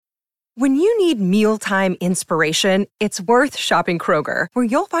When you need mealtime inspiration, it's worth shopping Kroger, where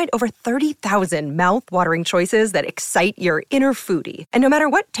you'll find over 30,000 mouth-watering choices that excite your inner foodie. And no matter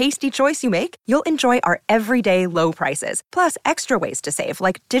what tasty choice you make, you'll enjoy our everyday low prices, plus extra ways to save,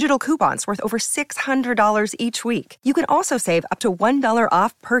 like digital coupons worth over $600 each week. You can also save up to $1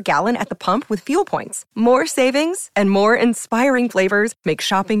 off per gallon at the pump with fuel points. More savings and more inspiring flavors make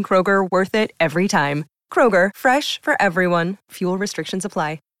shopping Kroger worth it every time. Kroger, fresh for everyone. Fuel restrictions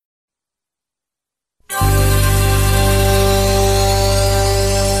apply.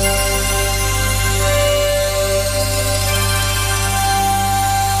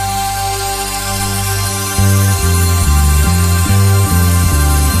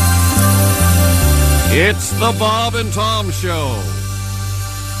 It's the Bob and Tom Show.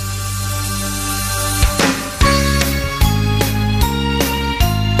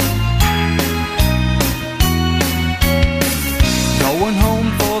 Going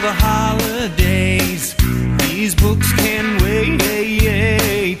home for the holidays. These books can wait.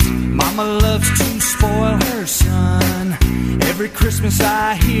 Mama loves to spoil her son. Every Christmas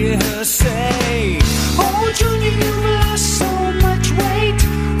I hear her say, "Oh, Junior, you lost so much weight.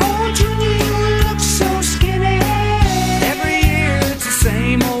 Oh, Junior, you look so skinny." Every year it's the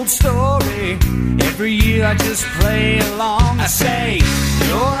same old story. Every year I just play along. I say,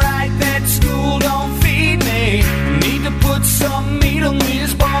 "You're right, that school don't feed me. Need to put some meat on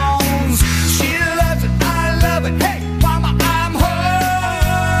these bones." She loves it, I love it. Hey, Mama, I'm home.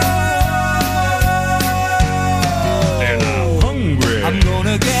 And I'm hungry. I'm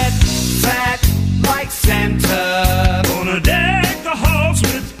gonna get fat like Santa. Gonna deck the halls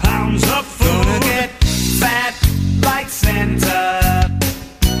with pounds of food. Gonna get fat like Santa.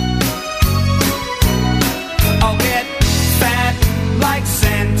 I'll get fat like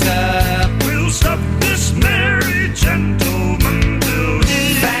Santa. We'll stop this merry gentleman till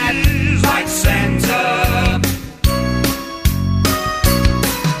he's fat like Santa.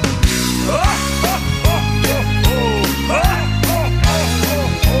 Oh, oh, oh, oh, oh, oh, oh,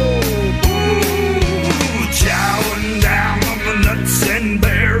 oh, oh. Chowing down on the nuts and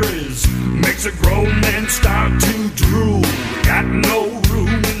berries makes a grown man start to drool. Got no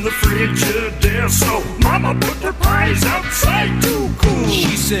room in the Frigidaire, so Mama put the pies outside to cool.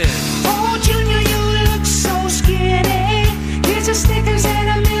 She said, "Oh, Junior, you look so skinny. Here's a Snickers and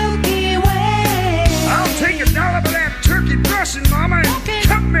a Milky Way." "I'll take $1 of that turkey dressing, Mama, and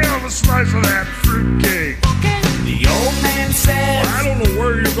cut me off a slice of that fruitcake." Okay. The old man says, "I don't know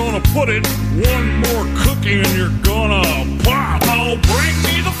where you're gonna put it. One more cookie and you're gonna pop. Oh, bring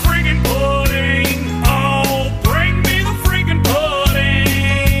me the friggin' pudding. Oh, bring me the friggin' pudding."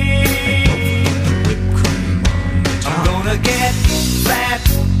 Whipped cream on the top. I'm gonna get fat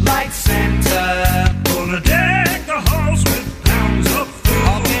like Santa. Gonna deck the halls with pounds of food.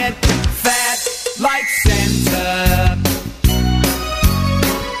 I'll get fat like Santa.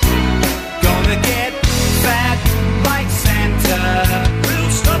 Gonna get fat like Santa.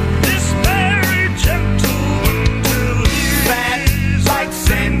 We'll stop this merry gentleman till he's fat like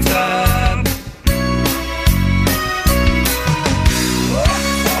Santa.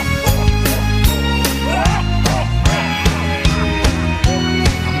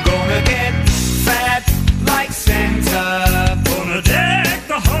 I'm gonna get fat like Santa. Gonna deck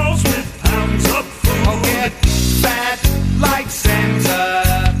the halls with pounds of food. I'll get fat like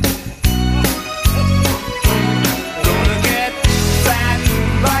Santa. Gonna get fat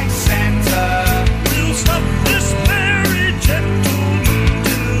like Santa. We'll stop this merry gentleman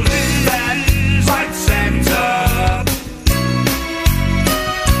till he's fat like Santa.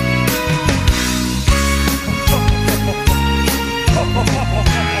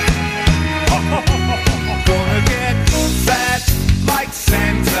 Gonna get fat like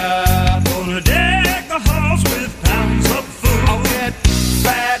Santa. Gonna deck the halls with pounds of food. I'll get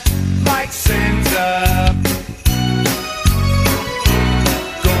fat like Santa.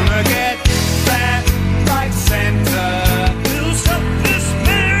 Gonna get fat like Santa. We'll stop this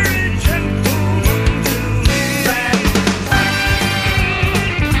merry gentleman till he's fat.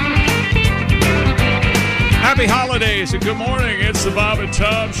 Happy holidays and good morning. It's the Bob and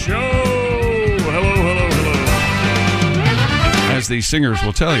Tom Show. Hello, hello, hello. As the singers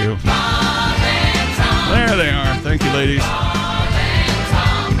will tell you. There they are. Thank you, ladies.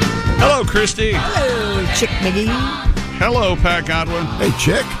 Hello, Christy. Hello, Chick McGee. Hello, Pat Godwin. Hey,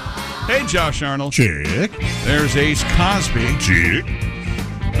 Chick. Hey, Josh Arnold. Chick. There's Ace Cosby. Chick.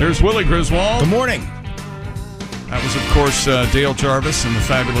 There's Willie Griswold. Good morning. That was, of course, Dale Jarvis and the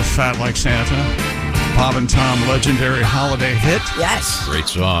fabulous Fat Like Santa. Bob and Tom legendary holiday hit. Yes. Great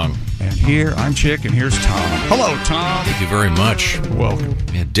song. And here, I'm Chick, and here's Tom. Hello, Tom. Thank you very much. Welcome.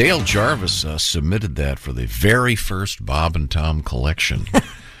 Yeah, Dale Jarvis submitted that for the very first Bob and Tom collection.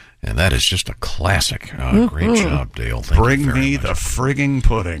 And that is just a classic. Great job, Dale. Thank Bring you very me much. the frigging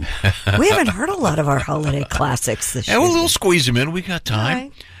pudding. We haven't heard a lot of our holiday classics this year. Yeah, we'll squeeze them in. We got time. All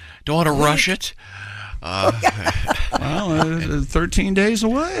right. Don't want to rush it. Well, 13 days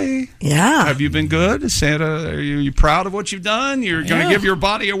away. Yeah. Have you been good? Santa, are you proud of what you've done? You're going to give your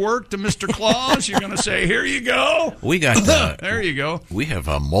body of work to Mr. Claus? You're going to say, here you go? We got There you go. We have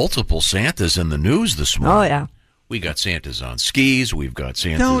multiple Santas in the news this morning. Oh, yeah. We got Santas on skis. We've got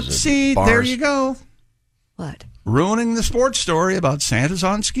Santas Don't at see, bars. there you go. What? Ruining the sports story about Santa's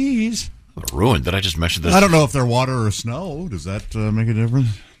on skis. Ruined. Did I just mention this? I don't know if they're water or snow. Does that make a difference?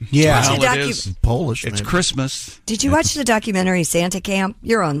 Watch Well, the it is Polish. It's Christmas. Did you watch the documentary Santa Camp?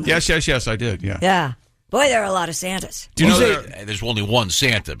 You're on. Yes, I did, yeah. Yeah. Boy, there are a lot of Santas. Do you know there's only one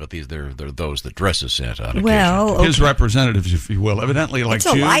Santa, but they're those that dress as Santa on occasion. Well, his representatives, if you will, evidently like it's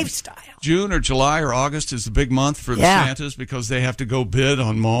a lifestyle. June or July or August is the big month for the Yeah. Santas because they have to go bid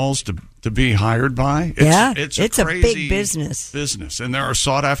on malls to be hired by. It's a crazy big business. And there are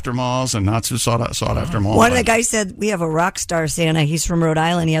sought after malls and not so sought after malls. One of the guys said, we have a rock star Santa. He's from Rhode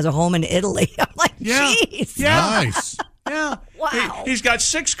Island. He has a home in Italy. I'm like, Yeah. jeez. Yeah. Nice. Yeah. Wow. He's got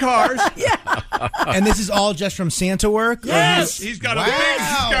 6 cars. And this is all just from Santa work? Yes. He's got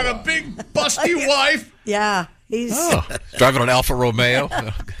a big busty wife. Yeah. He's Driving an Alfa Romeo.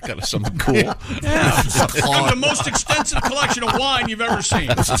 Got something cool. Yeah. The most extensive collection of wine you've ever seen.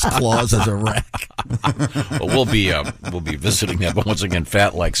 This is Claus as a wreck. Well, we'll be visiting that. But once again,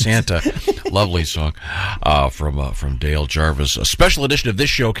 Fat Like Santa, lovely song from Dale Jarvis. A special edition of this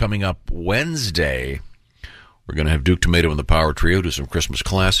show coming up Wednesday. We're going to have Duke Tomato and the Power Trio do some Christmas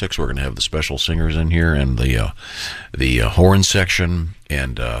classics. We're going to have the special singers in here and the horn section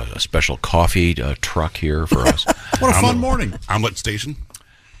and a special coffee truck here for us. What a fun morning. Omelet station.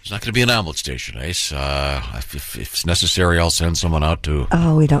 There's not going to be an omelet station, Ace. If it's necessary, I'll send someone out to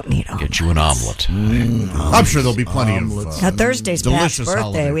we don't need omelets. get you an omelet. I'm sure there'll be plenty of Now, Thursday's Pat's delicious birthday.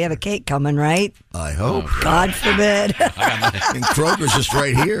 holiday. We have a cake coming, right? I hope. God forbid. And Kroger's just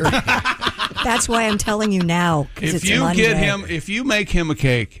right here. That's why I'm telling you now. 'Cause If it's you Monday. if you make him a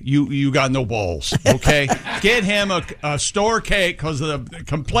cake, you got no balls. Okay, get him a store cake because of the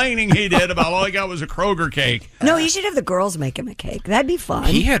complaining he did about all he got was a Kroger cake. No, you should have the girls make him a cake. That'd be fun.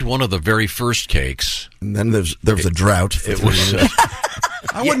 He had one of the very first cakes. And then there was a drought. It was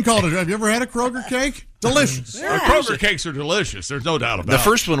I wouldn't call it a drought. Have you ever had a Kroger cake? Delicious. Kroger cakes are delicious. There's no doubt about the it.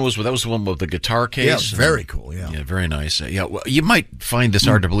 first one was the one with the guitar case. Yeah, very cool. Yeah. Yeah, very nice. Yeah, well, you might find this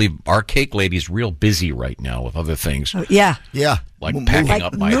hard to believe. Our cake lady's real busy right now with other things, Yeah. Yeah. like packing Like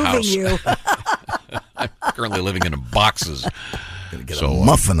up my moving house. you. I'm currently living in boxes. Gonna get a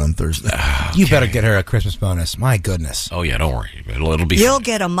muffin on Thursday. You better get her a Christmas bonus. My goodness. Oh yeah, don't worry. It'll be. You'll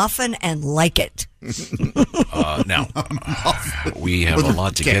get a muffin and like it. Now we have a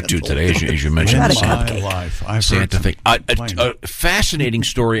lot to get to today, as you mentioned. Got a Santa, cupcake. life. I've Santa heard thing. some A fascinating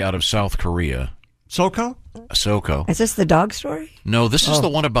story out of South Korea. Soko? Soko. Is this the dog story? No, this is the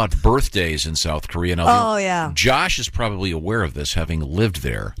one about birthdays in South Korea. Now, yeah. Josh is probably aware of this, having lived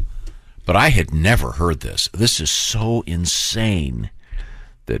there, but I had never heard this. This is so insane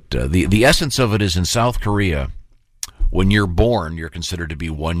that the essence of it is in South Korea, when you're born, you're considered to be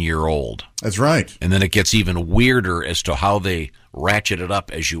 1 year old. That's right. And then it gets even weirder as to how they ratchet it up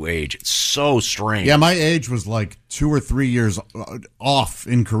as you age. It's so strange. Yeah, my age was like 2 or 3 years off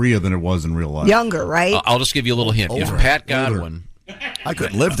in Korea than it was in real life. Younger, right? I'll just give you a little hint. If Pat Godwin... I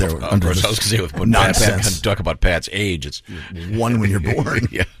couldn't live there under I was this going to say, when Pat nonsense. talk about Pat's age, it's... One when you're born.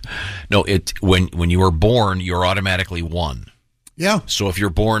 Yeah. No, when you are born, you're automatically 1. Yeah. So if you're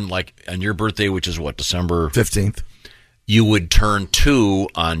born like on your birthday, which is what, December 15th. You would turn 2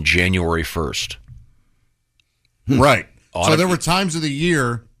 on January 1st. Right. So there were times of the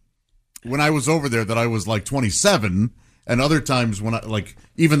year when I was over there that I was like 27, and other times when I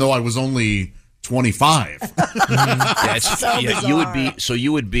even though I was only 25.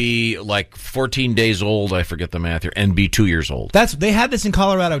 You would be like 14 days old, I forget the math here, and be 2 years old. They had this in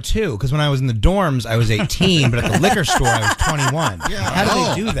Colorado too, because when I was in the dorms I was 18, but at the liquor store I was 21. Yeah.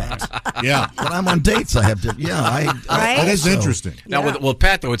 How do they do that? Yeah. When I'm on dates, I have to. Right? That is interesting. Now, with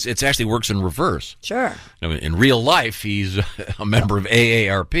Pat, though, it actually works in reverse. Sure. In real life, he's a member of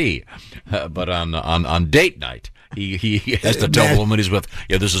AARP, but on date night, he has to tell the woman he's with,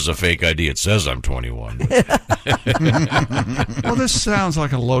 yeah, this is a fake ID. It says I'm 21. Well, this sounds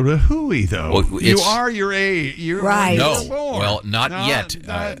like a load of hooey, though. Well, you are your age. You're Right. No, born. well, not yet.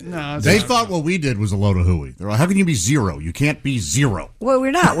 No, They thought what we did was a load of hooey. They're like, how can you be 0? You can't be 0. Well,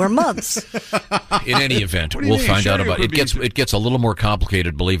 we're not. We're months. In any event, What do you we'll mean? find Sure, out you about could it. be- It gets a little more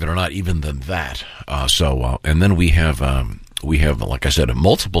complicated, believe it or not, even than that. And then we have, like I said,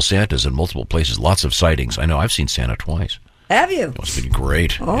 multiple Santas in multiple places, lots of sightings. I know I've seen Santa twice. Have you? It's been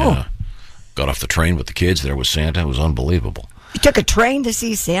great. Oh. Yeah. Got off the train with the kids. There was Santa. It was unbelievable. You took a train to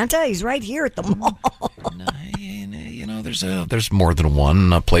see Santa? He's right here at the mall. You know, there's more than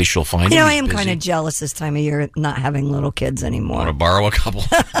one place you'll find. You know, him. I He's am busy. kind of jealous this time of year not having little kids Want to anymore. borrow a couple?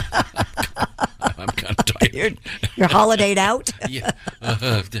 I'm kind of tired. You're holidayed out? Yeah.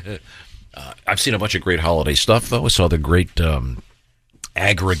 I've seen a bunch of great holiday stuff, though. I saw the great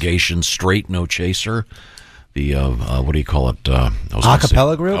aggregation straight no chaser. The what do you call it?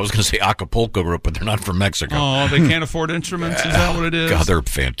 Acapella group? I was going to say Acapulco group, but they're not from Mexico. Oh, they can't afford instruments? Is that what it is? God, they're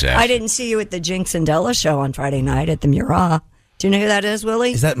fantastic. I didn't see you at the Jinx and Della show on Friday night at the Murat. Do you know who that is,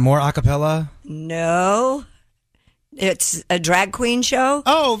 Willie? Is that more acapella? No. It's a drag queen show.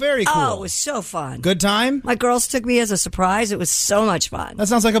 Oh, very cool. Oh, it was so fun. Good time? My girls took me as a surprise. It was so much fun. That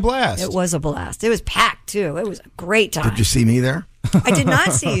sounds like a blast. It was a blast. It was packed, too. It was a great time. Did you see me there? I did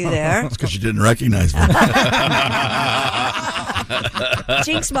not see you there. It's because you didn't recognize me.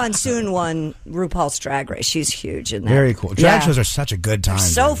 Jinx Monsoon won RuPaul's Drag Race. She's huge in that. Very cool. Drag shows are such a good time.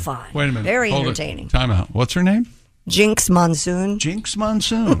 so dude. fun. Wait a minute. Very Hold it. entertaining. Time out. What's her name? Jinx Monsoon. Jinx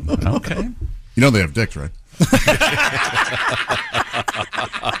Monsoon. Okay. You know they have dicks, right?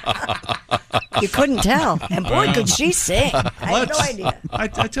 You couldn't tell. And boy, could she sing. I had no idea. I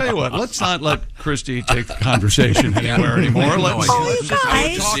tell you what, let's not let Christy take the conversation anywhere anymore. Let's Oh, you just keep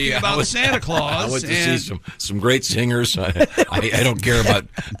guys. talking about Santa Claus. I went to and- see some great singers. I don't care about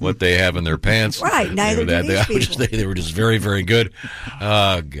what they have in their pants. Right, neither do these people. They were just very, very good.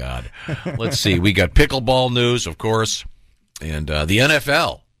 Oh, God. Let's see. We got pickleball news, of course, and the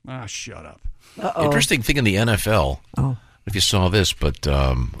NFL. Ah, shut up. Interesting thing in the NFL. Oh. If you saw this, but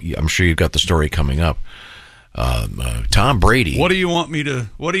I'm sure you've got the story coming up. Tom Brady. What do you want me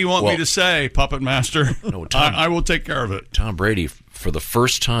to say, Puppet Master? No, Tom- I will take care of it. Tom Brady, for the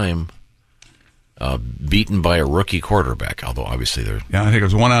first time, beaten by a rookie quarterback. Although obviously they're Yeah, I think it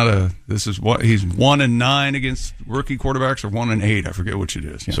was one out of. This is what he's 1-9 against rookie quarterbacks, or 1-8. I forget which it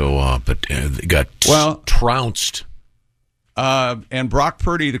is. Yeah. so. But they got trounced. And Brock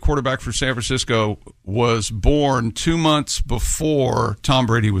Purdy, the quarterback for San Francisco, was born 2 months before Tom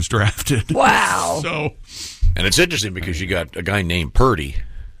Brady was drafted. Wow. So, And it's interesting because you got a guy named Purdy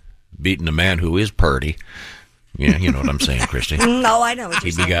beating a man who is Purdy. Yeah, you know what I'm saying, Christy. No, I know what you're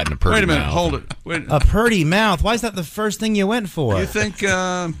He'd be saying. gotten a Purdy wait a minute, mouth. hold it. Wait. A purdy mouth. Why is that the first thing you went for? You think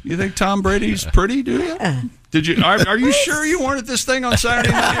Tom Brady's pretty? Do you? Did you? Are you sure you weren't at this thing on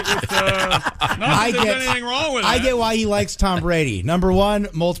Saturday night? With, not that there's anything wrong with I that. get why he likes Tom Brady. Number one,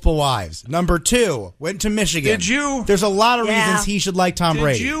 multiple wives. Number two, went to Michigan. Did you? There's a lot of Yeah. reasons he should like Tom Did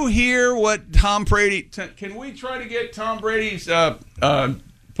Brady. you hear what Tom Brady? Can we try to get Tom Brady's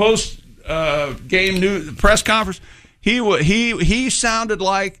post game news press conference? He sounded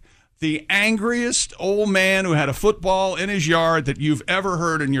like the angriest old man who had a football in his yard that you've ever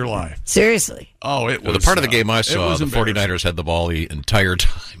heard in your life. Seriously. Oh, it was The part of the game I it saw, was the embarrassing. 49ers had the ball the entire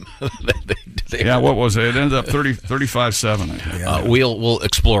time. Yeah, what was it? It ended up 35-7. I think. We'll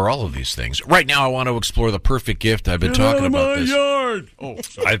explore all of these things. Right now, I want to explore the perfect gift. I've been talking about this. Yard. Oh,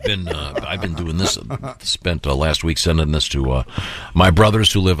 sorry. I've been doing this. Spent last week sending this to my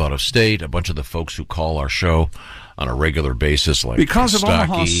brothers who live out of state. A bunch of the folks who call our show on a regular basis, like Because of Stocky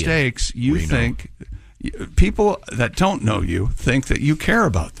Omaha and Steaks, you Reno. think people that don't know you think that you care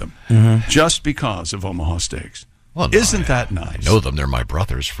about them just because of Omaha Steaks. Well, no, Isn't that nice? I know them. They're my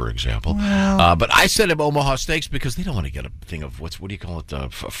brothers, for example. But I sent him Omaha Steaks because they don't want to get a thing of what do you call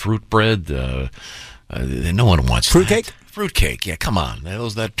it? Fruit bread. No one wants Fruitcake? that. Fruitcake. Yeah, come on.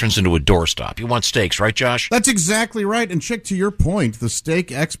 That turns into a doorstop. You want steaks, right, Josh? That's exactly right. And Chick, to your point, the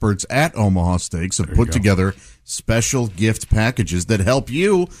steak experts at Omaha Steaks have put together special gift packages that help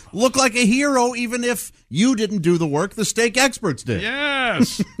you look like a hero, even if you didn't do the work. The steak experts did.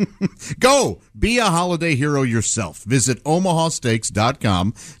 Yes. Go be a holiday hero yourself. Visit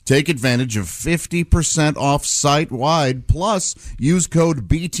omahasteaks.com. Take advantage of 50% off site-wide. Plus, use code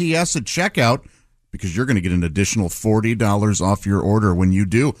BTS at checkout because you're going to get an additional $40 off your order when you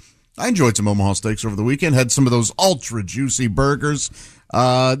do. I enjoyed some Omaha Steaks over the weekend. Had some of those ultra juicy burgers.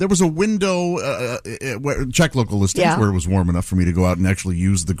 There was a window, check local listings, where it was warm enough for me to go out and actually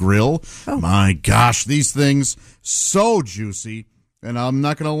use the grill. Oh. My gosh, these things, so juicy. And I'm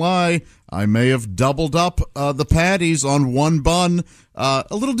not going to lie, I may have doubled up the patties on one bun. A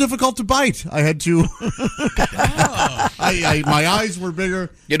little difficult to bite. I had to. My eyes were bigger.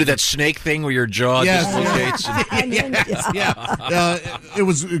 You do that snake thing where your jaw dislocates. It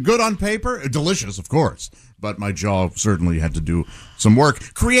was good on paper, delicious, of course. But my jaw certainly had to do some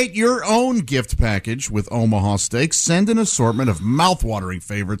work. Create your own gift package with Omaha Steaks. Send an assortment of mouth-watering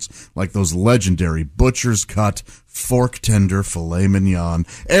favorites like those legendary Butcher's Cut, Fork Tender Filet Mignon,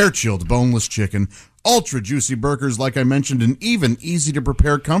 air-chilled boneless chicken, ultra-juicy burgers like I mentioned, and even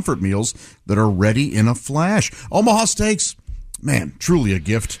easy-to-prepare comfort meals that are ready in a flash. Omaha Steaks, man, truly a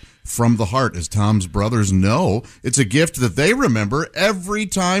gift from the heart, as Tom's brothers know. It's a gift that they remember every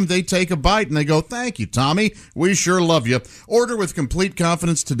time they take a bite, and they go, "Thank you, Tommy. We sure love you." Order with complete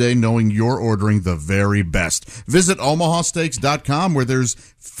confidence today, knowing you're ordering the very best. Visit omahasteaks.com, where there's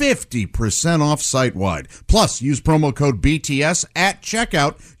 50% off site-wide. Plus, use promo code BTS at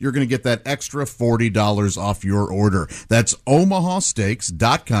checkout. You're going to get that extra $40 off your order. That's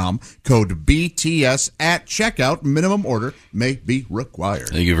omahasteaks.com, code BTS at checkout. Minimum order may be required.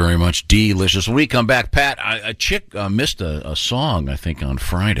 Thank you very much. Delicious. When we come back, Pat, a chick missed a song, I think, on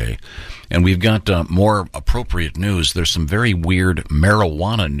Friday, and we've got more appropriate news. There's some very weird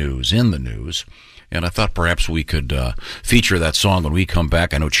marijuana news in the news, and I thought perhaps we could feature that song when we come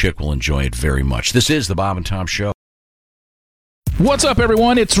back. I know Chick will enjoy it very much. This is the Bob and Tom Show. What's up,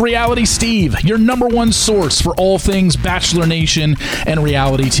 everyone? It's Reality Steve, your number one source for all things Bachelor Nation and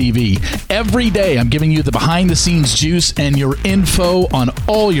reality TV. Every day, I'm giving you the behind-the-scenes juice and your info on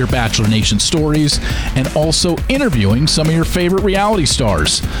all your Bachelor Nation stories, and also interviewing some of your favorite reality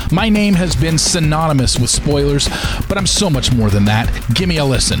stars. My name has been synonymous with spoilers, but I'm so much more than that. Give me a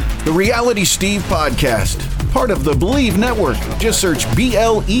listen. The Reality Steve Podcast, part of the Believe Network. Just search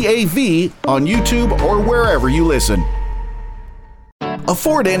BLEAV on YouTube or wherever you listen.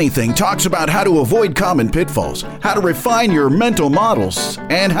 Afford Anything talks about how to avoid common pitfalls, how to refine your mental models,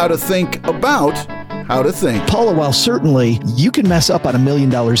 and how to think about how to think. Paula, while certainly you can mess up on $1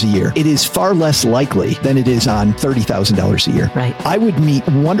 million a year, it is far less likely than it is on $30,000 a year. Right. I would meet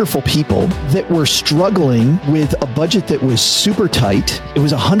wonderful people that were struggling with a budget that was super tight. It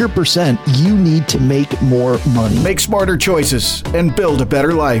was 100% you need to make more money. Make smarter choices and build a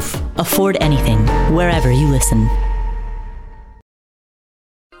better life. Afford Anything, wherever you listen.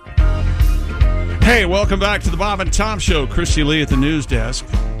 Hey, welcome back to the Bob and Tom Show. Christy Lee at the news desk.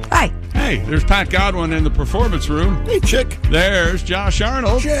 Hi. Hey, there's Pat Godwin in the performance room. Hey, Chick. There's Josh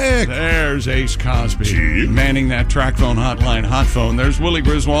Arnold. Chick. There's Ace Cosby. Manning that track phone hotline, hot phone. There's Willie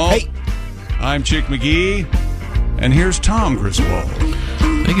Griswold. Hey. I'm Chick McGee. And here's Tom Griswold.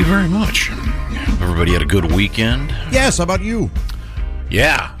 Thank you very much. Everybody had a good weekend? Yes, how about you?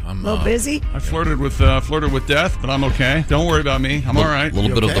 Yeah. I'm a little busy. I flirted with death, but I'm okay. Don't worry about me. I'm all right. A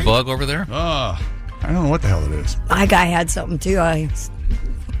little bit of the bug over there? I don't know what the hell it is. My guy had something too. Well,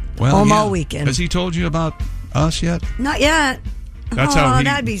 home all weekend. Has he told you about us yet? Not yet. That's how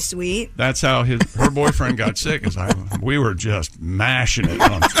that'd be sweet. That's how her boyfriend got sick. We were just mashing it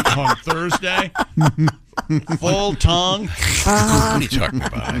on Thursday. Full tongue. What are you talking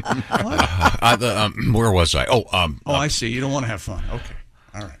about? Where was I? I see. You don't want to have fun. Okay.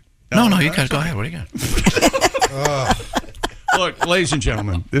 All right. No, you guys go ahead. What do you got? Look, ladies and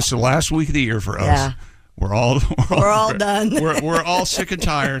gentlemen, this is the last week of the year for us. Yeah. We're all done. We're all sick and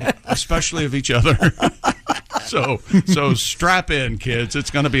tired, especially of each other. So strap in, kids.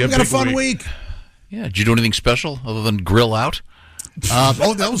 It's going to be a fun week. Yeah. Did you do anything special other than grill out?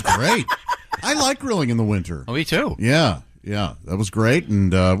 That was great. I like grilling in the winter. Oh, me too. Yeah, that was great.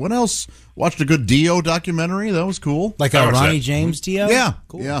 And what else? Watched a good Dio documentary. That was cool. Like a Ronnie James Dio? Yeah,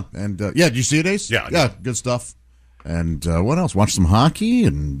 cool. Yeah. And did you see it, Ace? Yeah, good stuff. And what else? Watched some hockey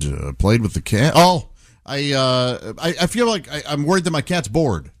and played with the cat. Oh, I feel like I'm worried that my cat's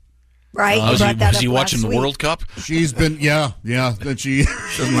bored. Right. Was he watching the World Cup? She's been, yeah. Then she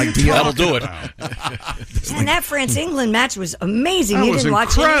doesn't like Dio. That'll do it. And that France-England match was amazing. That you was didn't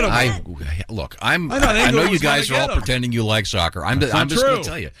watch incredible. it? I know you guys are all pretending you like soccer. I'm just going to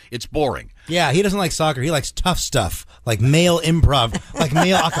tell you, it's boring. Yeah, he doesn't like soccer. He likes tough stuff, like male improv, like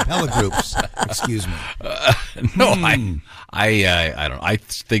male a cappella groups. Excuse me. No, I don't. I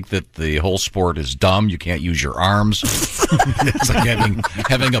think that the whole sport is dumb. You can't use your arms. It's like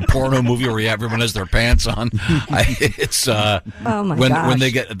having a porno movie where everyone has their pants on. Oh my gosh.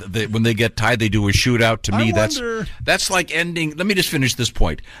 When they get tied, they do a shootout. To me, that's like ending. Let me just finish this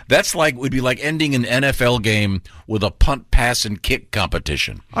point. Would be like ending an NFL game with a punt, pass, and kick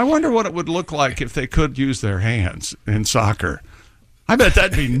competition. I wonder what it would look like if they could use their hands in soccer. I bet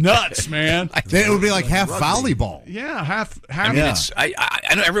that'd be nuts, man. It would be like half volleyball. Yeah, half. I mean,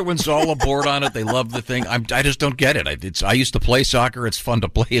 I know everyone's all aboard on it. They love the thing. I just don't get it. I used to play soccer. It's fun to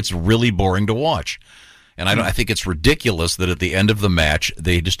play. It's really boring to watch. And I think it's ridiculous that at the end of the match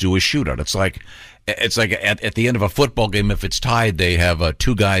they just do a shootout. It's like at the end of a football game, if it's tied, they have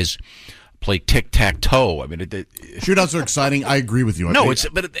two guys play tic-tac-toe. I mean, shootouts are exciting. I agree with you.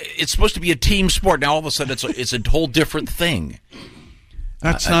 But it's supposed to be a team sport. Now all of a sudden it's a whole different thing.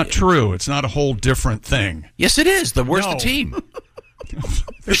 That's not true. It's not a whole different thing. Yes, it is. Where's the team?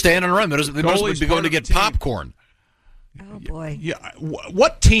 They're standing around. They must be going to get popcorn. Oh, boy. Yeah.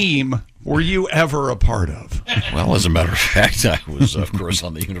 What team were you ever a part of? Well, as a matter of fact, I was, of course,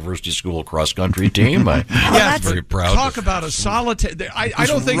 on the University School cross-country team. I was very proud. Talk about a solitary. I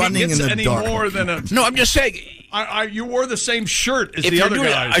don't think it gets any more than a. No, I'm just saying. You wore the same shirt as if the other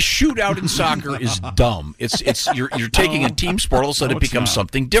guys. A shootout in soccer is dumb. You're taking a team sport, all of a sudden it becomes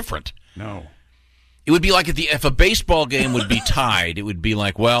something different. No. It would be like if a baseball game would be tied, it would be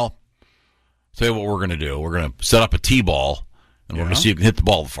like, well, tell you what we're going to do. We're going to set up a T-ball, and we're going to see who can hit the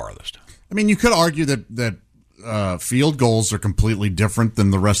ball the farthest. I mean, you could argue that field goals are completely different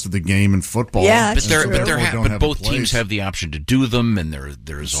than the rest of the game in football. Yeah, but both teams have the option to do them, and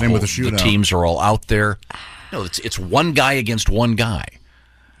there's same with the shootout. The teams are all out there. No, it's one guy against one guy.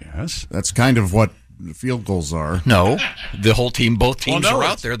 Yes, that's kind of what field goals are. No, the whole team, both teams are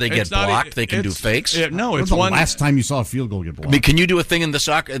out there. They get blocked. They can do fakes. It's the last time you saw a field goal get blocked. I mean, can you do a thing in the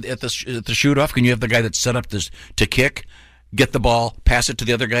soccer at the shoot-off? Can you have the guy that's set up to kick, get the ball, pass it to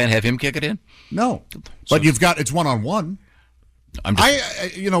the other guy, and have him kick it in? No, but it's one-on-one.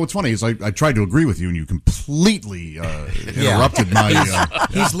 What's funny is I tried to agree with you, and you completely interrupted my.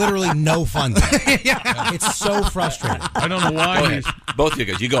 He's literally no fun. It's so frustrating. I don't know why. Go ahead. Both of you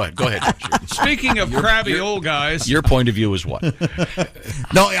guys, you go ahead. Speaking of crabby old guys, your point of view is what?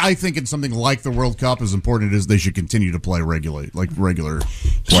 No, I think in something like the World Cup, as important it is, they should continue to play regular.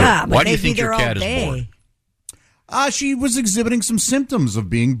 Yeah, why do you think your cat is bored? She was exhibiting some symptoms of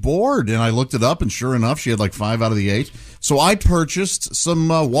being bored, and I looked it up, and sure enough, she had like 5 out of the 8. So I purchased some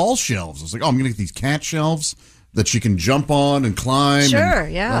wall shelves. I was like, I'm going to get these cat shelves that she can jump on and climb. Sure,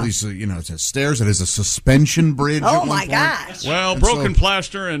 yeah. All these, it has stairs. It has a suspension bridge. Oh, my gosh. Well, broken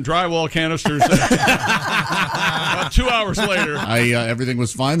plaster and drywall canisters. About 2 hours later. Everything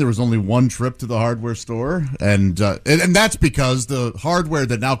was fine. There was only one trip to the hardware store, and that's because the hardware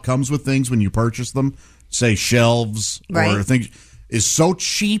that now comes with things when you purchase them, say shelves or things, is so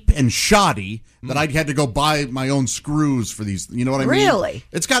cheap and shoddy that I had to go buy my own screws for these. You know what I mean? Really?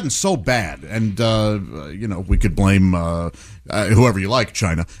 It's gotten so bad, and we could blame whoever you like,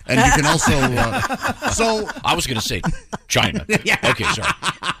 China, and you can also. So I was going to say China. Yeah. Okay, sorry.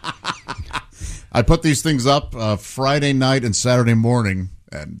 I put these things up Friday night and Saturday morning,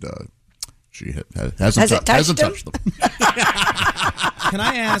 and she hasn't touched them. Can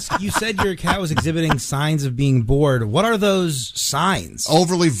I ask, you said your cat was exhibiting signs of being bored. What are those signs?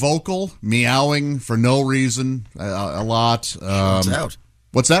 Overly vocal, meowing for no reason, a lot. She wants out.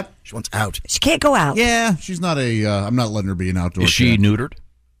 What's that? She wants out. She can't go out. Yeah, she's not I'm not letting her be an outdoor cat. Is she neutered?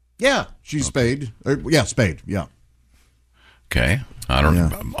 Yeah, she's spayed. Spayed, yeah. Okay. I don't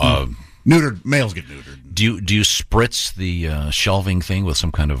know. Neutered, males get neutered. Do you spritz the shelving thing with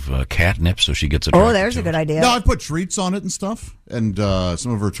some kind of catnip so she gets attracted? Oh, there's a good idea. No, I put treats on it and stuff, and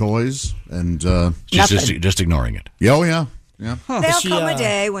some of her toys, and she's just ignoring it. Oh yeah. Yeah. There'll come a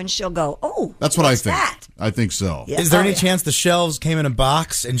day when she'll go, oh, that's what I think. That? I think so. Yeah. Is there any chance the shelves came in a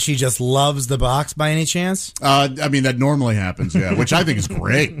box and she just loves the box by any chance? I mean, that normally happens, yeah, which I think is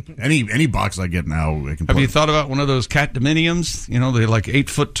great. Any box I get now, I can. Have you thought about one of those cat dominiums? They're like 8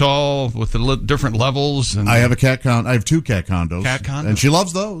 foot tall with the different levels. And I have I have 2 cat condos. Cat condos? And she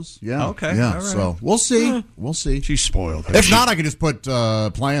loves those. Yeah. Okay. Yeah. All right. So we'll see. We'll see. She's spoiled. If not, I can just put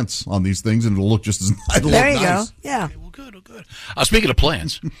plants on these things and it'll look just as nice. There you go. Yeah. Good. Speaking of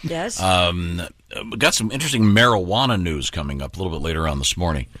plants, yes, we got some interesting marijuana news coming up a little bit later on this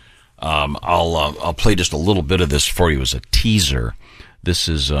morning. I'll play just a little bit of this for you as a teaser. This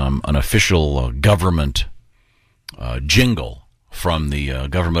is an official government jingle from the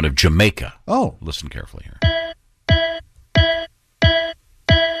government of Jamaica. Oh. Listen carefully here.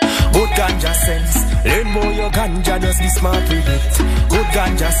 Good ganja sense. Learn more your ganja, just be smart with it. Good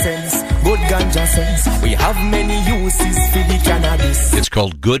ganja sense. Good ganja sense. We have many uses for the cannabis. It's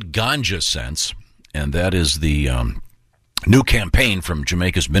called Good Ganja Sense, and that is the new campaign from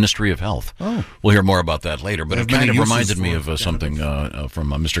Jamaica's Ministry of Health. Oh. We'll hear more about that later, but They it have kind many of uses reminded me for of something from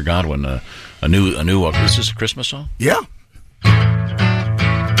Mr. Godwin, a new. Is this a Christmas song? Yeah.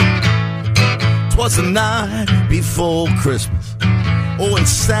 'Twas the night before Christmas. Oh, and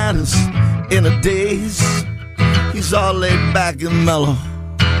Santa's in a daze. He's all laid back and mellow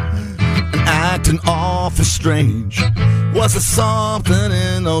and acting awful strange. Was there something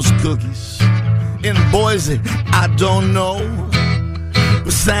in those cookies in Boise? I don't know.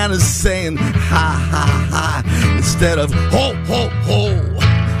 But Santa's saying hi, hi, hi instead of ho, ho, ho.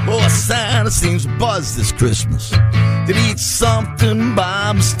 Oh, Santa seems buzzed this Christmas. Did he eat something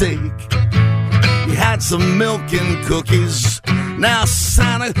by mistake? He had some milk and cookies. Now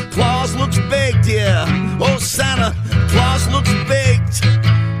Santa Claus looks baked, yeah. Oh, Santa Claus looks baked.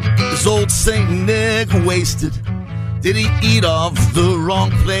 Is old Saint Nick wasted? Did he eat off the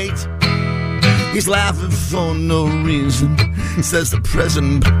wrong plate? He's laughing for no reason. Says the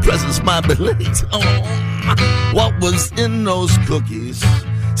presents might be late. Oh, what was in those cookies?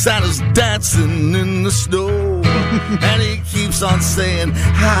 Santa's dancing in the snow. And he keeps on saying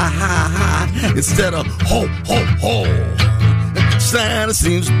ha, ha, ha instead of ho, ho, ho. Santa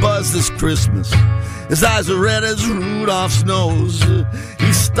seems buzzed this Christmas. His eyes are red as Rudolph's nose.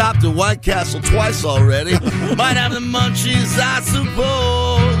 He stopped at White Castle twice already. Might have the munchies, I suppose.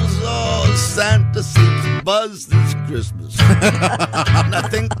 Oh, Santa seems buzzed this Christmas. And I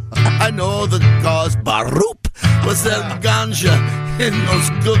think I know the cause. Baroop was that ganja in those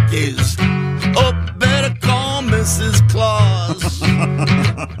cookies. Oh, better call Mrs. Claus.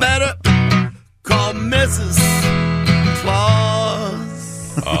 Better call Mrs. Claus.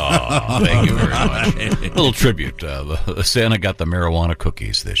 Oh, thank you very much. A little tribute. Santa got the marijuana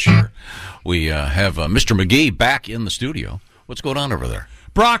cookies this year. We have Mr. McGee back in the studio. What's going on over there?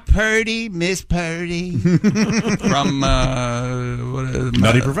 Brock Purdy, Miss Purdy, from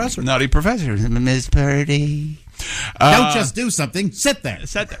Nutty Professor. Nutty Professor, Miss Purdy. Don't just do something. Sit there.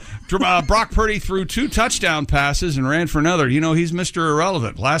 Brock Purdy threw 2 touchdown passes and ran for another. You know, he's Mr.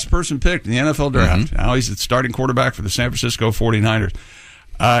 Irrelevant. Last person picked in the NFL draft. Mm-hmm. Now he's the starting quarterback for the San Francisco 49ers.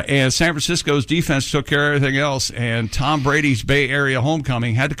 And San Francisco's defense took care of everything else, and Tom Brady's Bay Area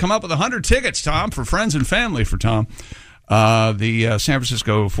homecoming had to come up with 100 tickets, Tom, for friends and family for Tom. The San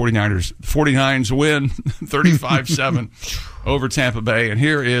Francisco 49ers win 35-7 over Tampa Bay. And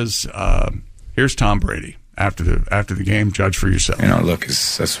here's Tom Brady after the game. Judge for yourself. You know, look,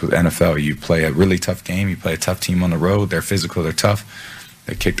 that's with NFL. You play a really tough game. You play a tough team on the road. They're physical. They're tough.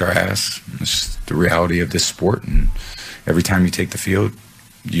 They kicked our ass. It's the reality of this sport. And every time you take the field,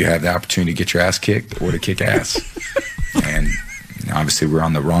 you have the opportunity to get your ass kicked or to kick ass. And obviously, we're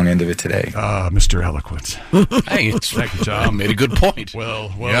on the wrong end of it today. Mr. Eloquence. Hey, thank you, Tom. Made a good point.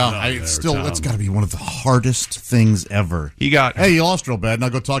 Well yeah, that's got to be one of the hardest things ever. He got. Hey, you lost real bad. Now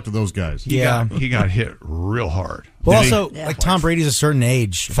go talk to those guys. He got hit real hard. Well, also, like Tom Brady's a certain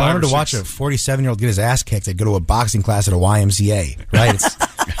age. If I wanted to watch a 47-year-old get his ass kicked, I'd go to a boxing class at a YMCA. Right? It's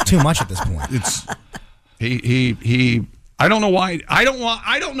too much at this point. It's he. I don't know why. I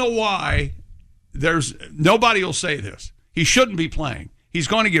don't know why. There's nobody will say this. He shouldn't be playing. He's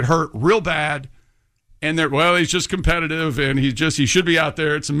going to get hurt real bad, and he's just competitive, and he should be out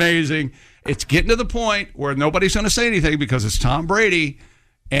there. It's amazing. It's getting to the point where nobody's going to say anything because it's Tom Brady,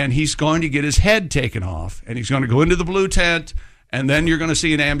 and he's going to get his head taken off, and he's going to go into the blue tent, and then you're going to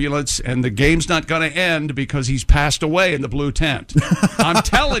see an ambulance, and the game's not going to end because he's passed away in the blue tent. I'm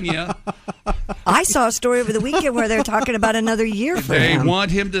telling you. I saw a story over the weekend where they're talking about another year for him. They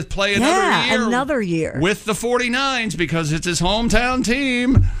want him to play another year with the 49ers because it's his hometown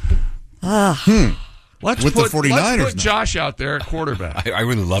team. Let's put Josh out there at quarterback. I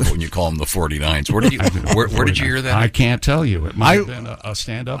really love it when you call him the 49ers. Where did you hear that? I can't tell you. It might have been a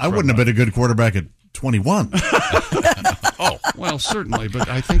stand-up. I wouldn't have been a good quarterback at 21. Oh, well, certainly, but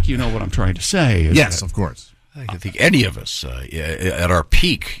I think you know what I'm trying to say. Yes, of course. I think any of us at our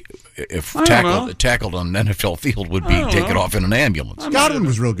peak, if tackled on an NFL field, would be taken off in an ambulance. Godwin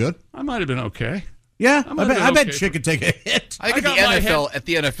was real good. I might have been okay. Yeah, I bet Chick could take a hit. I think at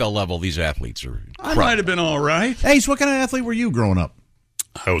the NFL level, these athletes are. I might have been all right. Hey, so what kind of athlete were you growing up?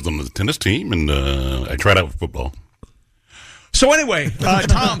 I was on the tennis team, and I tried out for football. So anyway,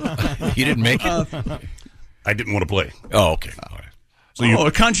 Tom, you didn't make it. I didn't want to play. Oh, okay. All right.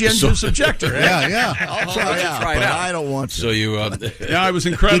 a conscientious objector. Yeah. I'll try it out. I don't want to. So you, yeah, I was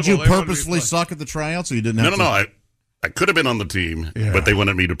incredible. Did you They wanted me to purposely play. suck at the tryouts, so you didn't have No. I could have been on the team, but they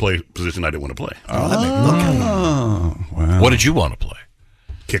wanted me to play a position I didn't want to play. Oh, wow. what did you want to play?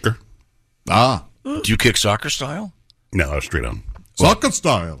 Kicker? Ah. Do you kick soccer style? No, I was straight on. Soccer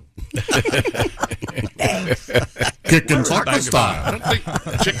style. Kicking soccer I style. don't think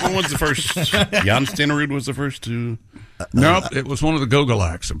Chicken was the first. Jan Stenerud was the first to. Nope, it was one of the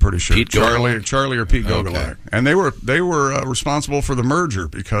Gogolaks, I'm pretty sure. Pete Charlie or Pete Gogolak. And they were responsible for the merger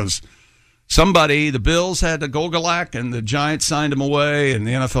because the Bills had the Gogolak and the Giants signed him away and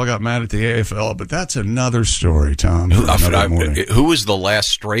the NFL got mad at the AFL. But that's another story, Tom. Who was the last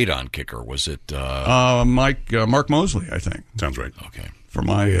straight-on kicker? Was it Mark Mosley, I think. Sounds right. Okay. For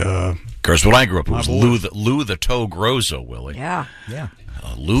my... Of course, when I grew up, it was boys. Lou the Toe Groza, Willie. Yeah.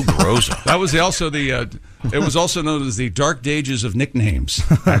 Lou Groza. That was it was also known as the Dark Ages of nicknames,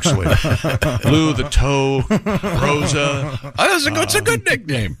 actually. Lou the Toe, Rosa. It's a good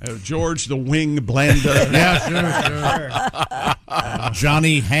nickname. George the Wing Blanda. Yeah, sure.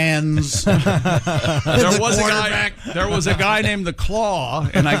 Johnny Hands. There was a guy named the Claw,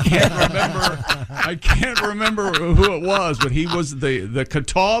 and I can't remember who it was, but he was the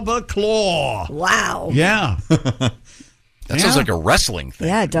Catawba Claw. Wow. Yeah. That sounds like a wrestling thing.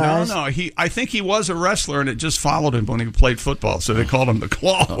 Yeah, it does. No, I think he was a wrestler, and it just followed him when he played football, so they called him the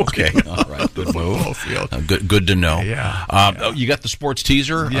Claw. Okay, all right, good move. Good to know. Yeah. You got the sports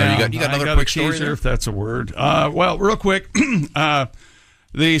teaser? Yeah, you got another I got quick a story teaser, there? if that's a word. Well, real quick, the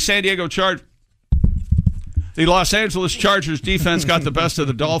Los Angeles Chargers defense got the best of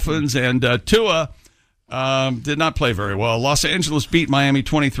the Dolphins, and Tua did not play very well. Los Angeles beat Miami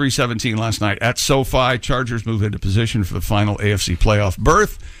 23-17 last night at SoFi. Chargers move into position for the final AFC playoff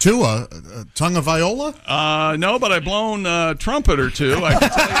berth. Tua, tongue of viola? No, but I've blown a trumpet or two. I can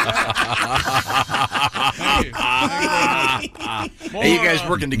tell you that. Thank you. Hey, you guys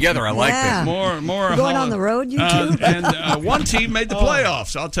working together. I like this. More Going on the road, you two? And one team made the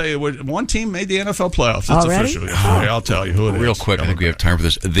playoffs. I'll tell you what. One team made the NFL playoffs. It's Already? official. I'll tell you who it is. Real quick, I think we have time for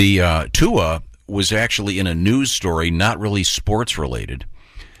this. The Tua was actually in a news story, not really sports related.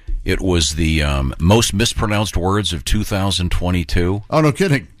 It was the most mispronounced words of 2022. Oh, no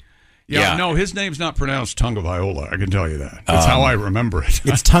kidding. Yeah, no, his name's not pronounced Tonga Viola. I can tell you that. That's how I remember it.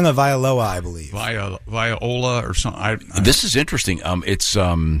 It's Tonga Viola, I believe. Viola or something. This is interesting. It's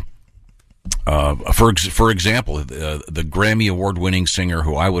for example, the Grammy Award-winning singer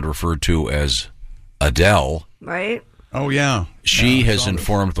who I would refer to as Adele. Right. Oh, yeah. She has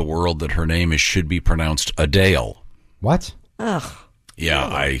informed the world that her name should be pronounced Adele. What? Ugh. Yeah,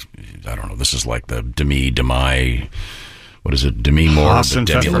 I don't know. This is like the Demi what is it? Demi Moore, Hassan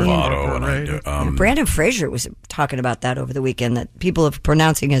Demi Feffer. Lovato. And Brandon Fraser was talking about that over the weekend, that people are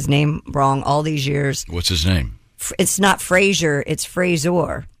pronouncing his name wrong all these years. What's his name? It's not Fraser, it's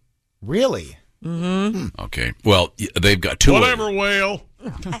Fraser. Really? Mm-hmm. Okay. Well, they've got Tua. Whatever, whale.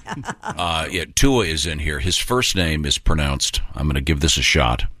 Tua is in here. His first name is pronounced. I'm going to give this a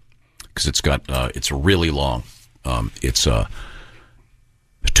shot because it's really long. It's Tua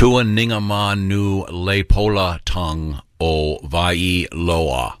Ningamanu Lepola Tung O Vai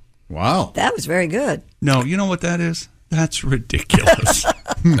Loa. Wow. That was very good. No, you know what that is? That's ridiculous.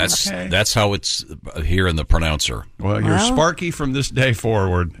 That's how it's here in the pronouncer. Well, you're Sparky from this day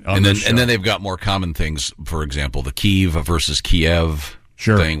forward. And then they've got more common things. For example, the Kiev versus Kiev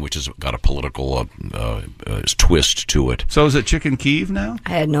thing, which has got a political twist to it. So is it Chicken Kiev now?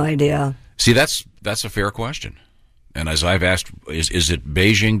 I had no idea. See, that's a fair question. And as I've asked, is it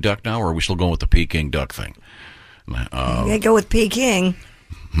Beijing duck now, or are we still going with the Peking duck thing? They go with Peking.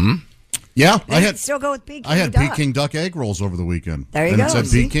 Yeah, still go with Peking. I had duck. Peking duck egg rolls over the weekend. There you and go. It said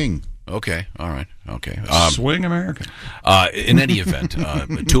See? Peking. Okay, all right, okay. Swing America. In any event,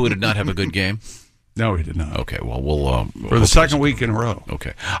 Tua did not have a good game. No, he did not. Okay, well, we'll for the second week in a row.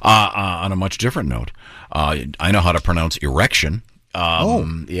 Okay. On a much different note, I know how to pronounce erection.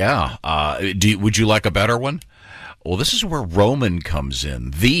 Yeah. Would you like a better one? Well, this is where Roman comes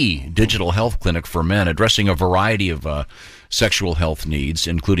in, the digital health clinic for men, addressing a variety of sexual health needs,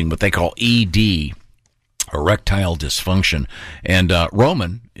 including what they call ED, erectile dysfunction. And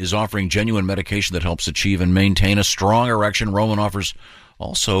Roman is offering genuine medication that helps achieve and maintain a strong erection. Roman offers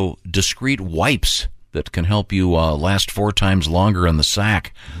also discreet wipes that can help you last 4 times longer in the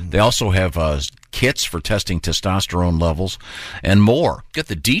sack. They also have kits for testing testosterone levels and more. Get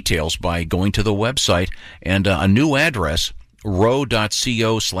the details by going to the website and a new address, row.co/BT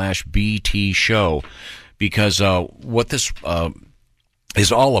show, because what this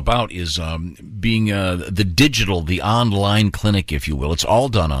is all about is being the online clinic, if you will. It's all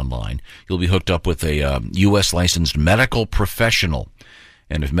done online. You'll be hooked up with a U.S. licensed medical professional.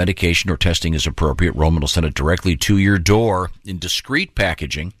 And if medication or testing is appropriate, Roman will send it directly to your door in discreet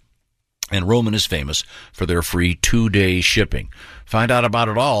packaging. And Roman is famous for their free 2-day shipping. Find out about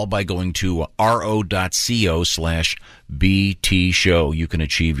it all by going to ro.co/BT show. You can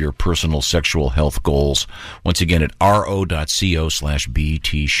achieve your personal sexual health goals. Once again, at ro.co/BT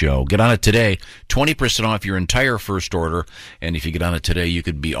show. Get on it today. 20% off your entire first order. And if you get on it today, you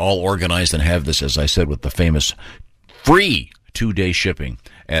could be all organized and have this, as I said, with the famous free 2-day shipping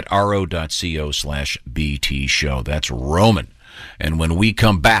at ro.co/BT show. That's Roman. And when we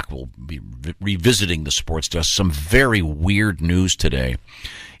come back, we'll be revisiting the sports desk. Some very weird news today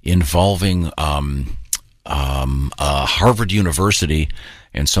involving Harvard University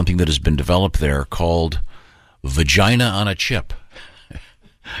and something that has been developed there called vagina on a chip.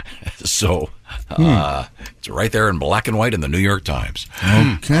 So it's right there in black and white in the New York Times.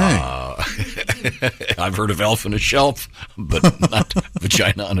 Okay. I've heard of elf on a shelf, but not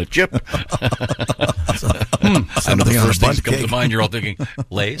vagina on a chip. I know the first things that come to mind, you're all thinking,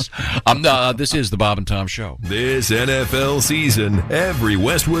 Lay's. This is the Bob and Tom Show. This NFL season, every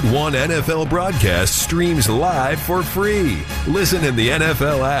Westwood One NFL broadcast streams live for free. Listen in the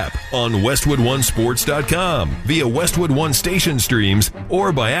NFL app, on WestwoodOneSports.com, via Westwood One station streams,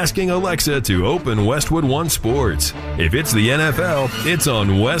 or by asking Alexa to open Westwood One Sports. If it's the NFL, it's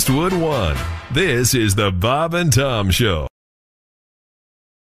on Westwood One. This is the Bob and Tom Show.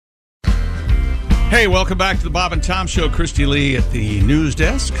 Hey, welcome back to the Bob and Tom Show. Christy Lee at the news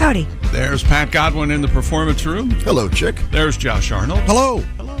desk. Howdy. There's Pat Godwin in the performance room. Hello, Chick. There's Josh Arnold. Hello.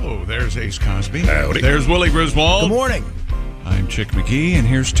 Hello. There's Ace Cosby. Howdy. There's Willie Griswold. Good morning. I'm Chick McGee, and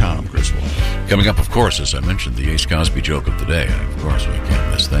here's Tom Griswold. Coming up, of course, as I mentioned, the Ace Cosby joke of the day. Of course, we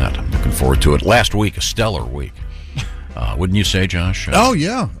can't miss that. I'm looking forward to it. Last week, a stellar week. Wouldn't you say, Josh? Oh,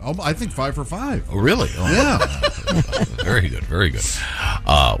 yeah. I think 5 for 5. Oh, really? Oh, yeah. Very good, very good.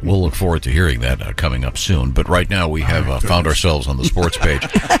 We'll look forward to hearing that coming up soon. But right now, we have found ourselves on the sports page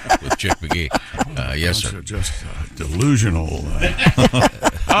with Chick McGee. Yes, sir. Just delusional.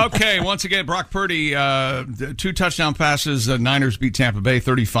 Okay, once again, Brock Purdy, 2 touchdown passes. The Niners beat Tampa Bay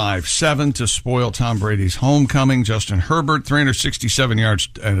 35-7 to spoil Tom Brady's homecoming. Justin Herbert, 367 yards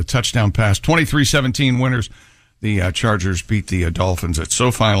and a touchdown pass. 23-17 winners. The Chargers beat the Dolphins at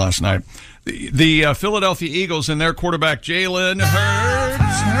SoFi last night. The Philadelphia Eagles and their quarterback Jalen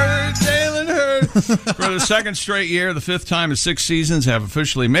Hurts, for the second straight year, the 5th time in 6 seasons, have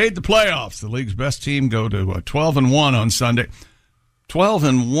officially made the playoffs. The league's best team go to 12-1 on Sunday.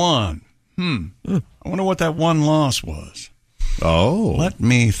 12-1. I wonder what that one loss was. Oh. Let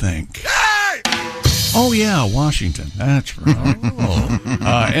me think. Oh, yeah, Washington. That's right.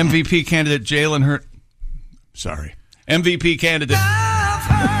 MVP candidate Jalen Hurts. Sorry. MVP candidate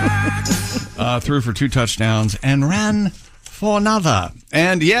threw for 2 touchdowns and ran for another.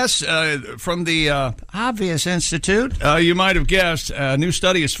 And yes, from the Obvious Institute, you might have guessed, a new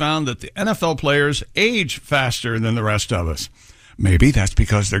study has found that the NFL players age faster than the rest of us. Maybe that's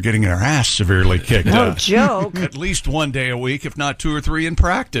because they're getting their ass severely kicked. No joke. At least 1 day a week, if not 2 or 3 in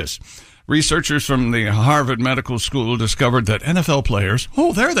practice. Researchers from the Harvard Medical School discovered that NFL players,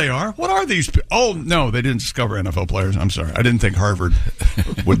 oh, there they are. What are these? Oh, no, they didn't discover NFL players. I'm sorry. I didn't think Harvard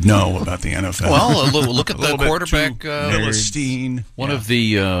would know about the NFL. Well, look at the quarterback. Philistine. One of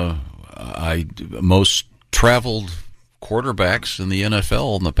the most traveled quarterbacks in the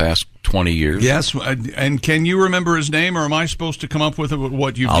NFL in the past 20 years. Yes, and can you remember his name, or am I supposed to come up with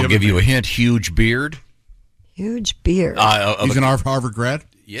what you've given I'll give you me? a hint. Huge beard. Huge beard. He's an Harvard grad?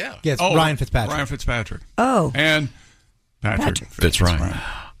 Yeah. Yes, Ryan Fitzpatrick. Ryan Fitzpatrick. Oh. And Patrick. Fitzryan.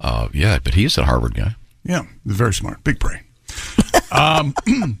 Yeah, but he's a Harvard guy. Yeah, very smart. Big brain.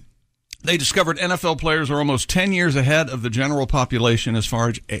 They discovered NFL players are almost 10 years ahead of the general population as far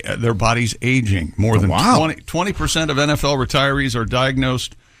as their bodies aging. More than 20% of NFL retirees are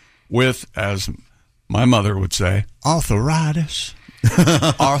diagnosed with, as my mother would say, arthritis.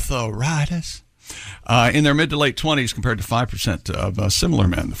 Arthritis. In their mid to late 20s compared to 5% of similar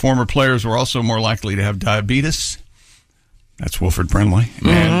men. The former players were also more likely to have diabetes. That's Wilford Brimley.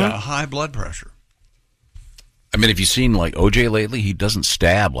 And high blood pressure. I mean, have you seen like OJ lately? He doesn't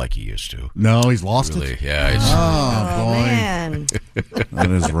stab like he used to. No, he's lost it. Yeah. Oh, boy. Man.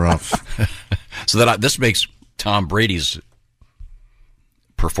 That is rough. So this makes Tom Brady's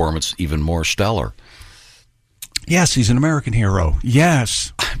performance even more stellar. Yes, he's an American hero.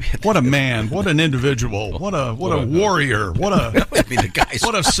 Yes. What a man. What an individual. What a warrior. What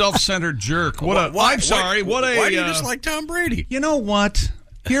a self-centered jerk. Why do you dislike Tom Brady? You know what?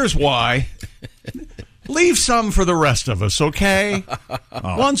 Here's why. Leave some for the rest of us, okay?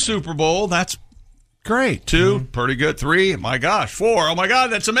 1 Super Bowl, that's great. 2, pretty good. 3, my gosh. 4, oh my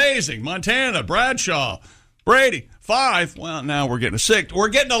God, that's amazing. Montana, Bradshaw, Brady. 5, well, now we're getting 6. We're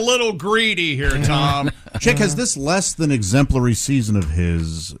getting a little greedy here, Tom. Chick, has this less than exemplary season of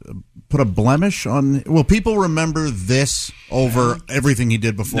his put a blemish on? Will people remember this over everything he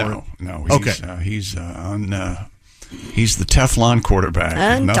did before? No. He's the Teflon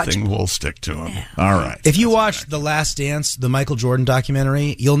quarterback. Nothing will stick to him. Yeah. All right. If you watch The Last Dance, the Michael Jordan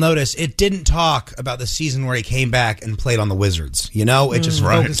documentary, you'll notice it didn't talk about the season where he came back and played on the Wizards. You know, it just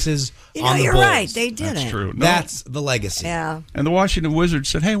focuses on the you're Bulls. right. They didn't. That's true. No. That's the legacy. Yeah. And the Washington Wizards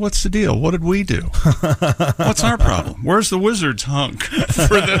said, hey, what's the deal? What did we do? What's our problem? Where's the Wizards hunk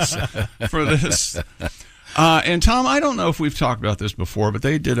for this? And Tom, I don't know if we've talked about this before, but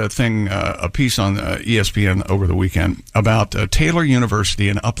they did a piece on ESPN over the weekend about Taylor University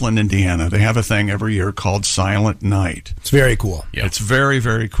in Upland, Indiana. They have a thing every year called Silent Night. It's very cool. Yeah. It's very,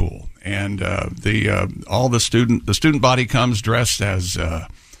 very cool. And the student body comes dressed as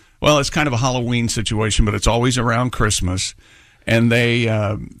it's kind of a Halloween situation, but it's always around Christmas. And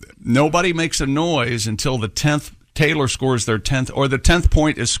nobody makes a noise until the 10th. Taylor scores their 10th, or the 10th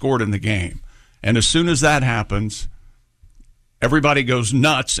point is scored in the game. And as soon as that happens, everybody goes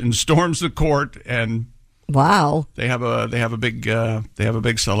nuts and storms the court, and wow, they have a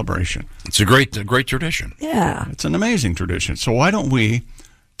big celebration. It's a great tradition. Yeah, it's an amazing tradition. So why don't we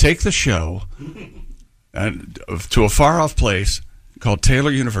take the show to a far off place called Taylor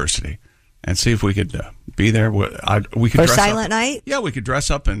University and see if we could be there? We could for dress Silent up. Night. Yeah, we could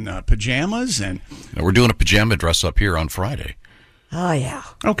dress up in pajamas, and we're doing a pajama dress up here on Friday. Oh, yeah.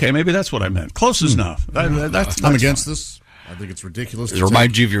 Okay, maybe that's what I meant. Close enough. That's I'm against this. I think it's ridiculous. Does it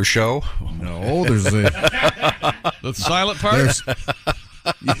remind you of your show? No, there's the silent part.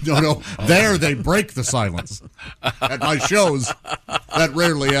 No. There they break the silence. At my shows, that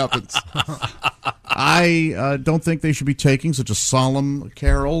rarely happens. I don't think they should be taking such a solemn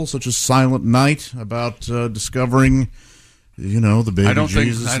carol, such a Silent Night about discovering, the baby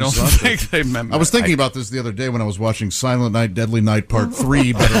Jesus. I don't think they remember. I was thinking about this the other day when I was watching Silent Night, Deadly Night Part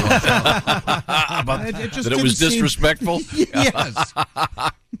 3. But it was disrespectful? Yes.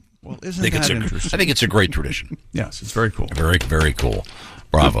 Well, isn't that interesting? I think it's a great tradition. Yes, it's very cool. Very, very cool.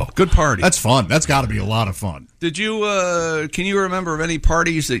 Bravo. Good party. That's fun. That's got to be a lot of fun. Did you, can you remember of any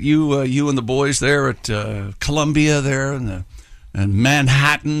parties that you and the boys there at Columbia there and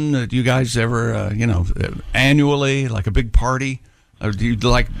Manhattan, do you guys ever, annually, like a big party? Or do you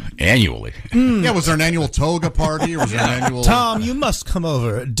like annually? Yeah, was there an annual toga party, or was there an annual? Tom, you must come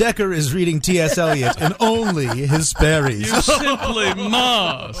over. Decker is reading T.S. Eliot and only his Sperry's. You simply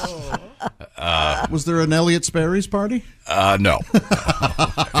must. Was there an Eliot Sperry's party? No.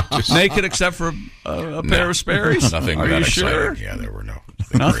 Naked except for a pair of Sperry's? Nothing. Are you exciting. sure? Yeah, there were no.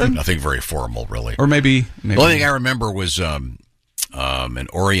 Nothing? Nothing very formal, really. Or maybe. The only thing I remember was an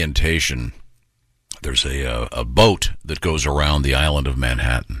orientation. There's a boat that goes around the island of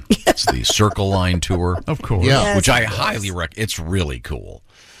Manhattan. It's the Circle Line tour. Of course. Yeah. Yes, which I of course. highly recommend. It's really cool.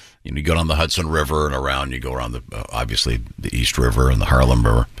 You go down the Hudson River and around. You go around obviously the East River and the Harlem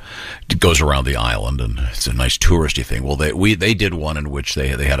River. It goes around the island, and it's a nice touristy thing. Well, they did one in which they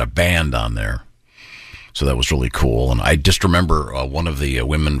had a band on there, so that was really cool. And I just remember one of the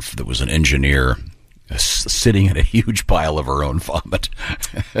women that was an engineer sitting in a huge pile of her own vomit.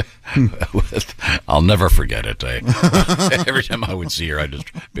 I'll never forget it. Every time I would see her, I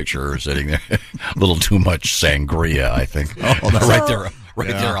just picture her sitting there. A little too much sangria, I think. Right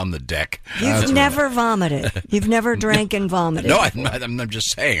there on the deck. You've never vomited. You've never drank and vomited. No, I'm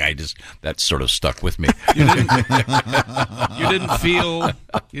just saying. That sort of stuck with me. You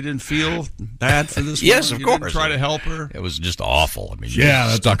didn't feel bad for this? Yes, woman? of course. Didn't try to help her. It was just awful. I mean, Yeah, she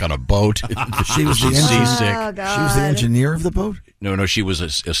was stuck on a boat. She was the seasick. Oh, God. She was the engineer of the boat? No, she was an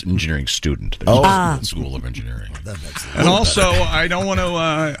engineering student. Oh. School of Engineering. And also, I don't want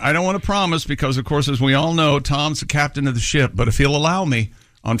to promise because, of course, as we all know, Tom's the captain of the ship. But if he'll allow me,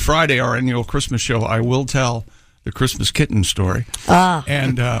 on Friday, our annual Christmas show, I will tell the Christmas kitten story.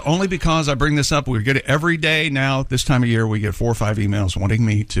 And only because I bring this up, we get it every day now. This time of year, we get 4 or 5 emails wanting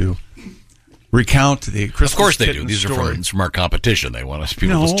me to recount the Christmas. Of course they do. kitten These story. are from our competition. They want us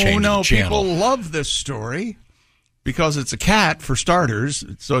people to change the channel. People love this story. Because it's a cat, for starters,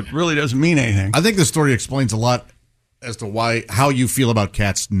 so it really doesn't mean anything. I think the story explains a lot as to how you feel about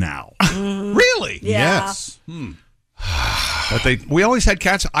cats now. Really? Yeah. Yes. But we always had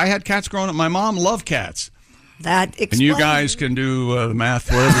cats. I had cats growing up. My mom loved cats. That explains. And you guys can do the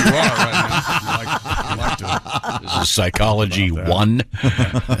math wherever you are right now. This is Psychology 1,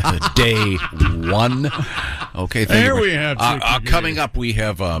 Day 1. Okay, thank There you. we have coming up, we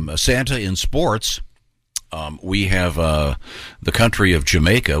have Santa in sports. We have the country of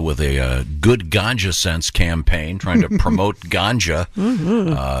Jamaica with a Good Ganja Sense campaign trying to promote ganja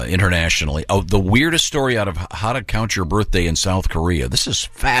internationally. Oh, the weirdest story out of how to count your birthday in South Korea. This is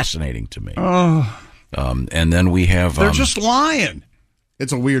fascinating to me. Oh. And then we have... They're just lying.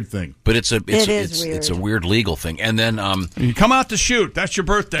 It's a weird thing. But it's weird. It's a weird legal thing. And then... you come out to shoot. That's your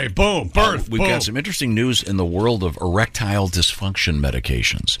birthday. Boom. Birth. We've boom. got some interesting news in the world of erectile dysfunction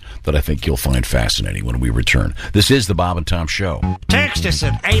medications that I think you'll find fascinating when we return. This is the Bob and Tom Show. Text us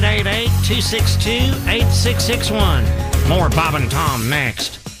at 888-262-8661. More Bob and Tom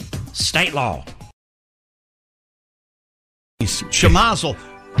next. State law. Shemazel.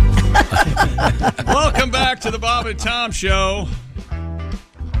 Welcome back to the Bob and Tom Show.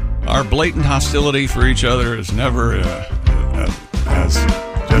 Our blatant hostility for each other is never as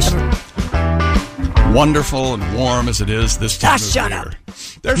just wonderful and warm as it is this time of shut year. up.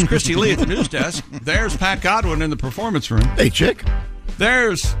 There's Christy Lee at the news desk. There's Pat Godwin in the performance room. Hey, chick.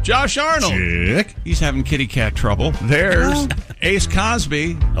 There's Josh Arnold. Chick. He's having kitty cat trouble. There's Ace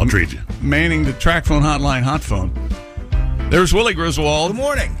Cosby. I'll treat you. Manning the track phone hotline hot phone. There's Willie Griswold. Good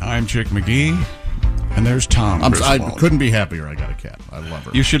morning. I'm Chick McGee. And there's Tom I Griswold. couldn't be happier I got a cat. I love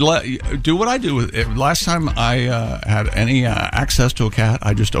her. You should do what I do with it. Last time I had any access to a cat,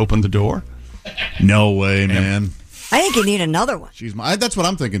 I just opened the door. No way, man. I think you need another one. That's what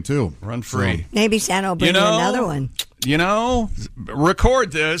I'm thinking, too. Run free. Maybe Santa will bring you another one. You know,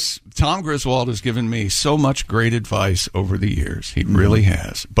 record this. Tom Griswold has given me so much great advice over the years. He really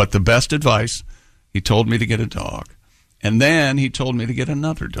has. But the best advice, he told me to get a dog. And then he told me to get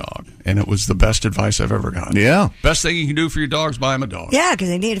another dog. And it was the best advice I've ever gotten. Yeah. Best thing you can do for your dog is buy him a dog. Yeah, because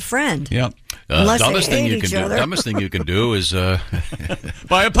they need a friend. Yep. Unless they hate each other. Dumbest thing you can do is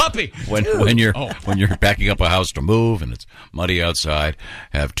buy a puppy. When you're packing up a house to move and it's muddy outside,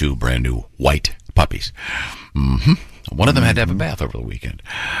 have 2 brand new white puppies. Mm-hmm. One of them had to have a bath over the weekend.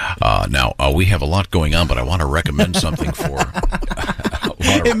 Now we have a lot going on, but I want to recommend something for.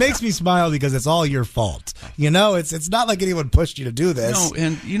 It makes me smile because it's all your fault. You know, it's not like anyone pushed you to do this. No,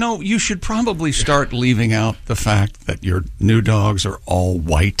 and you should probably start leaving out the fact that your new dogs are all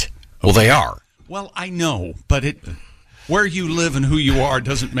white. Well, they are. Well, I know, but where you live and who you are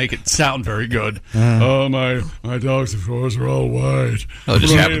doesn't make it sound very good. Oh, my dogs, of course, are all white.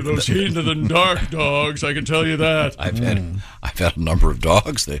 Those heathen dark dogs, I can tell you that. I've had a number of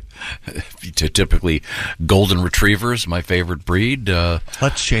dogs. They typically golden retrievers, my favorite breed.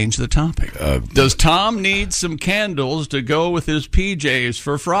 Let's change the topic. Does Tom need some candles to go with his PJs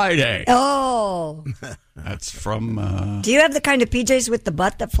for Friday? Oh. That's from... Do you have the kind of PJs with the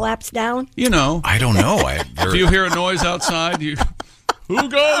butt that flaps down? You know. I don't know. Do you hear a noise outside? Who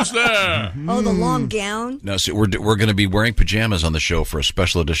goes there? Oh, the long gown? No, so we're going to be wearing pajamas on the show for a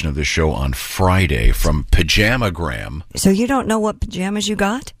special edition of this show on Friday from Pajamagram. So you don't know what pajamas you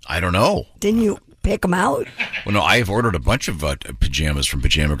got? I don't know. Didn't you pick them out? Well, no, I have ordered a bunch of pajamas from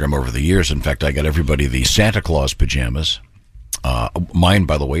Pajamagram over the years. In fact, I got everybody the Santa Claus pajamas. Mine,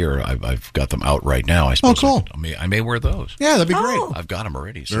 by the way, I've got them out right now. I suppose. Oh, cool. I may wear those. Yeah, that'd be great. I've got them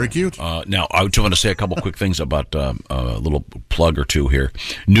already. So. Very cute. Now, I just want to say a couple quick things about a little plug or two here.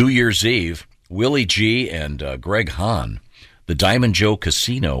 New Year's Eve, Willie G. and Greg Hahn, the Diamond Joe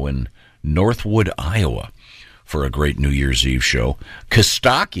Casino in Northwood, Iowa, for a great New Year's Eve show.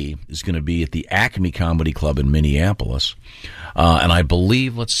 Kostaki is going to be at the Acme Comedy Club in Minneapolis. And I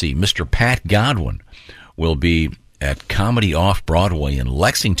believe, Mr. Pat Godwin will be at Comedy Off-Broadway in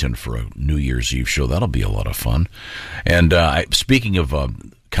Lexington for a New Year's Eve show. That'll be a lot of fun. And speaking of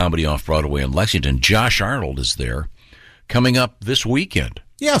Comedy Off-Broadway in Lexington, Josh Arnold is there coming up this weekend.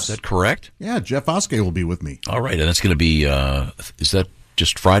 Yes. Is that correct? Yeah, Jeff Oskey will be with me. All right, and it's going to be, is that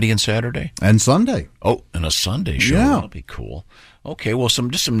just Friday and Saturday? And Sunday. Oh, and a Sunday show. Yeah. That'll be cool. Okay, well,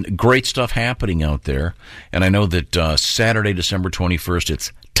 some great stuff happening out there. And I know that Saturday, December 21st,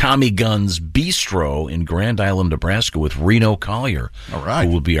 it's Tommy Gunn's Bistro in Grand Island, Nebraska with Reno Collier. All right.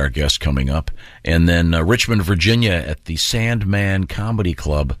 Who will be our guest coming up. And then Richmond, Virginia at the Sandman Comedy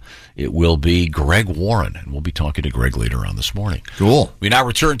Club, it will be Greg Warren. And we'll be talking to Greg later on this morning. Cool. We now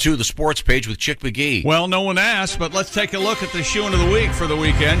return to the sports page with Chick McGee. Well, no one asked, but let's take a look at the shoeing of the week for the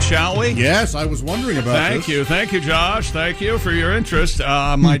weekend, shall we? Yes, I was wondering about this. Thank you, Josh. Thank you for your interest.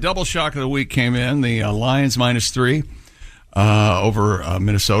 My double shock of the week came in, the Lions -3. over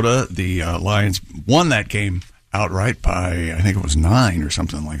Minnesota. The Lions won that game outright by, I think it was 9 or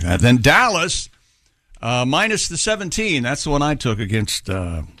something like that. Then Dallas, minus the 17. That's the one I took against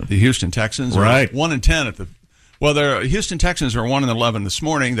the Houston Texans. Right. 1-10 at the. Well, the Houston Texans are 1-11 this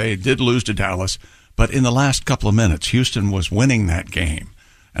morning. They did lose to Dallas, but in the last couple of minutes, Houston was winning that game,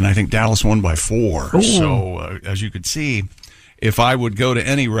 and I think Dallas won by 4. Ooh. So, as you could see, if I would go to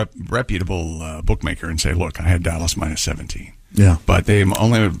any reputable bookmaker and say, "Look, I had Dallas minus 17." Yeah, but they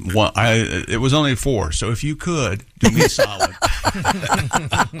only won. It was only 4. So if you could do me a solid,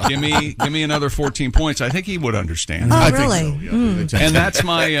 give me another 14 points. I think he would understand. Oh, I really? think so. Yeah. And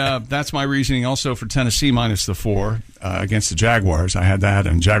that's my reasoning also for Tennessee minus the 4 against the Jaguars. I had that,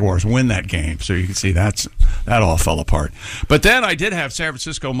 and Jaguars win that game. So you can see that all fell apart. But then I did have San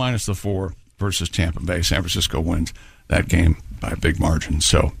Francisco minus the 4 versus Tampa Bay. San Francisco wins that game by a big margin.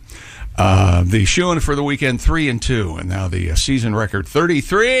 So. The shoo-in for the weekend 3-2, and now the season record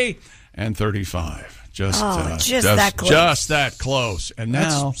 33-35. Just that close. Just that close. And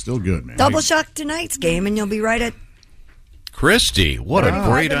now that's still good, man. Double shock tonight's game, and you'll be right at Christy. What a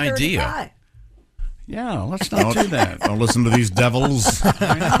great idea! Yeah, let's not do that. Don't listen to these devils,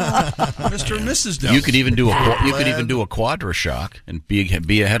 Mr. and Mrs. Devil. You could even do a quadra shock and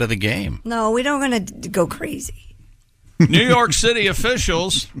be ahead of the game. No, we don't want to go crazy. New York City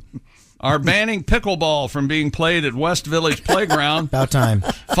officials are banning pickleball from being played at West Village Playground. About time.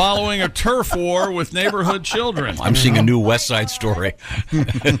 Following a turf war with neighborhood children. I'm seeing a new West Side Story.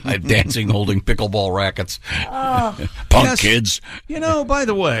 Dancing, holding pickleball rackets. Punk kids. You know, by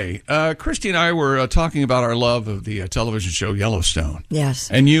the way, Christy and I were talking about our love of the television show Yellowstone.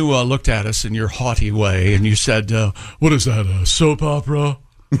 Yes. And you looked at us in your haughty way, and you said, what is that, a soap opera?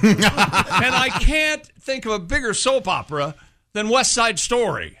 And I can't think of a bigger soap opera than West Side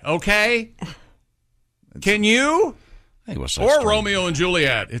Story, okay? Can you? Hey, West Side or Story. Romeo and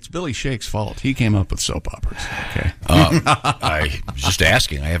Juliet. It's Billy Shake's fault. He came up with soap operas, okay? I was just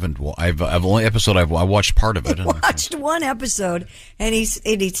asking. I've only episode I watched part of it. I watched one episode, and he's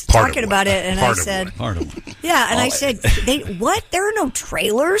talking about it, and I said, part of one. Yeah, and I said, what? There are no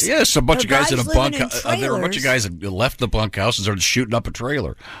trailers? Yes, a bunch of guys in a bunk. There were a bunch of guys that left the bunkhouse and started shooting up a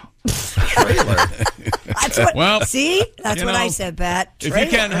trailer. That's what. See, that's what I said, Pat. If you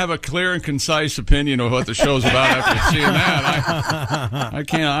can't have a clear and concise opinion of what the show's about after seeing that, I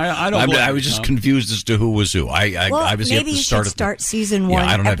can't. I don't. I was just confused as to who was who. I obviously have maybe to you start should start season 1.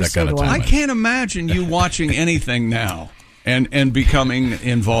 Yeah, I don't have that kind of time. I can't imagine you watching anything now and becoming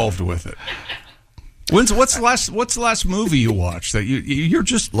involved with it. What's the last movie you watched that you're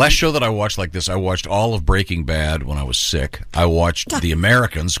just last show that I watched like this? I watched all of Breaking Bad when I was sick. I watched The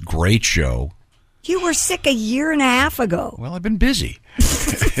Americans, great show. You were sick a year and a half ago. Well, I've been busy.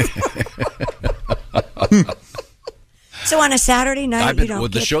 So on a Saturday night, you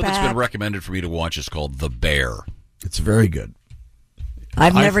don't the kick show back. that's been recommended for me to watch is called The Bear. It's very good.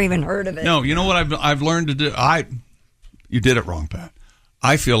 I've never even heard of it. No, you know what I've learned to do. You did it wrong, Pat.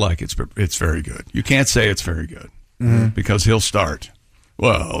 I feel like it's very good. You can't say it's very good because he'll start.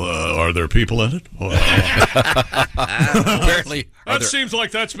 Well, are there people in it? Well, apparently, that seems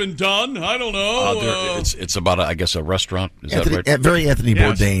like that's been done. I don't know. It's about a restaurant. Is that right? Very Anthony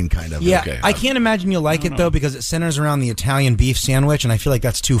Bourdain kind of. Yeah, okay. I can't imagine you'll like it though because it centers around the Italian beef sandwich, and I feel like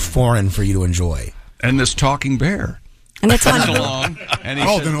that's too foreign for you to enjoy. And this talking bear. And it's on along, and he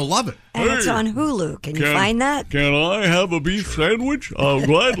said, then he'll love it. And it's on Hulu. Can you find that? Can I have a beef sandwich? I'll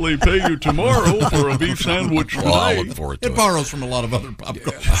gladly pay you tomorrow for a beef sandwich today. Well, I'll look forward to it. It borrows from a lot of other pop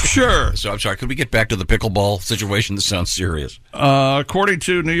culture. Sure. So I'm sorry. Could we get back to the pickleball situation? This sounds serious. According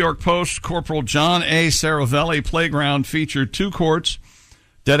to New York Post, Corporal John A. Saravelli Playground featured 2 courts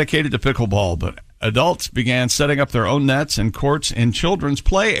dedicated to pickleball, but adults began setting up their own nets and courts in children's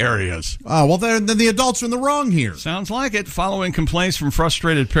play areas. Well, then the adults are in the wrong here. Sounds like it. Following complaints from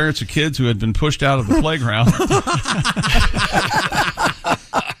frustrated parents of kids who had been pushed out of the playground.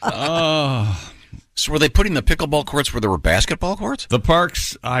 So were they putting the pickleball courts where there were basketball courts? The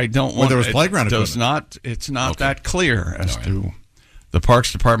parks, I don't want. There was playground does not. It's not that clear as to. The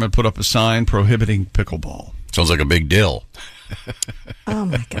Parks Department put up a sign prohibiting pickleball. Sounds like a big deal. Oh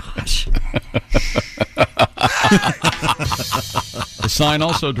my gosh. The sign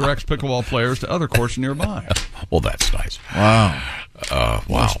also directs pickleball players to other courts nearby. Well, that's nice. Wow.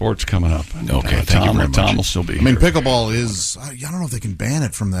 Wow. Sports coming up. And, okay, thank you very much. Tom will still be I mean, here. pickleball is, I don't know if they can ban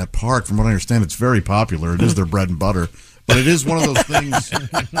it from that park. From what I understand, it's very popular. It is their bread and butter. But it is one of those things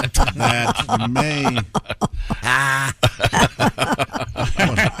that may...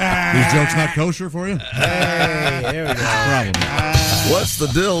 These jokes not kosher for you? Hey, there we go. Problem. What's the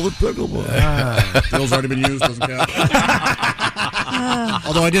deal with pickleball? Dill's already been used, doesn't count.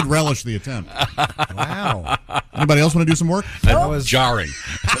 Although I did relish the attempt. Wow. Anybody else want to do some work? That was jarring.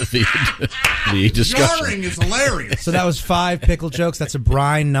 the discussion. Jarring is hilarious. So that was 5 pickle jokes. That's a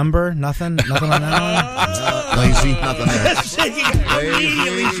brine number. Nothing on that one. Lazy. Nothing there.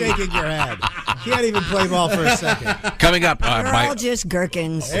 Immediately shaking your head. Can't even play ball for a second. Coming up They're all just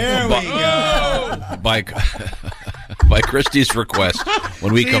gherkins. There we go. By Christy's request,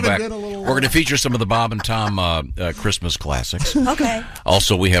 when we come back, we're going to feature some of the Bob and Tom Christmas classics. Okay.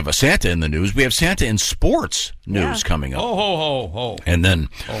 Also, we have a Santa in the news. We have Santa in sports news coming up. Ho, ho, ho, ho. And then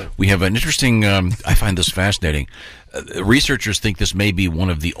we have an interesting, I find this fascinating. Researchers think this may be one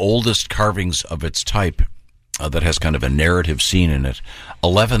of the oldest carvings of its type that has kind of a narrative scene in it.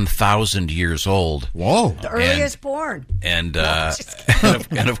 11,000 years old. Whoa. The earliest born. And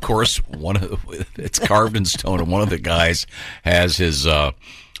and of course, it's carved in stone, and one of the guys has his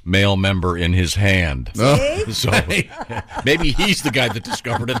male member in his hand. See? So maybe he's the guy that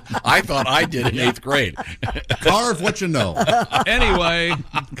discovered it. I thought I did in 8th grade. Carve what you know. Anyway,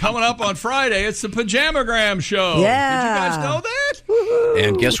 coming up on Friday, it's the Pajamagram show. Yeah. Did you guys know that? Woo-hoo.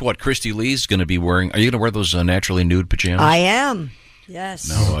 And guess what? Christy Lee's going to be wearing. Are you going to wear those naturally nude pajamas? I am. Yes.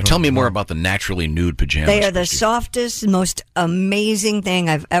 No, tell me more about the naturally nude pajamas. They are the softest, most amazing thing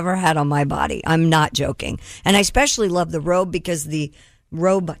I've ever had on my body. I'm not joking. And I especially love the robe because the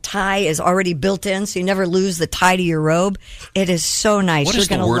robe tie is already built in, so you never lose the tie to your robe. It is so nice. What You're is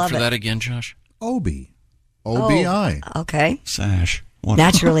the gonna word love for it. that again, Josh? Obi. OBI. Okay. Sash.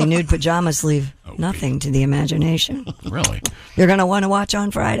 Naturally nude pajamas leave nothing to the imagination. Really? You're going to want to watch on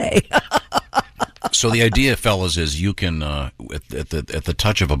Friday. So the idea, fellas, is you can, at the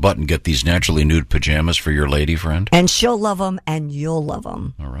touch of a button, get these naturally nude pajamas for your lady friend. And she'll love them, and you'll love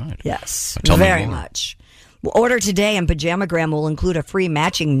them. All right. Yes, Tell me very more. much. Well, order today, and Pajamagram will include a free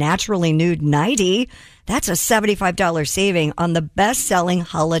matching naturally nude nightie. That's a $75 saving on the best-selling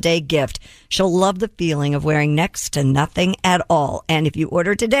holiday gift. She'll love the feeling of wearing next to nothing at all. And if you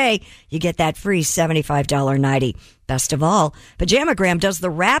order today, you get that free $75 nightie. Best of all, Pajamagram does the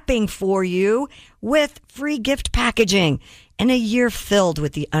wrapping for you with free gift packaging. And a year filled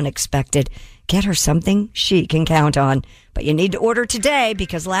with the unexpected. Get her something she can count on. But you need to order today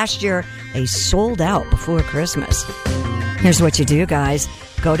because last year they sold out before Christmas. Here's what you do, guys.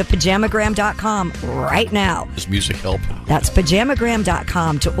 Go to Pajamagram.com right now. Does music help? That's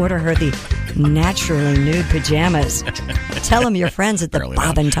Pajamagram.com to order her the naturally nude pajamas. Tell them your friends at the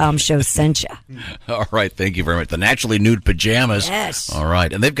Bob and Tom Show sent you. All right, thank you very much. The naturally nude pajamas. Yes. All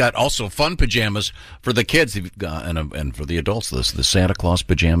right, and they've got also fun pajamas for the kids and for the adults. The Santa Claus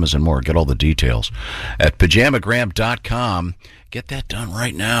pajamas and more. Get all the details at Pajamagram.com. Get that done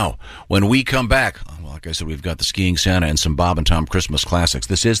right now. When we come back, like I said, we've got the Skiing Santa and some Bob and Tom Christmas classics.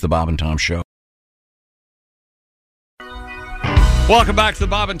 This is the Bob and Tom Show. Welcome back to the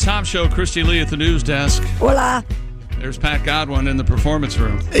Bob and Tom Show. Christy Lee at the news desk. Hola. There's Pat Godwin in the performance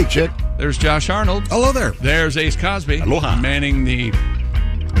room. Hey, chick. There's Josh Arnold. Hello there. There's Ace Cosby. Aloha. Manning the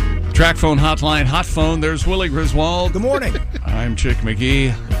track phone hotline, hot phone. There's Willie Griswold. Good morning. I'm Chick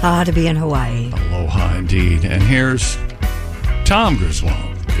McGee. To be in Hawaii. Aloha indeed. And here's Tom Griswold.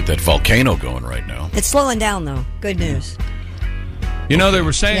 Get that volcano going right now. It's slowing down, though. Good news. You know, they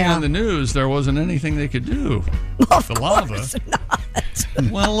were saying Yeah. on the news there wasn't anything they could do with the lava.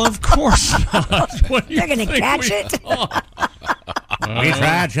 Well, of course not. What do you They're going to think catch we it. thought? We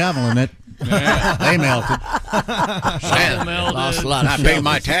tried shoveling it. They melted. Lost a I pay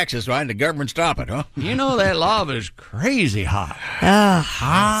my taxes, right? And the government stop it, huh? You know that lava is crazy hot.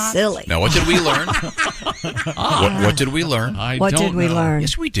 Silly. Now, what did we learn? What did we learn? What did we learn?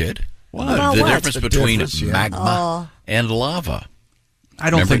 Yes, we did. About The what? difference between magma Oh. and lava. I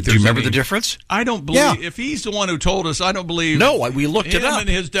don't think Do you there's remember any- the difference? I don't believe. If he's the one who told us, I don't believe. No, we looked it him up. and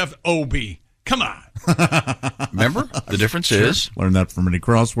his Obi. Come on. Remember? The difference is... Learned that from many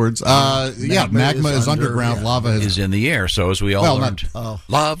crosswords. Yeah, magma is underground. Lava is in the air. So as we all learned,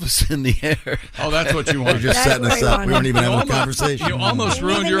 lava's in the air. Oh, that's what you wanted. You're just setting us up. We weren't even having a conversation. You almost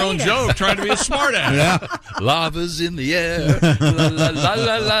ruined your own joke trying to be a smart ass. Yeah. Lava's in the air. La, la,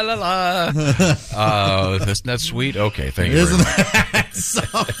 la, la, la, la. That's not sweet. Okay, thank you very much.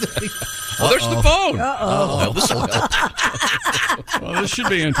 Well, there's the phone. Well, this will help. Well, this should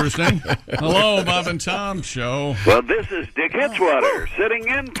be interesting. Hello, Bob and Tom Show. Well, this is Dick Hitzwater sitting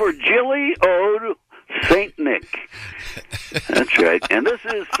in for Jilly Ode St. Nick. That's right. And this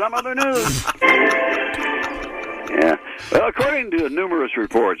is some other news. Yeah. Well, according to numerous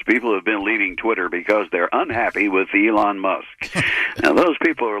reports, people have been leaving Twitter because they're unhappy with Elon Musk. Now, those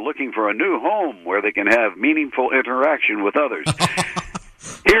people are looking for a new home where they can have meaningful interaction with others.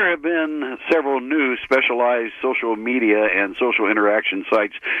 Here have been several new specialized social media and social interaction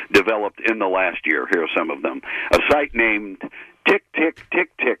sites developed in the last year. Here are some of them. A site named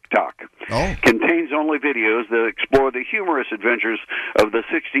TikTok contains only videos that explore the humorous adventures of the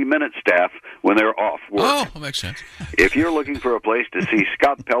 60-Minute staff when they're off work. Oh, that makes sense. If you're looking for a place to see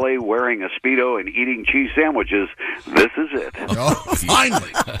Scott Pelley wearing a Speedo and eating cheese sandwiches, this is it. Oh,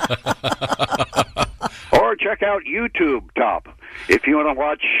 finally. Or check out YouTube Top if you want to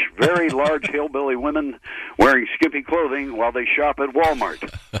watch very large hillbilly women wearing skimpy clothing while they shop at Walmart.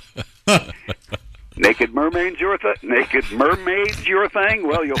 Naked mermaids your thing?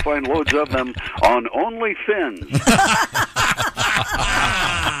 Well, you'll find loads of them on OnlyFins.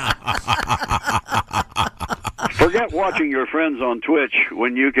 Forget watching your friends on Twitch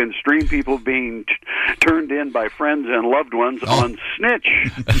when you can stream people being turned in by friends and loved ones on Snitch.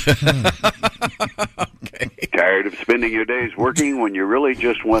 Tired of spending your days working when you really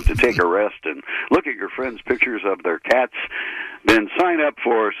just want to take a rest and look at your friends' pictures of their cats? Then sign up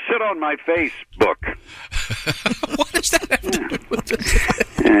for Sit on My Facebook. What does that have to do with it?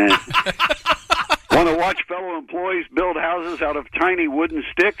 Want to watch fellow employees build houses out of tiny wooden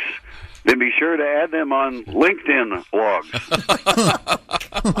sticks? Then be sure to add them on LinkedIn logs.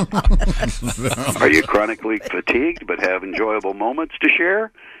 Are you chronically fatigued but have enjoyable moments to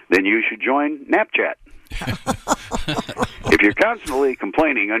share? Then you should join Snapchat. If you're constantly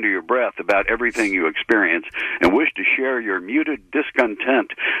complaining under your breath about everything you experience and wish to share your muted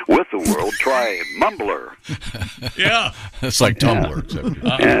discontent with the world, try Mumbler. Yeah. It's like Tumblr.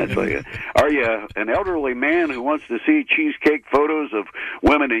 It's like are you an elderly man who wants to see cheesecake photos of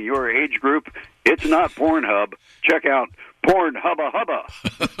women in your age group? It's not Pornhub. Check out Porn Hubba Hubba.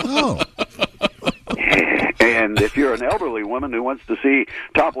 Oh. And if you're an elderly woman who wants to see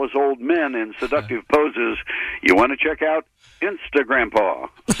topless old men in seductive poses, you want to check out Instagrampa.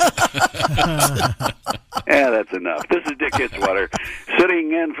 Yeah, that's enough. This is Dick Hitzwater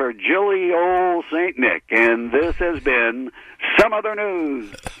sitting in for Jilly Old St. Nick, and this has been Some Other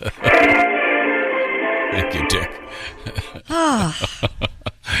News. Thank you, Dick.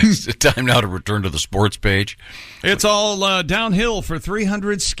 It's time now to return to the sports page. It's all downhill for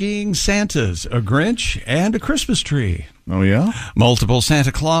 300 skiing Santas, a Grinch, and a Christmas tree. Oh, yeah? Multiple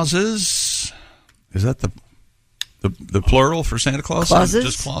Santa Clauses. Is that the plural for Santa Claus? Clauses?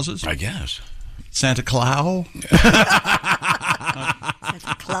 Just Clauses? I guess. Santa Clau?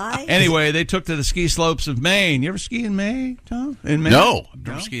 Clyde? Anyway, they took to the ski slopes of Maine. You ever ski in Maine, Tom? In Maine? No, I've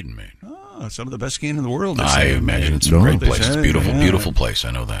never skied in Maine. Oh, some of the best skiing in the world. They I say, imagine Maine. it's a great They place. It's say, beautiful, yeah. beautiful place.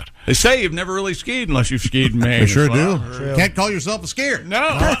 I know that. They say you've never really skied unless you've skied in Maine. They sure Well, do. Can't call yourself a skier. No.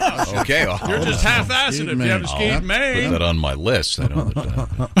 Okay. You're just half-assing it if you haven't skied in Put Maine. that on my list. I know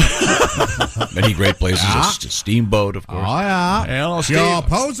that, many great places. Yeah. Steamboat, of course. Oh, yeah. Well, Steve, Your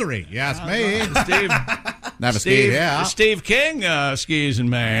posery. Yes, me. Steve, Never skied, yeah. Steve King skis in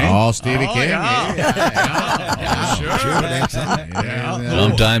Maine. Oh, Stevie King. Yeah. Yeah. Sure. Yeah.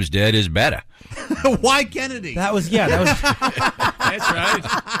 Sometimes dead is better. Why Kennedy? That was. That's right.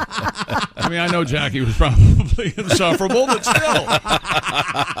 I mean, I know Jackie was probably insufferable, but still.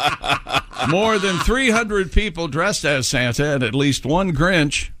 More than 300 people dressed as Santa and at least one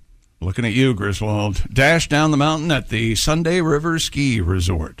Grinch, looking at you, Griswold, dashed down the mountain at the Sunday River Ski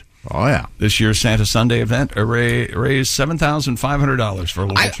Resort. Oh, yeah. This year's Santa Sunday event raised $7,500 for a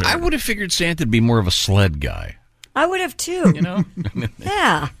local charity. I would have figured Santa'd be more of a sled guy. I would have too. You know?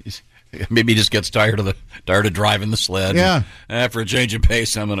 Yeah. Maybe he just gets tired of driving the sled. Yeah. For a change of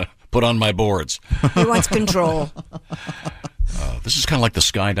pace, I'm going to put on my boards. He wants control. This is kind of like the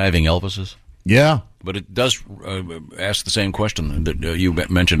skydiving Elvises. Yeah. But it does ask the same question that you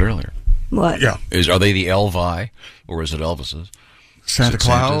mentioned earlier. What? Yeah. Are they the Elvi or is it Elvises? Santa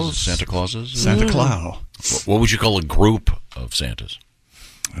Claus? Santa Clauses? Santa Claus. What would you call a group of Santas?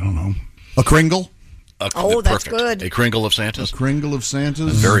 I don't know. A Kringle? Oh, that's good. A Kringle of Santas? A Kringle of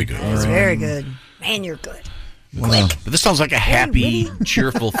Santas? Very good. That's very good. Man, you're good. But this sounds like a happy,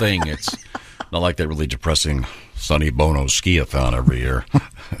 cheerful thing. It's not like that really depressing Sonny Bono ski-a-thon every year.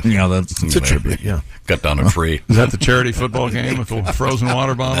 Yeah, that's a tribute, yeah. Cut down a tree. Is that the charity football game with the frozen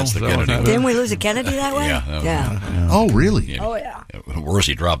water bottle? That's the Is that what Kennedy. that is? Didn't we lose a Kennedy that way? Yeah. Oh, really? Oh, yeah. Worse,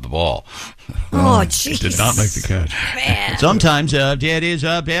 he dropped the ball. Oh, It jeez. did not make the catch. Man. Sometimes dead is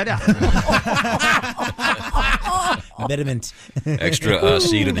better. Betterment. Extra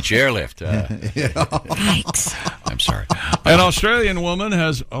seat in the chairlift. Yikes. I'm sorry. An Australian woman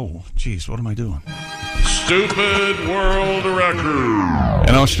has... Oh, geez, what am I doing? stupid world record.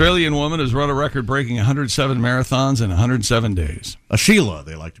 An Australian woman has run a record breaking 107 marathons in 107 days. A Sheila,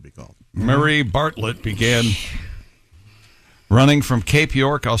 they like to be called. Marie Bartlett began running from Cape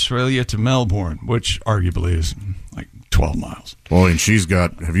York, Australia to Melbourne, which arguably is like 12 miles. Boy, and she's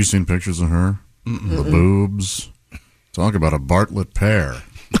got, have you seen pictures of her? The boobs. Talk about a Bartlett pair.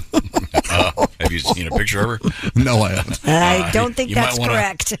 Have you seen a picture of her? No, I haven't. I don't think you that's might wanna-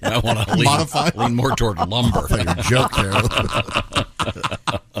 correct. You might want to lean more toward lumber. Joke there.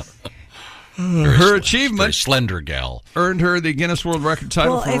 Her achievement, very slender gal, earned her the Guinness World Record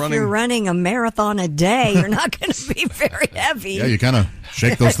title Well, for if running. you're running a marathon a day, you're not going to be very heavy. Yeah, you kind of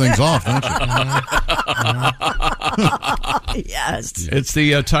shake those things off, don't you? Yes. It's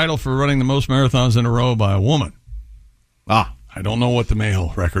the title for running the most marathons in a row by a woman. Ah, I don't know what the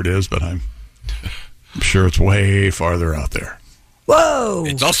male record is, but I'm sure it's way farther out there. Whoa!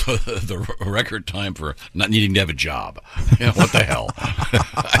 It's also the record time for not needing to have a job. Yeah, what the hell?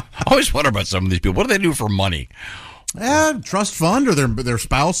 I always wonder about some of these people. What do they do for money? Trust fund or their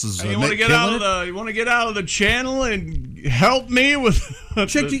spouse is. You want to get out of the? You want to get out of the channel and help me with?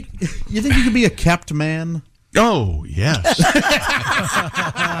 Chick, you think you could be a kept man? Oh yes.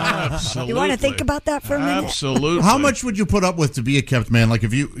 Absolutely. You want to think about that for a minute? Absolutely. How much would you put up with to be a kept man? Like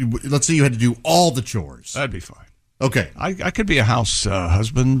if you, let's say you had to do all the chores. That'd be fine. Okay. I could be a house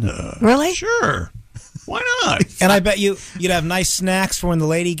husband. Really? Sure. Why not? And I bet you'd have nice snacks for when the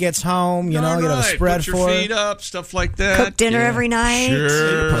lady gets home. You know, you'd have a spread Put your for her. feet up, stuff like that. Cook dinner every night.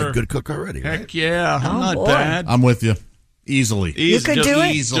 Sure. You're probably a good cook already, right? Heck yeah. I'm Oh, not boy. bad. I'm with you. Easily. You could just do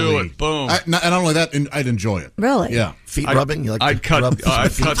it? Easily. Do it. Boom. And not only that, I'd enjoy it. Really? Yeah. Feet rubbing? You like I'd to rub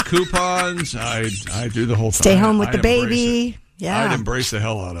cut feet? coupons. I'd do the whole thing. Stay home with I'd the embrace baby. it. Yeah. I'd embrace the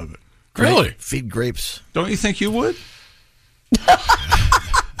hell out of it. Really? Feed grapes. Don't you think you would?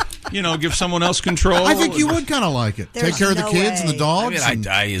 Give someone else control. I think you would kind of like it. There's Take care of the no kids and way. the dogs. I mean,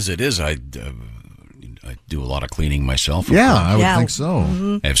 I as it is, I do a lot of cleaning myself. of yeah, course. I would Yeah. think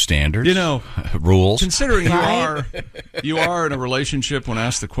so. I have standards. Rules. Considering Right. you are in a relationship. When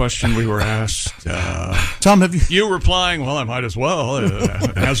asked the question we were asked, Tom, have you? replying, "Well, I might as well,"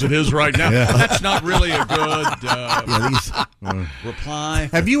 as it is right now. Yeah. That's not really a good reply.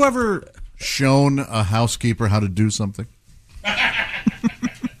 Have you ever shown a housekeeper how to do something?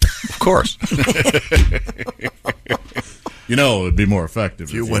 Of course. It'd be more effective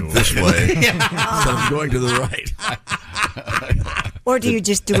if You went this way. So I'm going to the right. Or do you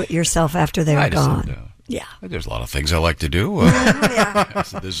just do it yourself after they're I just gone? said, Yeah. There's a lot of things I like to do. Yeah.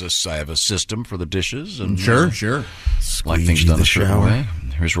 I have a system for the dishes, and Sure. like things Squeegee done the a certain shower. way.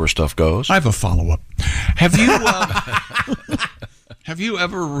 Here's where stuff goes. I have a follow-up. Have you have you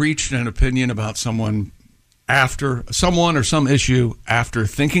ever reached an opinion about someone after someone or some issue after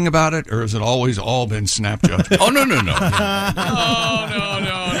thinking about it, or has it always all been snap judgment? Oh no. No.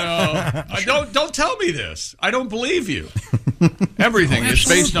 Don't tell me this. I don't believe you. Everything is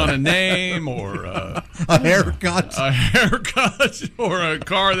based on a name or A haircut. or a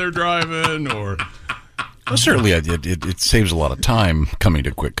car they're driving or. Well, certainly, it saves a lot of time coming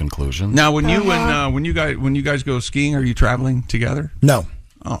to quick conclusions. Now, when you guys go skiing, are you traveling together? No.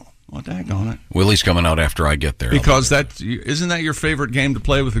 Oh, well, daggone it. Willie's coming out after I get there. Because isn't that your favorite game to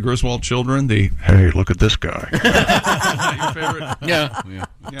play with the Griswold children? Hey, look at this guy. Is that your favorite? Yeah.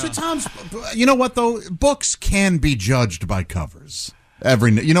 To Tom's, you know what though? Books can be judged by covers.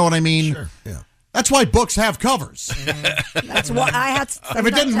 You know what I mean? Sure, yeah. That's why books have covers. That's why I had. If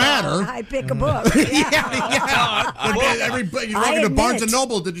it didn't matter, I pick a book. You walk into Barnes and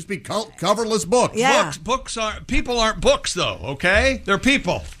Noble to just be coverless books. Yeah. Books aren't people aren't books though. Okay, they're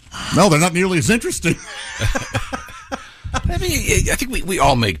people. No, they're not nearly as interesting. I mean, I think we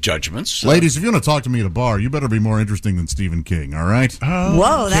all make judgments. Ladies, if you want to talk to me at a bar, you better be more interesting than Stephen King. All right?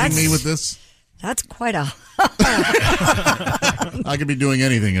 Whoa, Kidding me with this? That's quite a. I could be doing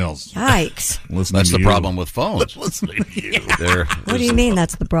anything else. Yikes. That's the problem with phones. Listening to you. What do you mean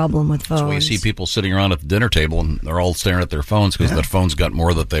that's the problem with phones? That's why you see people sitting around at the dinner table and they're all staring at their phones because their phone's got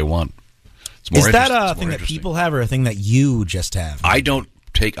more that they want. It's more Is that interesting. a It's thing more that interesting. people have or a thing that you just have? I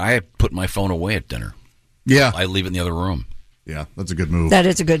put my phone away at dinner. Yeah. I leave it in the other room. Yeah, that's a good move. That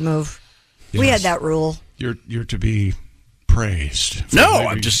is a good move. We had that rule. You're to be praised. No, For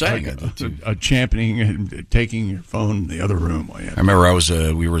I'm just saying. a championing and taking your phone in the other room. I remember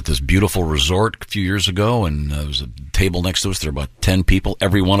we were at this beautiful resort a few years ago, and there was a table next to us. There were about 10 people,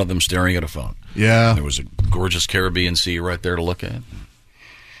 every one of them staring at a phone. Yeah. There was a gorgeous Caribbean Sea right there to look at.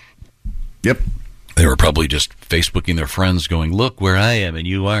 Yep. They were probably just Facebooking their friends going, look where I am and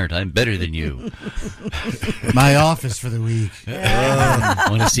you aren't. I'm better than you. My office for the week.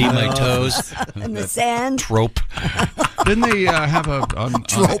 Want to see my toes? In the sand. Trope. Didn't they have on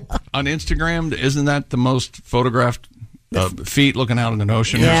Instagram? Isn't that the most photographed feet looking out in the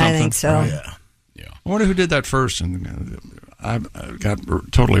ocean or something? I think so. Yeah. I wonder who did that first, and I got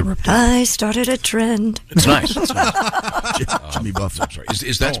totally ripped off. I started a trend. It's nice. It's nice. Jimmy Buffett. I'm sorry.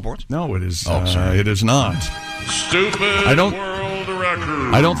 Is that sports? No, it is. Sorry. It is not. Stupid world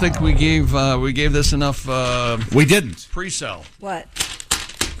record. I don't think we gave this enough. We didn't Pre-sell. What?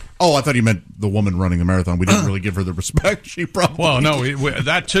 Oh, I thought you meant the woman running the marathon. We didn't really give her the respect she probably. Well, no,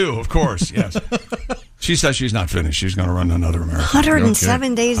 that too, of course. Yes. She says she's not finished. She's going to run another marathon.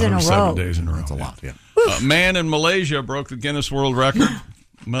 107 days in a row. 107 days in a row. That's a lot. Yeah. A man in Malaysia broke the Guinness World Record.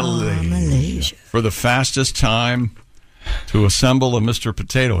 Malaysia. For the fastest time to assemble a Mr.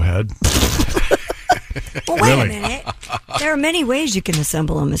 Potato Head. Well, wait a minute. There are many ways you can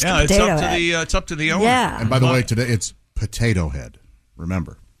assemble a Mr. Potato Head. It's up to the owner. Yeah. And by the way, today it's Potato Head.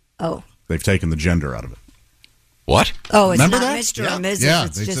 Remember. Oh. They've taken the gender out of it. What? Oh, it's Remember not that? Mr. Yeah. or Mrs. Yeah,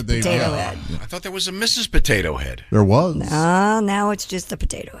 it's they just said they- Potato yeah. Head. I thought there was a Mrs. Potato Head. There was. Now it's just a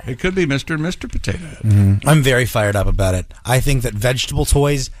Potato Head. It could be Mr. and Mr. Potato Head. I'm very fired up about it. I think that vegetable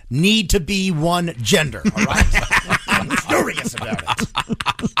toys need to be one gender. All right, I'm furious about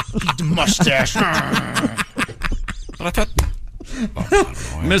it. The mustache. But I thought.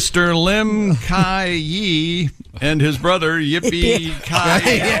 Mr. Lim Kai Yi and his brother Yippee Kai.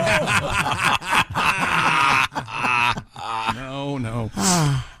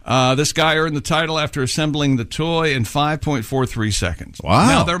 No. This guy earned the title after assembling the toy in 5.43 seconds. Wow.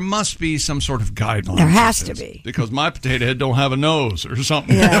 Now, there must be some sort of guideline. There has to be. Because my potato head don't have a nose or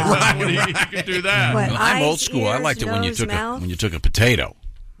something. Yeah. He can do that. What, I'm old eyes, school. I ears, liked it when you nose, took mouth? when you took a potato.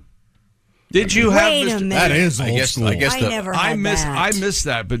 Did you have Wait a Mr. minute. That is old school. I guess I never I had missed that.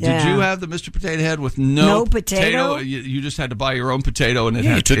 that, but Yeah. did you have the Mr. Potato Head with no potato? You just had to buy your own potato, and it Yeah,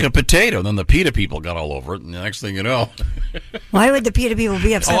 had you took a potato, and then the PETA people got all over it, and the next thing you know, Why would the PETA people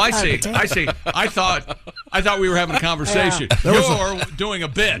be upset Oh, I about a see. potato? I see. I thought we were having a conversation. There was You're doing a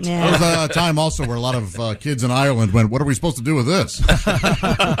bit. Yeah. There was a time also where a lot of kids in Ireland went, "What are we supposed to do with this?"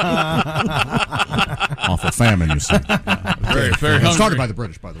 Awful famine, you see. Very, very hungry. Started by the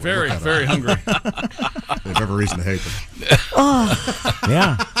British, by the way. Very, Look that very up. hungry. They have every reason to hate them. Oh,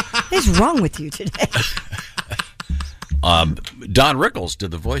 Yeah. what's wrong with you today? Don Rickles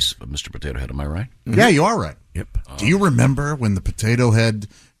did the voice of Mr. Potato Head. Am I right? Yeah, you are right. Yep. Do you remember when the potato head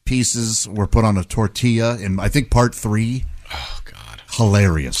pieces were put on a tortilla in, I think, part 3? Oh God.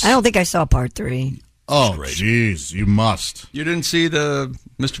 Hilarious. I don't think I saw part 3. Oh, jeez, you must. You didn't see the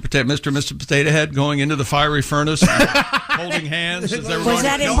Mr. Potato Head going into the fiery furnace, and holding hands as they were Was going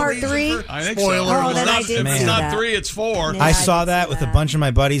that to in kill part me? 3? I think Spoiler so. Oh, then I did If see it's not that. 3, it's 4. Yeah, I I saw did that see with that. a bunch of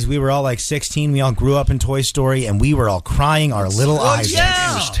my buddies. We were all like 16. We all grew up in Toy Story, and we were all crying our little eyes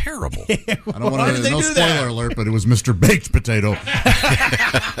out. It was terrible. I don't want Why to did they no do spoiler that? alert, but it was Mr. Baked Potato.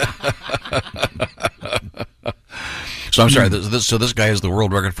 So I'm sorry. So this guy has the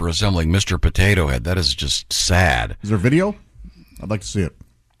world record for assembling Mr. Potato Head. That is just sad. Is there video? I'd like to see it.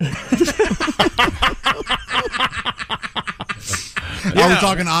 Are we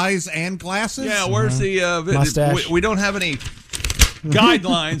talking eyes and glasses? Yeah, where's the Mustache. We don't have any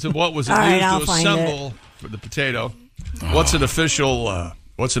guidelines of what was All right, used I'll to find assemble for the potato. What's an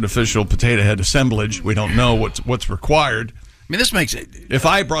official potato head assemblage? We don't know what's required. I mean, this makes it. If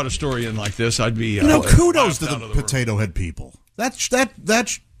I brought a story in like this, I'd be kudos to laughed the out of the potato head people.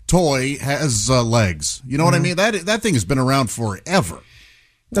 That toy has legs. You know what I mean? That thing has been around forever.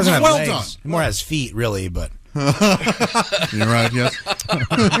 Doesn't have well legs. done. It more has feet, really, but. You're right. Yes.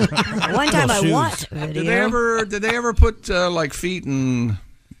 One time I shoes. watched a video. Did they ever put like feet and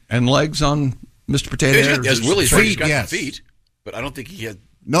legs on Mr. Potato Head? As Willie's right, he's got yes. the feet, but I don't think he had.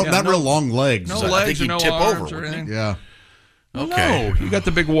 No, Yeah, not no- real long legs. No So I legs think or he'd no tip arms over, or wouldn't he? anything. Yeah. Okay. No, you got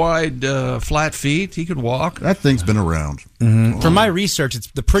the big wide flat feet. He could walk. That thing's been around. For my research, it's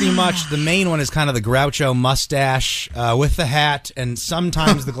pretty much the main one is kind of the Groucho mustache with the hat, and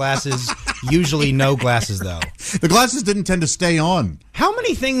sometimes the glasses. Usually no glasses, though. The glasses didn't tend to stay on. How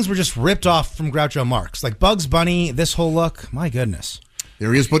many things were just ripped off from Groucho Marx? Like Bugs Bunny, this whole look? My goodness.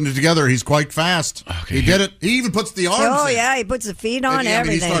 There he is putting it together. He's quite fast. Okay, He did it. He even puts the arms Oh, in. yeah, he puts the feet on, I mean, he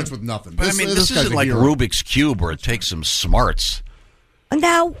everything. starts with nothing. But I mean, this guy's isn't a like hero. Rubik's Cube where it takes some smarts.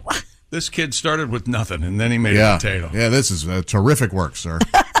 Now, This kid started with nothing, and then he made Yeah. a potato. Yeah, this is terrific work, sir.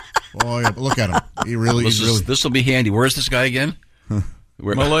 Boy, look at him. He's really. This will be handy. Where's this guy again?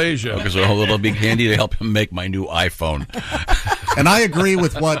 Malaysia. Okay, so it'll be handy to help him make my new iPhone. And I agree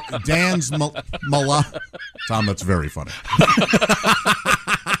with what Dan's Tom, that's very funny.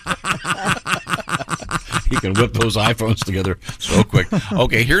 He can whip those iPhones together so quick.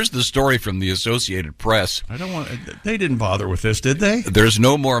 Okay, here's the story from the Associated Press. They didn't bother with this, did they? There's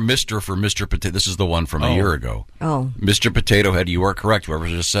no more Mr. for Mr. Potato. This is the one from a year ago. Oh. Mr. Potato Head, you are correct. Whoever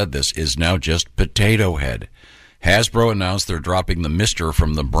just said this is now just Potato Head. Hasbro announced they're dropping the Mr.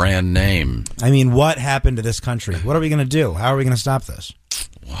 from the brand name. I mean, what happened to this country? What are we going to do? How are we going to stop this?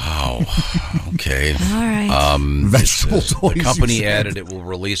 Wow. Okay. All right. Vegetable toys, the company you said. added it will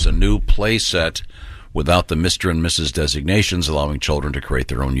release a new play set without the Mr. and Mrs. designations, allowing children to create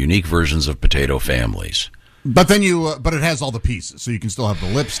their own unique versions of potato families. But then but it has all the pieces, so you can still have the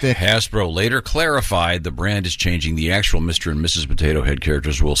lipstick. Hasbro later clarified the brand is changing. The actual Mr. and Mrs. Potato Head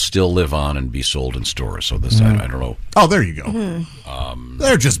characters will still live on and be sold in stores. So this, I don't know. Oh, there you go.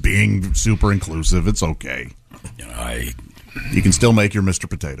 They're just being super inclusive. It's okay. You can still make your Mr.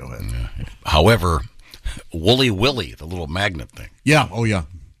 Potato Head. However, Woolly Willy, the little magnet thing. Yeah. Oh, yeah.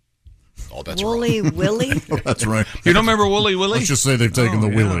 Oh, that's Woolly Willy? Oh, that's right. You don't remember Woolly Willy? Let's just say they've taken the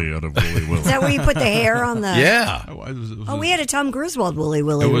Willy out of Woolly Willy. Is that where you put the hair on the... Yeah. Oh, we had a Tom Griswold Woolly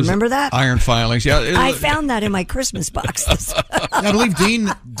Willy. It was Remember that? Iron filings. Yeah. I found that in my Christmas box. I believe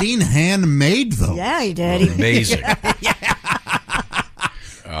Dean handmade those. Yeah, he did. Amazing.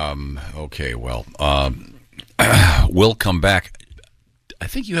 Okay, well, we'll come back. I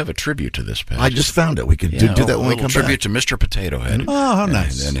think you have a tribute to this, Pat. I just found it. We could do that when we come tribute back. to Mr. Potato Head. Oh, how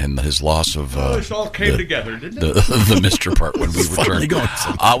nice. And his loss of... this all came together, didn't it? The Mr. part when we Finally return.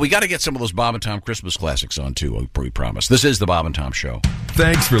 going. We got to get some of those Bob and Tom Christmas classics on, too, we promise. This is the Bob and Tom Show.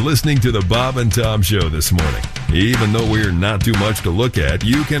 Thanks for listening to the Bob and Tom Show this morning. Even though we're not too much to look at,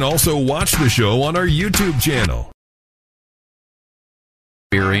 you can also watch the show on our YouTube channel.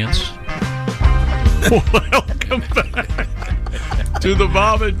 Experience. Welcome back to the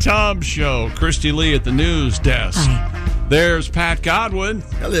Bob and Tom Show. Christy Lee at the news desk. Hi. There's Pat Godwin.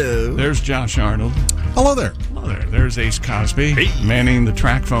 Hello. There's Josh Arnold. Hello there. Hello there. There's Ace Cosby, manning the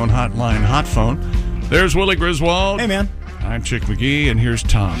track phone hotline hot phone. There's Willie Griswold. Hey, man. I'm Chick McGee, and here's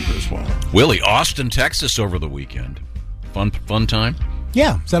Tom Griswold. Willie, Austin, Texas over the weekend. Fun time?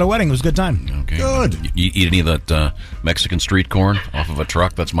 Yeah, it's at a wedding. It was a good time. Okay. Good. You eat any of that Mexican street corn off of a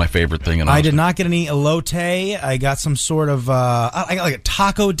truck? That's my favorite thing in Austin. I did not get any elote. I got some sort of... I got like a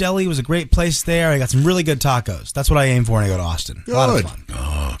taco deli. It was a great place there. I got some really good tacos. That's what I aim for when I go to Austin. Good. A lot of fun.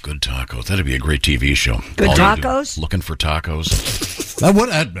 Oh, good tacos. That'd be a great TV show. Good All you do, tacos? Looking for tacos. I'd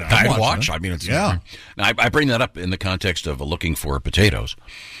watch. that. I mean, it's yeah. Now, I bring that up in the context of looking for potatoes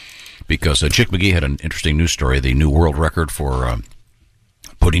because Chick McGee had an interesting news story. The new world record for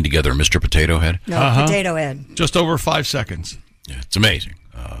putting together Mr. Potato Head. No, Potato Head. Just over 5 seconds. Yeah, it's amazing.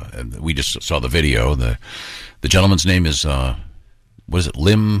 And we just saw the video. The gentleman's name is what is it?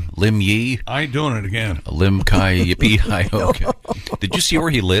 Lim Yi. I ain't doing it again. Lim Kai Yippee. Okay. Did you see where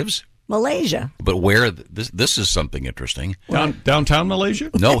he lives? Malaysia. But where this is something interesting. Downtown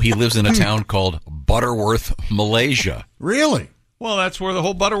Malaysia? No, he lives in a town called Butterworth, Malaysia. Really? Well, that's where the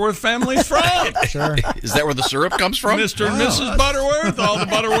whole Butterworth family's from. Sure. Is that where the syrup comes from? Mr. and Mrs. Butterworth, all the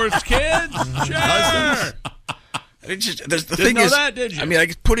Butterworth's kids. Sure. The thing is, did you? I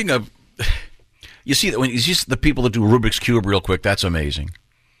mean, putting a... You see that when you see the people that do Rubik's Cube real quick, that's amazing.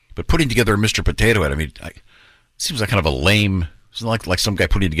 But putting together a Mr. Potato Head, I mean, it seems like kind of a lame... It's like some guy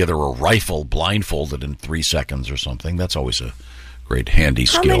putting together a rifle blindfolded in 3 seconds or something. That's always a great handy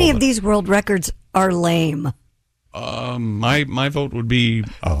skill. How many of these world records are lame? My vote would be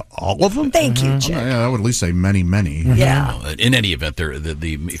all of them. Thank you, Chick. Yeah, I would at least say many, many. Yeah. Well, in any event,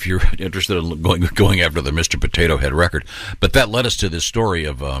 if you're interested in going after the Mr. Potato Head record, but that led us to this story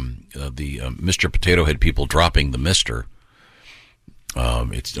of the Mr. Potato Head people dropping the Mr.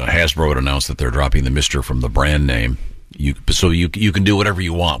 Hasbro had announced that they're dropping the Mr. from the brand name. So you can do whatever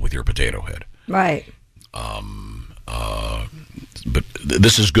you want with your potato head. Right. But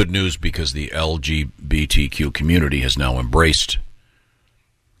this is good news because the LGBTQ community has now embraced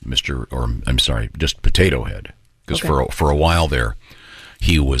just Potato Head. Because for a while there,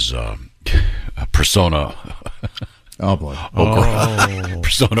 he was a persona. Oh boy.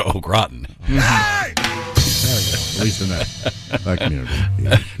 Persona au gratin. At least in that community.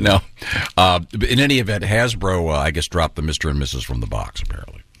 No. In any event, Hasbro, I guess, dropped the Mr. and Mrs. from the box,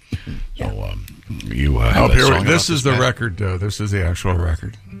 apparently. So you have that song this is the record. This is the actual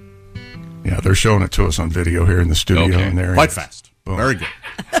record. Yeah, they're showing it to us on video here in the studio. Okay. And there Quite fast. Boom. Very good.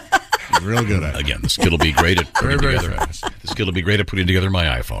 Real good at it. Again, the skill will be great at putting Very together. fast. The skill will be great at putting together my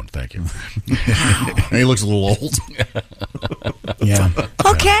iPhone. Thank you. And he looks a little old. Yeah.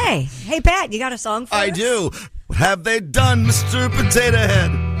 Okay. Hey, Pat, you got a song for us? I do. have they done, Mr. Potato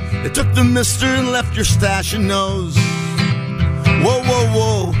Head? They took the mister and left your stash and nose. Whoa, whoa,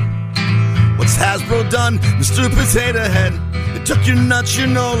 whoa. What's Hasbro done, Mr. Potato Head? They took your nuts, you're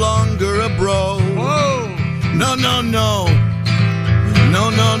no longer a bro. Whoa. No, no, no. No,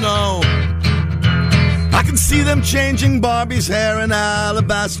 no, no. I can see them changing Barbie's hair and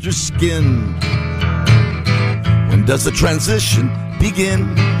alabaster skin. When does the transition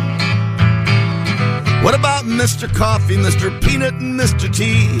begin? What about Mr. Coffee, Mr. Peanut, and Mr.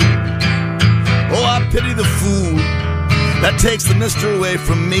 Tea? Oh, I pity the fool that takes the mister away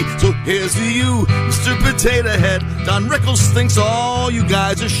from me. So here's to you, Mr. Potato Head. Don Rickles thinks all you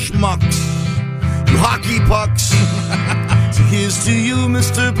guys are schmucks. You hockey pucks. So here's to you,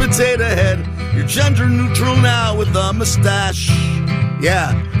 Mr. Potato Head. You're gender neutral now with a mustache.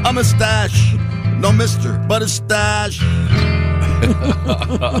 Yeah, a mustache. No mister, but a stash.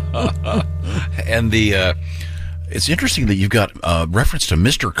 And it's interesting that you've got reference to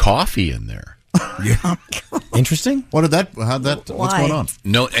Mr. Coffee in there. Yeah. Interesting. What's going on?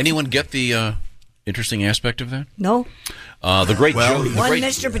 No, anyone get the interesting aspect of that? No. The great Joe. One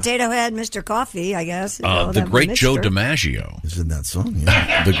Mr. Potato Head, Mr. Coffee, I guess. The great Joe DiMaggio. Is in that song?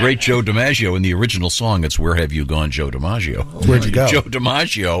 Yeah. The great Joe DiMaggio in the original song. It's "Where Have You Gone, Joe DiMaggio?" Where'd you go? Joe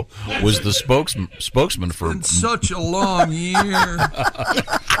DiMaggio was the spokesman for. It's such a long year.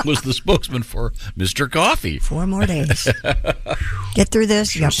 Was the spokesman for Mr. Coffee. 4 more days. Get through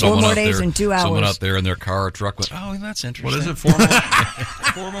this. You got 4 more days and 2 hours. Someone out there in their car or truck went, "Oh, that's interesting." What is it? 4 more?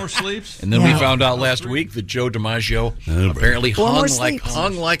 4 more sleeps? And then we found out last week that Joe DiMaggio apparently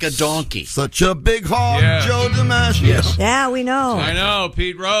hung like a donkey. Such a big hog, Yeah. Joe DiMaggio. Yes. Yeah, we know. I know.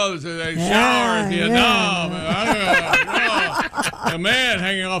 Pete Rose, they shower in Vietnam. A man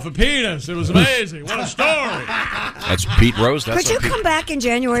hanging off a penis. It was amazing. What a story. That's Pete Rose. Could you come back in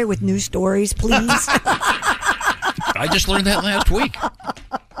January with new stories, please? I just learned that last week.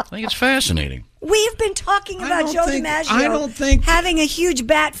 I think it's fascinating. We've been talking about Joe DiMaggio I don't think having a huge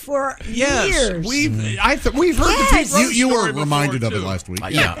bat for years. We've heard the Pete Rose You were story reminded before, of it too. last week.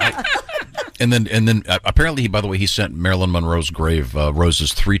 And then apparently, by the way, he sent Marilyn Monroe's grave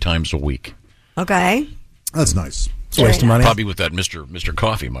roses 3 times a week. Okay. That's nice. It's a waste of money. Probably with that Mr.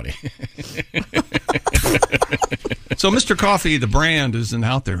 Coffee money. So Mr. Coffee, the brand, isn't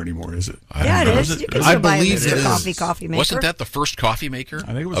out there anymore, is it? Yeah, it is. You can still buy a Mr. it is. Coffee maker. Wasn't that the first coffee maker?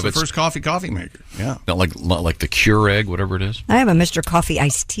 I think it was the first coffee maker. Yeah. Not like the Keurig, whatever it is. I have a Mr. Coffee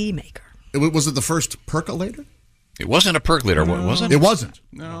iced tea maker. Was it the first percolator? It wasn't a percolator, was it? It wasn't.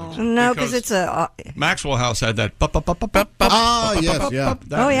 No, because it's a... Maxwell House had that. Yes, yeah.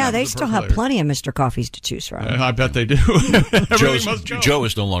 Oh, yeah, they still have plenty of Mr. Coffees to choose from. I bet they do. Joe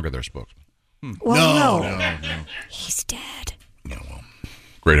is no longer their spokesman. Well, no. He's dead.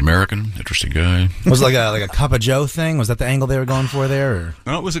 Great American, interesting guy. Was it like a Cup of Joe thing? Was that the angle they were going for there? Or?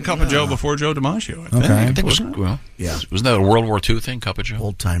 No, it was a Cup of Joe before Joe DiMaggio, I think. Okay. I think it was, Wasn't it? well, Yeah. Wasn't that a World War II thing, Cup of Joe?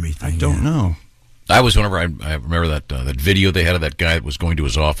 Old-timey thing. I don't know. I remember that that video they had of that guy that was going to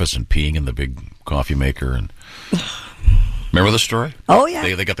his office and peeing in the big coffee maker. And remember the story? Oh, yeah.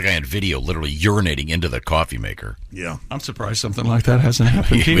 They got the guy on video literally urinating into the coffee maker. Yeah. I'm surprised something like that hasn't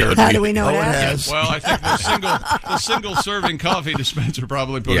happened here. How do we know it has? Well, I think the single serving coffee dispenser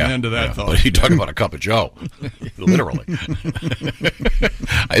probably put an end to that thought. But you talk about a Cup of Joe, literally.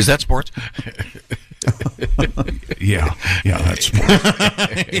 Is that sports? Yeah, that's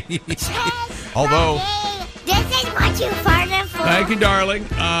sports. Although, This is what you farted for. thank you, darling.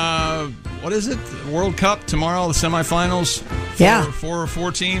 What is it? The World Cup tomorrow, the semifinals. Yeah.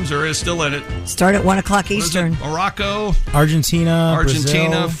 Four teams are still in it. Start at 1 o'clock What is Eastern. it? Morocco, Argentina,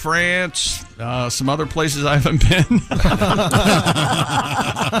 Argentina, Brazil. France, some other places I haven't been.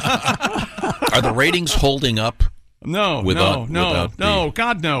 Are the ratings holding up? No, Without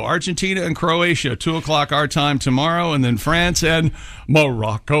God, no. Argentina and Croatia, 2 o'clock our time tomorrow, and then France and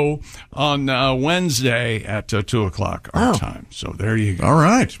Morocco on Wednesday at 2 o'clock our time. So there you go. All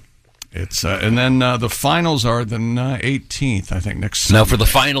right. It's and then the finals are the 18th, I think, next Sunday. Now for the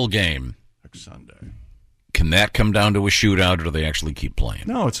final game, next Sunday. can that come down to a shootout, or do they actually keep playing?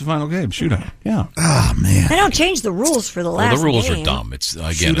 No, it's a final game shootout. Yeah. Oh man. They don't change the rules for the last Well, the rules game. are dumb. It's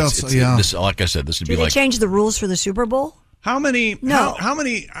again, it's yeah. this, like I said, this would Do be they like change the rules for the Super Bowl? How many? No. How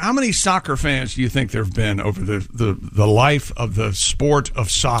many soccer fans do you think there have been over the life of the sport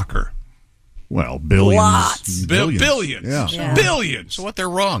of soccer? Well, billions. Lots. Billions. Yeah. Billions. So what? They're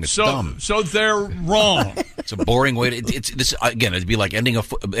wrong. It's dumb. So they're wrong. It's a boring way to. It's this again. It'd be like ending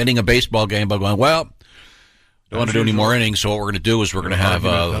a baseball game by going, well, don't want to do any more innings. So what we're going to do is we're going to have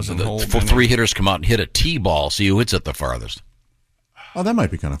three hitters come out and hit a T-ball. See who hits it the farthest. Oh, that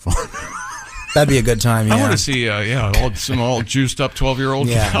might be kind of fun. That'd be a good time. Yeah. I want to see, some all juiced up 12-year-olds.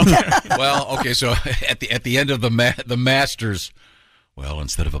 Yeah. out there. Well, okay, so at the end of the Masters, well,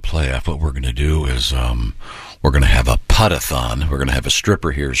 instead of a playoff, what we're going to do is we're going to have a putt-a-thon. We're going to have a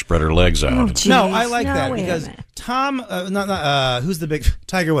stripper here spread her legs out. Oh, geez. No, I like No, that wait a because minute. Tom, who's the big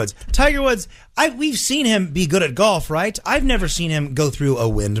Tiger Woods? Tiger Woods. We've seen him be good at golf, right? I've never seen him go through a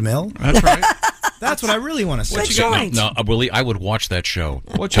windmill. That's right. That's what I really want to see. What you got? No, Willie, I would watch that show.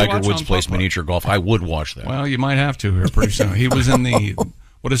 What you Tiger watch Woods on plays Putt-Putt? miniature golf. I would watch that. Well, you might have to here pretty soon. He was in the,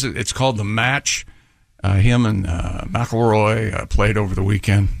 what is it? It's called The Match. Him and McIlroy played over the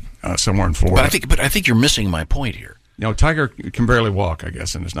weekend somewhere in Florida. But I think you're missing my point here. You know, Tiger can barely walk, I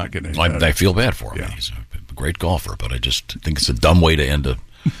guess, and it's not getting any better. I feel bad for him. Yeah. He's a great golfer, but I just think it's a dumb way to end a.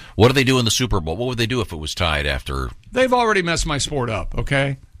 What do they do in the Super Bowl? What would they do if it was tied after? They've already messed my sport up,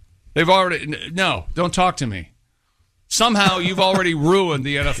 okay? They've already... No, don't talk to me. Somehow you've already ruined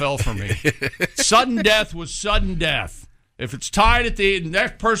the NFL for me. Sudden death was sudden death. If it's tied at the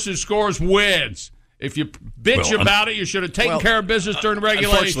next person who scores wins. If you bitch about it, you should have taken care of business during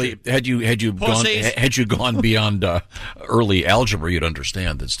regulation. Unfortunately, had you gone beyond early algebra, you'd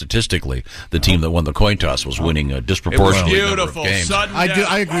understand that statistically, the team that won the coin toss was winning a disproportionately number of games.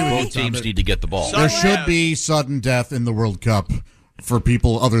 I agree with you. Both teams need to get the ball. There should be sudden death in the World Cup for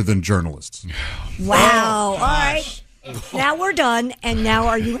people other than journalists. Wow. All right. Now we're done, and now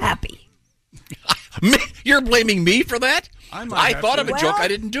are you happy? You're blaming me for that? I thought of a joke. I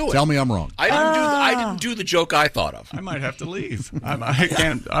didn't do it. Tell me I'm wrong. I didn't do the joke I thought of. I might have to leave. I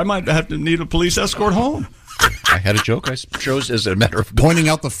can't. I might have to need a police escort home. I had a joke I chose as a matter of pointing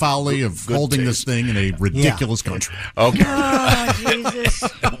out the folly of holding this thing in a ridiculous country. Okay. Oh, Jesus.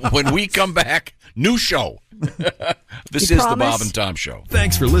 When we come back, new show. This is the Bob and Tom Show.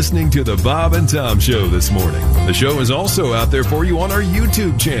 Thanks for listening to the Bob and Tom Show this morning. The show is also out there for you on our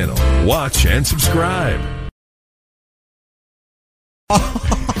YouTube channel. Watch and subscribe.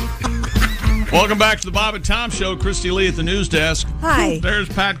 Welcome back to the Bob and Tom Show. Christy Lee at the news desk. Hi. There's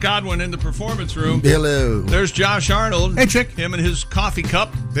Pat Godwin in the performance room. Hello. There's Josh Arnold. Hey, Chick. Him and his coffee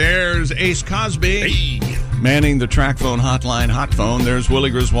cup. There's Ace Cosby. Hey. Manning the track phone hotline hot phone. There's Willie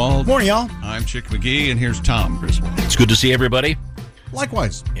Griswold. Morning, y'all. I'm Chick McGee, and here's Tom Griswold. It's good to see everybody.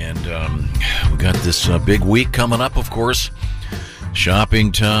 Likewise. And we got this big week coming up, of course.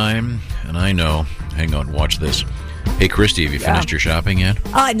 Shopping time. And I know. Hang on, watch this. Hey, Christy, have you finished your shopping yet?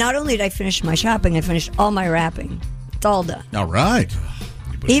 Not only did I finish my shopping, I finished all my wrapping. It's all done. All right.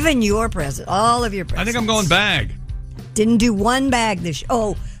 Even your present, all of your presents. I think I'm going bag. Didn't do one bag this.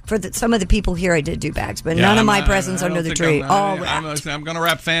 For some of the the people here, I did do bags, but none of my presents under the tree. All wrapped. I'm going to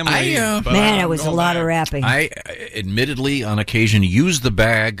wrap family. Man, it was a lot of wrapping. I admittedly, on occasion, use the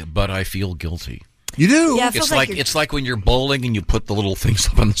bag, but I feel guilty. You do? Yeah, it feels it's like when you're bowling and you put the little things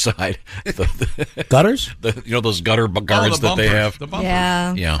up on the side. Gutters? Those gutter guards that they have. The bumpers.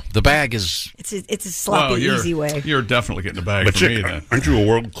 Yeah. The bag is... It's a sloppy, easy way. You're definitely getting a bag But for Chick, me then. aren't you a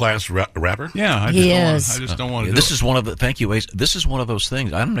world-class rapper? Yeah, I just don't want to do This it. is one of the... Thank you, Ace. This is one of those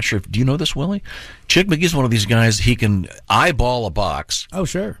things. I'm not sure. Do you know this, Willie? Chick McGee's one of these guys. He can eyeball a box. Oh,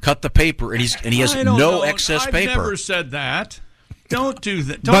 sure. Cut the paper, and he has no excess I've paper. never said that. Don't do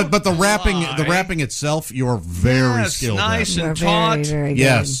that. But the wrapping itself, you're very skilled nice at. and taut. Very good.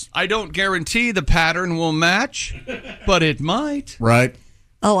 Yes. I don't guarantee the pattern will match, but it might. Right.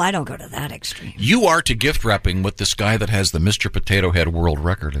 Oh, I don't go to that extreme. You are to gift wrapping what this guy that has the Mr. Potato Head world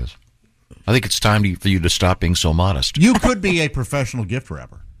record is. I think it's time for you to stop being so modest. You could be a professional gift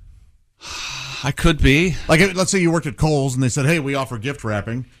wrapper. I could be. Like, let's say you worked at Kohl's and they said, hey, we offer gift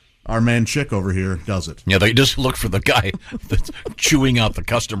wrapping. Our man Chick over here does it. Yeah, they just look for the guy that's chewing out the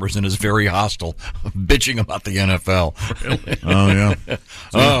customers and is very hostile, bitching about the NFL. Really? Oh,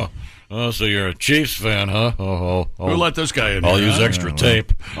 yeah. So you're a Chiefs fan, huh? Who let this guy in I'll here, use huh? extra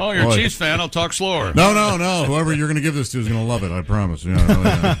tape. Oh, you're a Chiefs fan. I'll talk slower. No. Whoever you're going to give this to is going to love it. I promise. Did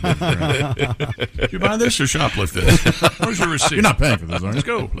you buy this or shoplift this? Where's your receipt? You're not paying for this, are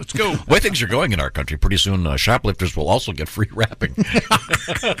you? Let's go. The way things are going in our country, pretty soon shoplifters will also get free wrapping.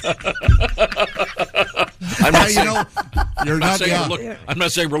 I'm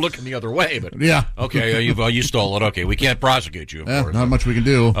not saying we're looking the other way, but yeah. Okay, you stole it. Okay, we can't prosecute you. Of course. Not much we can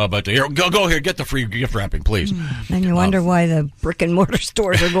do. But here, go here, get the free gift wrapping, please. And you wonder why the brick and mortar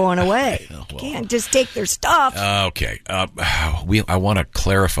stores are going away. You can't just take their stuff. Okay, I want to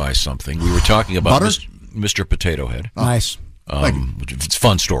clarify something. We were talking about Mr. Potato Head. Nice. It's a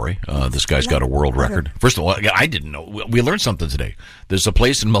fun story. This guy's got a world record. First of all, I didn't know. We learned something today. There's a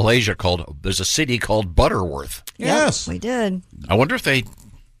place in Malaysia there's a city called Butterworth. Yes. We did. I wonder if they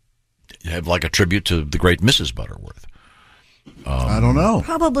have like a tribute to the great Mrs. Butterworth. I don't know.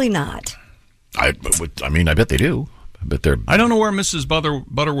 Probably not. I bet they do. But they're. I don't know where Mrs.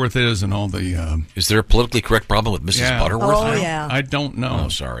 Butterworth is and all the. Is there a politically correct problem with Mrs. Butterworth? Oh, yeah. I don't know. Oh,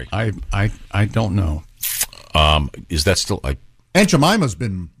 sorry. I don't know. Is that still? Aunt Jemima's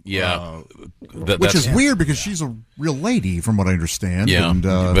been. Yeah. Which is weird because she's a real lady, from what I understand. Yeah. And,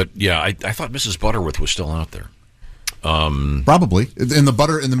 but I thought Mrs. Butterworth was still out there. Probably in the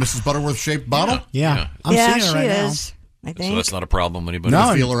Mrs. Butterworth shaped bottle. Yeah. I'm yeah, seeing it she right is. I think. So that's not a problem. Anybody?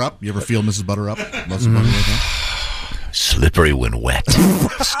 No, feel her up. You ever feel Mrs. Butter up? Mrs. Butterworth. Slippery when wet,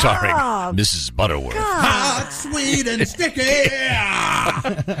 starring Mrs. Butterworth. Hot, sweet, and sticky.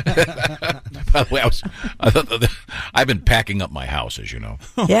 By the way, I've been packing up my house, as you know.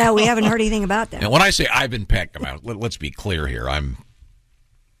 Yeah, we haven't heard anything about that. And when I say I've been packing up, let's be clear here. I'm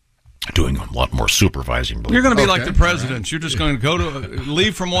doing a lot more supervising. You're going to be like the presidents. You're just going to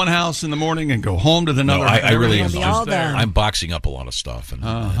leave from one house in the morning and go home to the other. No, I really am. There. I'm boxing up a lot of stuff and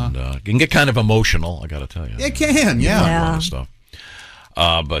can get kind of emotional. I got to tell you, it can, yeah. A lot of stuff.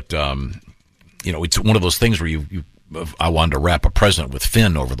 But it's one of those things where I wanted to wrap a present with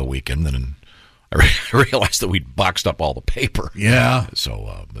Finn over the weekend, and I realized that we'd boxed up all the paper. Yeah.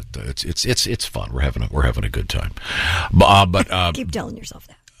 So, but it's fun. We're having a good time. But keep telling yourself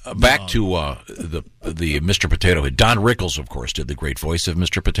that. Back to the Mr. Potato Head. Don Rickles, of course, did the great voice of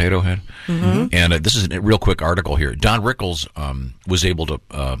Mr. Potato Head. Mm-hmm. And this is a real quick article here. Don Rickles was able to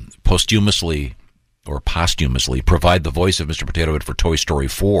posthumously provide the voice of Mr. Potato Head for Toy Story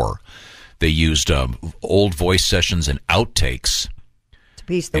 4. They used old voice sessions and outtakes to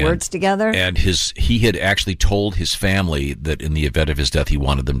piece the words together. And he had actually told his family that in the event of his death, he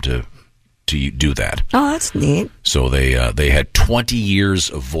wanted them to do that. Oh, that's neat. So they had 20 years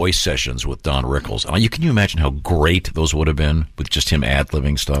of voice sessions with Don Rickles. Can you imagine how great those would have been with just him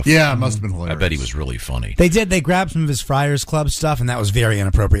ad-libbing stuff? Yeah, it must have been hilarious. I bet he was really funny. They did. They grabbed some of his Friars Club stuff, and that was very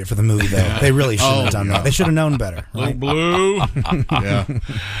inappropriate for the movie, though. They really shouldn't have done that. They should have known better. Right? Blue. Yeah.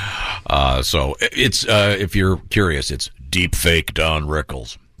 So it's if you're curious, it's deep fake Don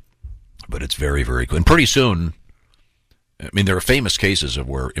Rickles. But it's very, very cool. And pretty soon, there are famous cases of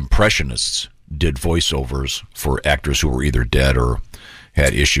where impressionists did voiceovers for actors who were either dead or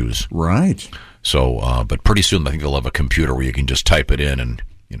had issues. Right. So, but pretty soon I think they'll have a computer where you can just type it in and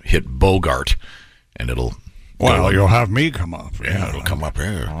hit Bogart, and it'll. Well, you'll have me come up. Yeah, it'll come up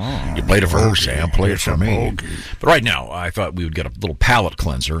here. Oh, you played it for her, Sam. Play it for me. But right now, I thought we would get a little palate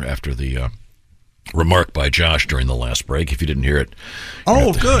cleanser after the remark by Josh during the last break. If you didn't hear it.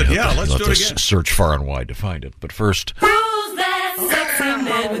 Oh, good. Yeah, let's do it again. Search far and wide to find it. But first. Who's that sexy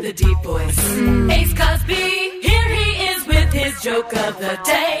man with a deep voice? Ace Cosby, here he is with his joke of the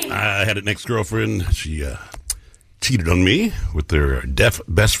day. I had an ex-girlfriend. She cheated on me with their deaf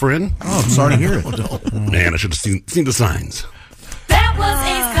best friend. Oh, I'm sorry to hear it. Man, I should have seen the signs. That was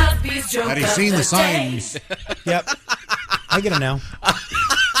Ace Cosby's joke Had he seen the signs? Yep. I get it now.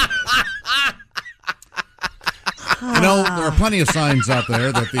 There are plenty of signs out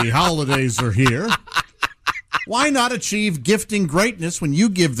there that the holidays are here. Why not achieve gifting greatness when you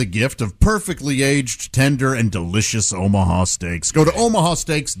give the gift of perfectly aged, tender, and delicious Omaha steaks? Go to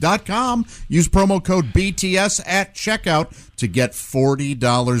omahasteaks.com. Use promo code BTS at checkout to get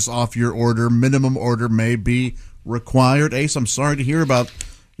 $40 off your order. Minimum order may be required. Ace, I'm sorry to hear about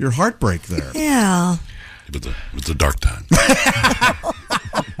your heartbreak there. Yeah. It was a dark time.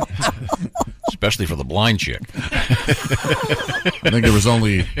 Especially for the blind chick. I think there was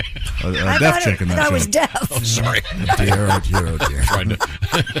only a deaf chick in that show. I was deaf. Oh, sorry. Oh, dear. Trying to...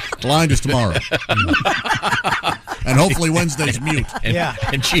 Blind is tomorrow. And hopefully Wednesday's mute.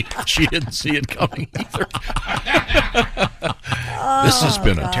 And she didn't see it coming either. This has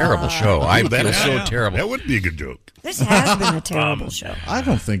been a terrible show. I feel so terrible. That would be a good joke. This has been a terrible show. I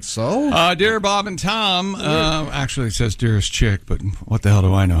don't think so. Dear Bob and Tom, actually it says dearest chick, but what the hell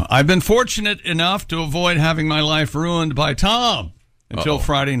do I know? I've been fortunate enough to avoid having my life ruined by Tom until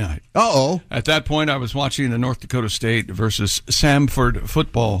Friday night. Uh-oh. At that point, I was watching the North Dakota State versus Samford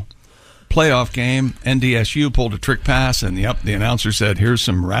football playoff game. NDSU pulled a trick pass, and the announcer said, "Here's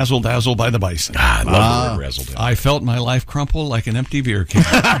some razzle-dazzle by the Bison." I love the word razzle-dazzle. I felt my life crumple like an empty beer can.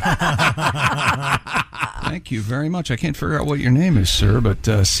 Thank you very much. I can't figure out what your name is, sir, but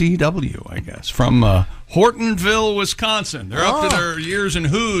CW, I guess, from Hortonville, Wisconsin. They're up to their years in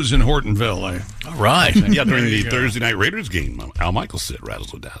who's in Hortonville. All right. Yeah, during the Thursday night Raiders game, Al Michaels said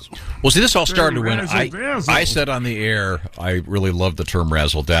razzle-dazzle. Well, see, this all started when I said on the air, I really loved the term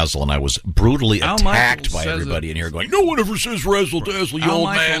razzle-dazzle, and I was brutally attacked by everybody in here going, no one ever says razzle-dazzle, you old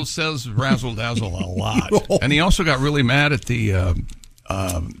man. Al Michaels says razzle-dazzle a lot. And he also got really mad at the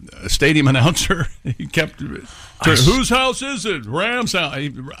stadium announcer. He kept, whose house is it? Rams house.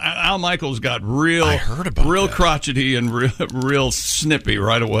 Al Michaels got real crotchety and real snippy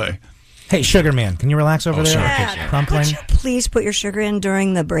right away. Hey, Sugar Man, can you relax over there? Dad, Crumpling? could you please put your sugar in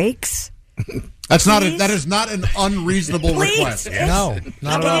during the breaks? That is not an unreasonable request. No,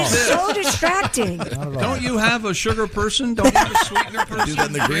 not at all. It's so distracting. Don't you have a sugar person? Don't you have a sweetener person? Do that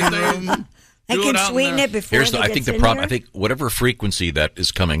in the green room. I can sweeten it before I think the problem. I think whatever frequency that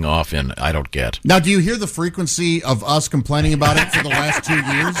is coming off in, I don't get. Now, do you hear the frequency of us complaining about it for the last 2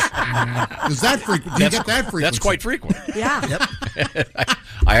 years? Is that frequent? Do you get that frequency? That's quite frequent. Yeah. Yep.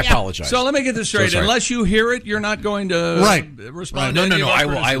 I apologize. So let me get this straight. Unless you hear it, you're not going to respond. No. to any of our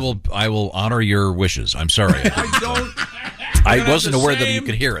I will honor your wishes. I'm sorry. I wasn't aware that you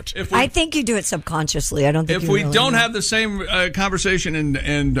could hear it. I think you do it subconsciously. I don't think If you we really don't know. have the same conversation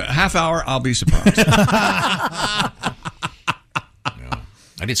in half hour, I'll be surprised. I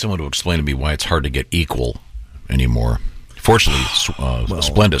need someone to explain to me why it's hard to get equal anymore. Fortunately,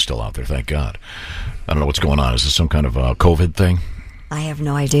 Splenda's still out there, thank God. I don't know what's going on. Is this some kind of COVID thing? I have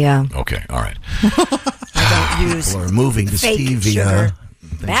no idea. Okay, all right. I don't use Or moving to fake stevia. sugar.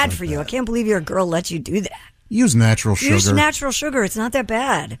 Bad for you. I can't believe your girl lets you do that. Use natural sugar. Use natural sugar. It's not that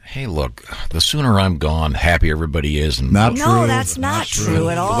bad. Hey, look, the sooner I'm gone, happier everybody is. And Not No, true. that's not true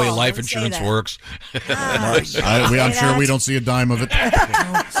at all. the way life Don't say insurance that. works. I'm sure we don't see a dime of it.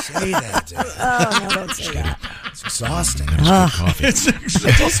 Don't say that. Oh, no, don't say that. It's exhausting. Coffee. I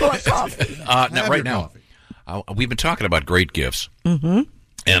just want coffee. Now, we've been talking about great gifts. Mm-hmm.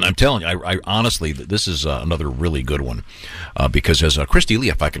 And I'm telling you, I honestly, this is another really good one. Because as Christy Lee,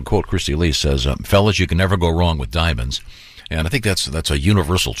 if I can quote Christy Lee, says, fellas, you can never go wrong with diamonds. And I think that's a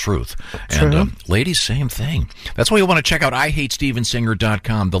universal truth. True. And ladies, same thing. That's why you want to check out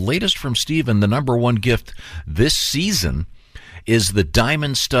IHateStevenSinger.com. The latest from Steven, the number one gift this season is the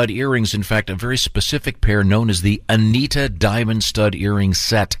diamond stud earrings. In fact, a very specific pair known as the Anita Diamond Stud Earring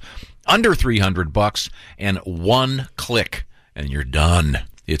Set. Under $300 and one click, and you're done.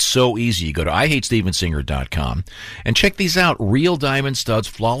 It's so easy. You go to IHateStevenSinger.com and check these out. Real diamond studs,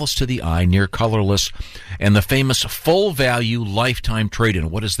 flawless to the eye, near colorless, and the famous full value lifetime trade-in.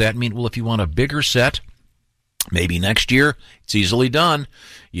 What does that mean? Well, if you want a bigger set, maybe next year, it's easily done.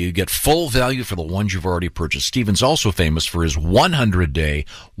 You get full value for the ones you've already purchased. Steven's also famous for his 100-day,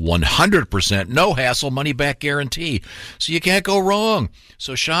 100% no-hassle money-back guarantee. So you can't go wrong.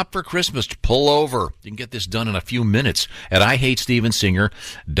 So shop for Christmas. Pull over. You can get this done in a few minutes at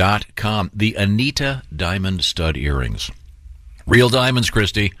IHateStevenSinger.com. The Anita Diamond Stud Earrings. Real diamonds,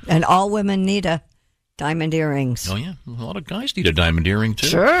 Christy. And all women need a diamond earrings. Oh, yeah. A lot of guys need a diamond earring, too.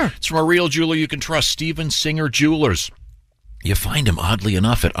 Sure. It's from a real jeweler you can trust, Steven Singer Jewelers. You find him, oddly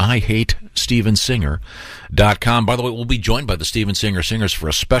enough, at IHateStevenSinger.com. By the way, we'll be joined by the Steven Singer Singers for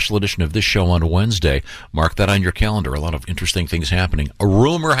a special edition of this show on Wednesday. Mark that on your calendar. A lot of interesting things happening. A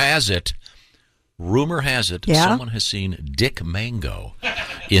rumor has it, Yeah? someone has seen Dick Mango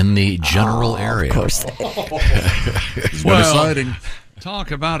in the general area. Of course. Exciting.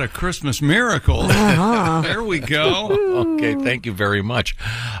 Talk about a Christmas miracle. There we go. Okay, thank you very much.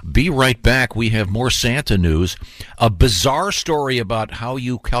 Be right back. We have more Santa news, a bizarre story about how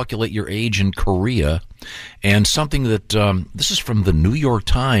you calculate your age in Korea, and something that, this is from the New York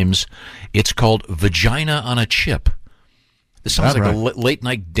Times. It's called Vagina on a Chip. This sounds like a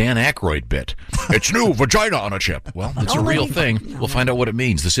late-night Dan Aykroyd bit. It's new, vagina on a chip. Well, it's a real thing. We'll find out what it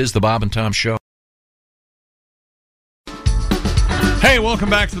means. This is the Bob and Tom Show. Hey, welcome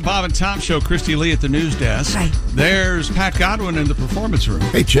back to the Bob and Tom Show. Christy Lee at the news desk. Hi. There's Pat Godwin in the performance room.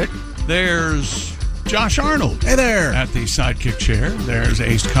 Hey, chick. There's Josh Arnold. Hey there. At the sidekick chair. There's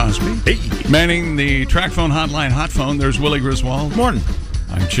Ace Cosby. Hey. Manning the track phone hotline hot phone. There's Willie Griswold. Morning.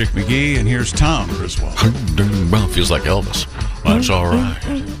 I'm Chick McGee, and here's Tom Griswold. Well, feels like Elvis. That's all right.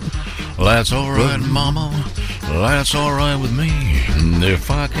 That's all right, Mama. That's all right with me. And if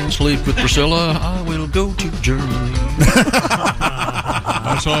I can sleep with Priscilla, I will go to Germany.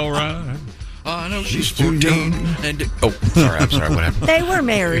 That's all right. I know she's 14. And I'm sorry. What happened? They were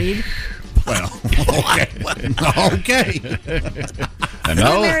married. Well, okay. And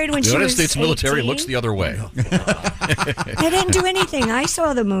now, married when the she United was States military 18? looks the other way. They didn't do anything. I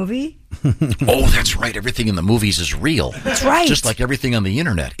saw the movie. Oh, that's right. Everything in the movies is real. That's right. Just like everything on the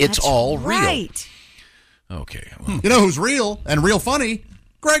internet. It's all real. Right. Okay. Well, You know who's real and real funny?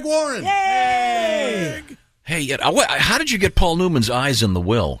 Greg Warren. Yay! hey, how did you get Paul Newman's eyes in The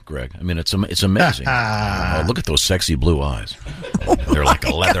Will, Greg? I mean, it's amazing. Look at those sexy blue eyes. They're like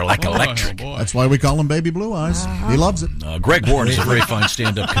electric electric. boy. That's why we call him Baby Blue Eyes. He loves it. Greg Warren is a very fine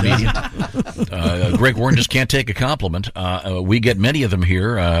stand-up comedian. Greg Warren just can't take a compliment. We get many of them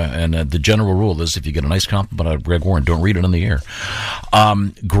here, and the general rule is if you get a nice compliment out of Greg Warren, don't read it on the air.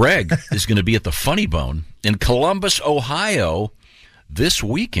 Greg is going to be at the Funny Bone in Columbus, Ohio this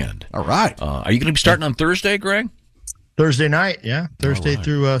weekend. All right. Are you going to be starting on Thursday, Greg? Thursday night, yeah. Thursday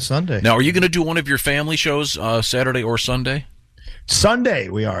through Sunday. Now, are you going to do one of your family shows Saturday or Sunday? Sunday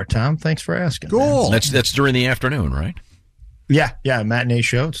we are, Tom. Thanks for asking. Cool. That's during the afternoon, right? Yeah, matinee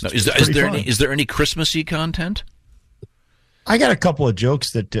show. Now, is there any Christmassy content? I got a couple of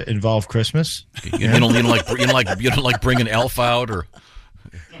jokes that involve Christmas. You don't like bring an elf out or?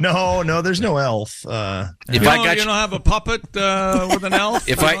 No, there's no elf. You don't have a puppet with an elf?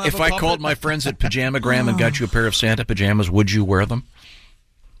 If I called my friends at Pajamagram and got you a pair of Santa pajamas, would you wear them?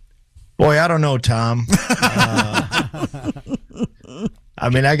 Boy, I don't know, Tom. I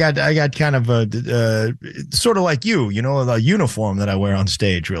mean, I got kind of a sort of like you, the uniform that I wear on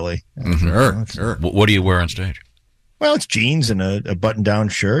stage, really. Sure. What do you wear on stage? Well, it's jeans and a button-down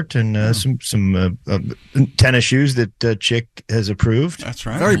shirt and some tennis shoes that Chick has approved. That's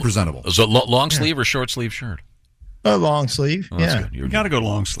right. Very presentable. So long sleeve or short sleeve shirt? A long sleeve, yeah. You got to go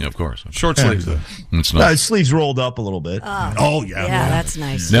long sleeve. Yeah, of course. Short sleeves, though. It's not. Sleeves rolled up a little bit. Oh, yeah. Yeah, that's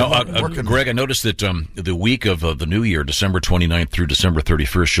nice. Now, Greg, I noticed that the week of the new year, December 29th through December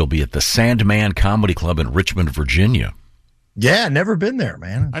 31st, you'll be at the Sandman Comedy Club in Richmond, Virginia. Yeah, never been there,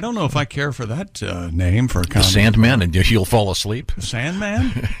 man. I don't know if I care for that name for a comedy. The Sandman, and you'll fall asleep.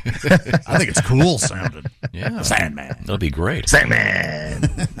 Sandman? I think it's cool sounding. Yeah. Sandman. That'll be great. Sandman.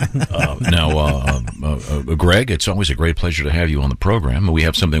 Greg, it's always a great pleasure to have you on the program. We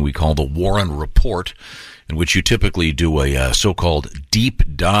have something we call the Warren Report, in which you typically do a so-called deep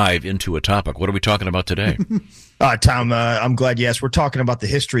dive into a topic. What are we talking about today? Tom, I'm glad you asked. We're talking about the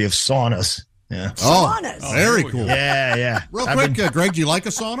history of saunas. Yeah. Saunas. Very cool. Yeah. Real quick, Greg, do you like a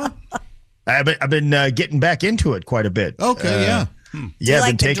sauna? I've been getting back into it quite a bit. Okay, yeah. Do you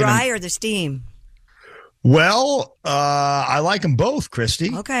like the dry or the steam? Well, I like them both,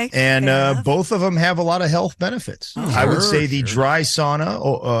 Christy. Okay. And both of them have a lot of health benefits. I would say the dry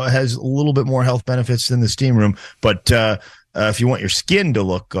sauna has a little bit more health benefits than the steam room, but if you want your skin to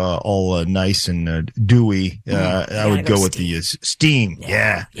look all nice and dewy, I would go with the steam.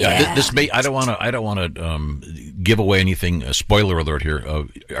 Yeah. I don't want to give away anything. Spoiler alert here.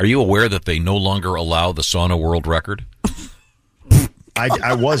 Are you aware that they no longer allow the sauna world record?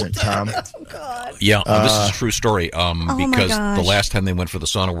 I wasn't, Tom. Yeah, this is a true story. Because the last time they went for the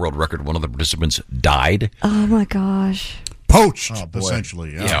sauna world record, one of the participants died. Oh my gosh. Poached,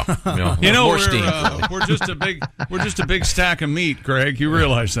 essentially. Yeah. We're just a big stack of meat, Greg. You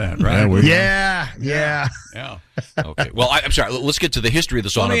realize that, right? Yeah. Okay. Well, I'm sorry. Let's get to the history of the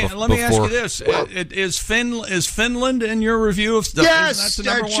sauna. Let me ask you this: Is Finland in your review of stuff? Yes, that's the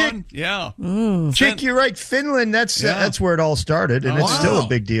number Chick, one. Yeah, Chick, you're right. Finland. That's where it all started, and it's still a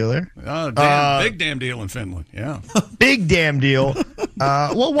big deal there. Big damn deal in Finland. Yeah, big damn deal.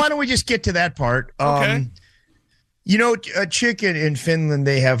 Well, why don't we just get to that part? Okay. Chicken in Finland,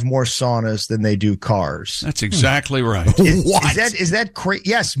 they have more saunas than they do cars. That's exactly right. Is that crazy?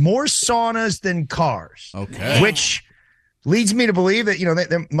 Yes, more saunas than cars. Okay. Which leads me to believe that,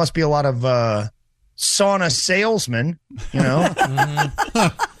 there must be a lot of sauna salesmen,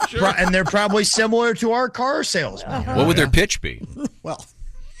 Sure. And they're probably similar to our car salesmen. What would their pitch be?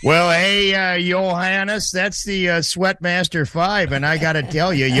 Well, hey, Johannes, that's the Sweatmaster 5, and I got to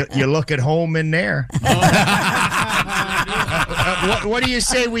tell you, you look at home in there. What do you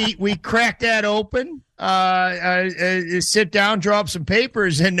say we crack that open? Sit down, draw up some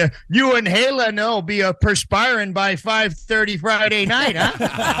papers, and you and Helen will be perspiring by 5:30 Friday night,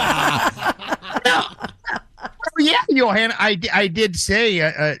 huh? Yeah, Johannes, I did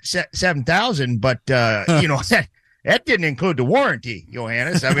say 7,000, but that didn't include the warranty,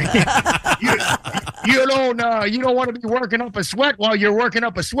 Johannes. I mean, you don't want to be working up a sweat while you're working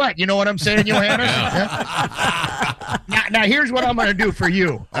up a sweat. You know what I'm saying, Johannes? Yeah? Now, here's what I'm going to do for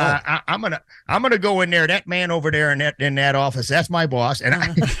you. I'm gonna go in there. That man over there in that office, that's my boss. And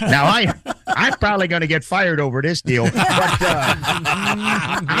I'm probably going to get fired over this deal. But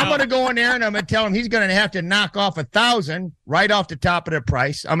I'm going to go in there and I'm going to tell him he's going to have to knock off 1,000 right off the top of the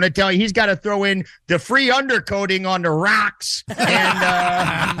price. I'm going to tell you he's got to throw in the free undercoating on the rocks. And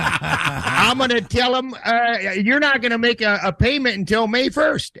I'm going to tell him you're not going to make a payment until May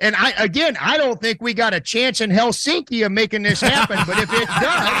 1st. And I don't think we got a chance in Helsinki of making this happen. But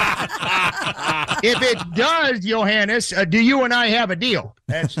if it does, Johannes, do you and I have a deal?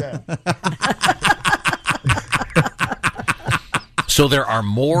 That's So there are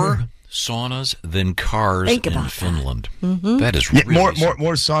more saunas than cars Think in about Finland. Mhm. That is Yeah, really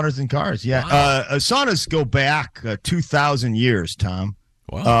more saunas than cars. Yeah, saunas go back 2,000 years, Tom.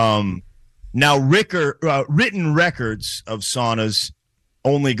 Wow. Now, written records of saunas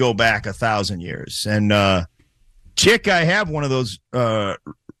only go back 1,000 years. And Chick, I have one of those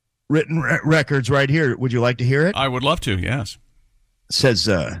written records right here. Would you like to hear it? I would love to. Yes. It says,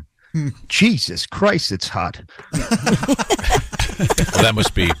 Jesus Christ, it's hot. Well, that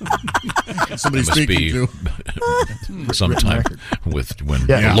must be Somebody that must speaking be to sometime with when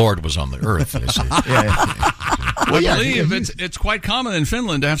the Lord was on the earth. They say. I believe it's quite common in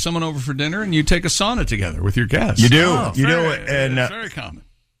Finland to have someone over for dinner and you take a sauna together with your guests. You do. It's very common.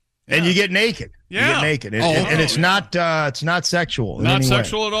 And you get naked. Yeah. You get naked. And it's not sexual. in Not any way.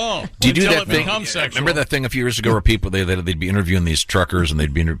 sexual at all. Do you do Until that it thing? becomes sexual. Remember that thing a few years ago where people they'd be interviewing these truckers and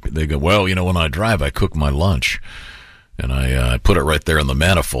they'd go, well, when I drive, I cook my lunch, and I put it right there in the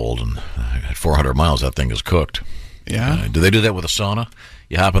manifold, and at 400 miles that thing is cooked. Yeah. Do they do that with a sauna?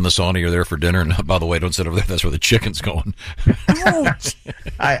 You hop in the sauna, you're there for dinner, and by the way, don't sit over there. That's where the chicken's going.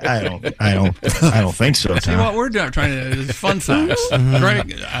 I don't think so. See Tom. what we're doing, trying to fun facts.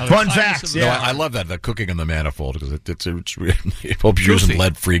 Greg, Fun facts. No, Yeah. I love that, the cooking in the manifold, because I hope you're using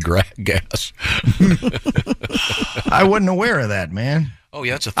lead-free gas. I wasn't aware of that, man. Oh,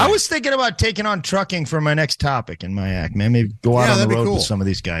 yeah, that's a thing. I was thinking about taking on trucking for my next topic in my act, man. Maybe go out on the road with some of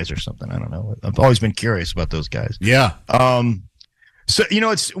these guys or something. I don't know. I've always been curious about those guys. Yeah. So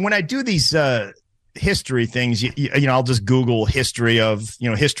it's when I do these history things, I'll just Google history of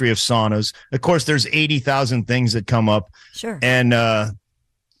saunas. Of course, there's 80,000 things that come up. Sure. And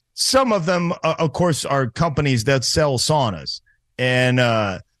some of them, of course, are companies that sell saunas,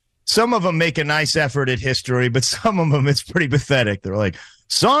 and some of them make a nice effort at history, but some of them it's pretty pathetic. They're like,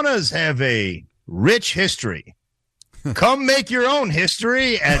 saunas have a rich history. Come make your own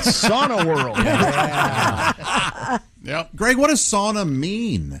history at Sauna World. Yep. Greg, what does sauna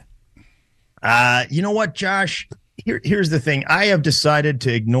mean? You know what, Josh? Here's the thing. I have decided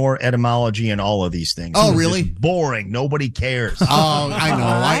to ignore etymology in all of these things. Oh, It's really? just boring. Nobody cares. Oh, I know.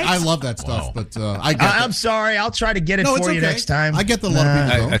 I love that stuff, but I get I'm sorry. I'll try to get it No, it's for you okay. next time. I get the love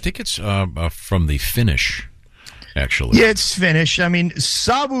of people. I think it's from the Finnish, actually. Yeah, it's Finnish. I mean,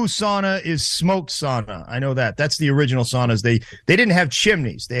 savu sauna is smoked sauna. I know that. That's the original saunas. They didn't have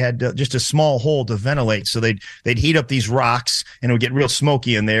chimneys. They had just a small hole to ventilate. So they'd heat up these rocks, and it would get real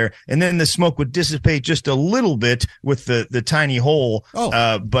smoky in there. And then the smoke would dissipate just a little bit with the tiny hole.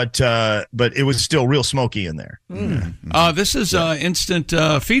 But it was still real smoky in there. This is instant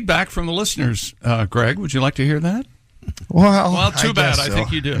feedback from the listeners. Greg, would you like to hear that? Well, too I bad. guess I so.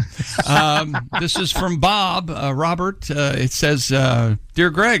 think you do. This is from Bob, Robert. It says, Dear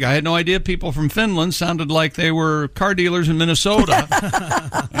Greg, I had no idea people from Finland sounded like they were car dealers in Minnesota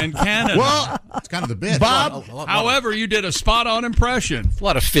and Canada. Well, it's kind of the bit. Bob, however, you did a spot-on impression. A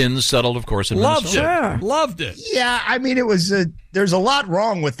lot of Finns settled, of course, in Loved Minnesota. it. Loved it. yeah, I mean, it was there's a lot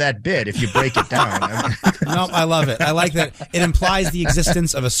wrong with that bit if you break it down. No, I love it. I like that it implies the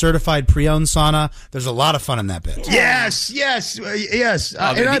existence of a certified pre-owned sauna. There's a lot of fun in that bit. Yes. And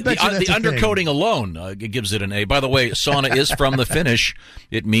I bet you that's the a thing. undercoating alone gives it an A. By the way, sauna is from the Finnish.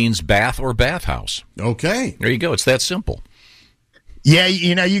 It means bath or bathhouse. Okay. There you go. It's that simple. Yeah,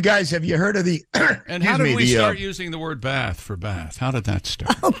 you guys, have you heard of the? And how did we start using the word bath for bath? How did that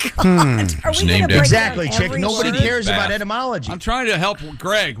start? Oh, God. Are we going to break Exactly, down Chick. every Nobody word? cares Bath. about etymology. I'm trying to help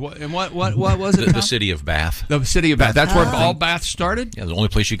Greg. What was it? The Tom? city of Bath. The city of Bath. That's where all baths started? Yeah, the only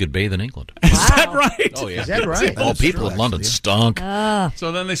place you could bathe in England. Is that right? Oh, yeah. Is that right? All people in London stunk.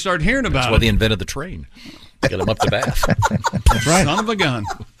 So then they started hearing That's about why it. they invented the train. Get them up to Bath. That's right. Son of a gun.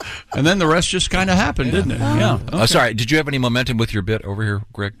 And then the rest just kind of happened, didn't it? Yeah. Okay. Sorry, did you have any momentum with your bit over here,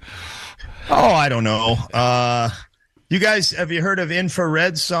 Greg? Oh, I don't know. You guys, have you heard of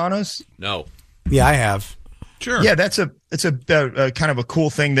infrared saunas? No. Yeah, I have. Sure. Yeah, it's a kind of a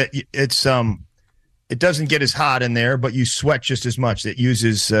cool thing that it doesn't get as hot in there, but you sweat just as much. It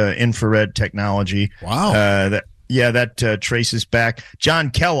uses infrared technology. Wow. That traces back.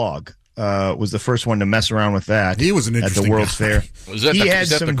 John Kellogg was the first one to mess around with that. He was an at the interesting World's guy. Fair. He had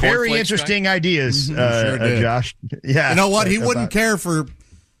some very interesting ideas, Sure did. Josh. Yeah. You know what? He wouldn't care for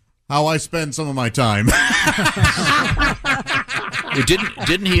how I spend some of my time.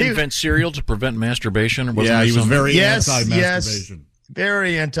 Didn't he invent cereal to prevent masturbation? Or wasn't Yeah, there he was something? very Yes, anti-masturbation.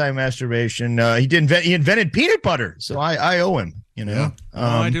 very anti-masturbation. He invented peanut butter, so I owe him. You know.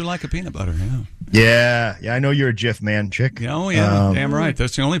 I do like a peanut butter, yeah. Yeah. I know you're a Jif man, Chick. Yeah, oh, yeah. Damn right.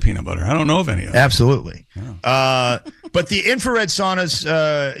 That's the only peanut butter. I don't know of any of them. Absolutely. But the infrared saunas,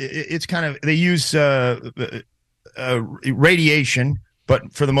 it's kind of, they use radiation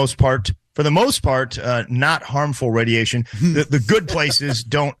but for the most part, not harmful radiation. The good places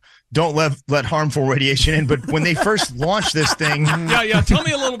don't let harmful radiation in. But when they first launched this thing, yeah. Tell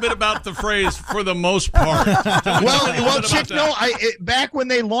me a little bit about the phrase "for the most part." Well, Chick, no. Back when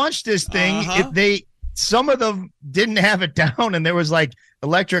they launched this thing, some of them didn't have it down, and there was like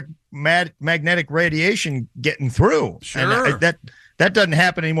magnetic radiation getting through. Sure. And that doesn't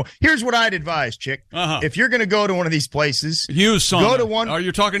happen anymore. Here's what I'd advise, Chick. If you're going to go to one of these places, used sauna. Go to one. Are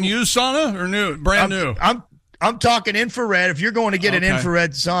you talking used sauna or new, brand new? I'm talking infrared. If you're going to get an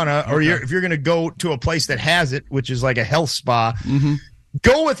infrared sauna, or if you're going to go to a place that has it, which is like a health spa,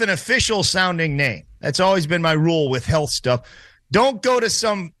 go with an official sounding name. That's always been my rule with health stuff. Don't go to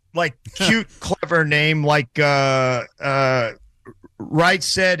some like cute, clever name like Right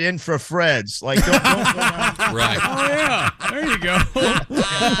Said Infrafreds. Like don't go around. Right. Oh yeah. There you go.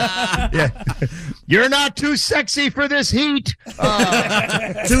 Yeah. You're not too sexy for this heat.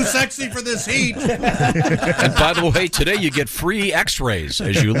 Too sexy for this heat. And by the way, today you get free X-rays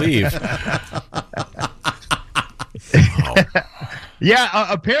as you leave.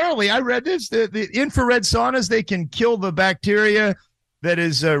 Yeah, apparently I read this. The infrared saunas, they can kill the bacteria that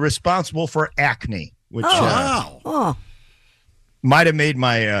is responsible for acne, which might have made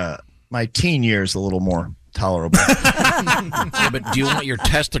my my teen years a little more tolerable. Yeah, but do you want your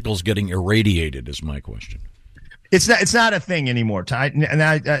testicles getting irradiated is my question. It's not a thing anymore, Ty, and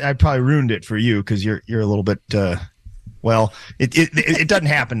I probably ruined it for you because you're a little bit it doesn't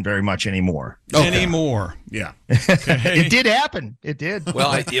happen very much anymore. Anymore. Yeah. It did happen. It did.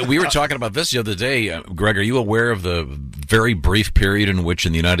 Well, we were talking about this the other day. Greg, are you aware of the very brief period in which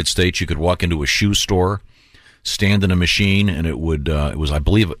in the United States you could walk into a shoe store, stand in a machine, and it would it was, I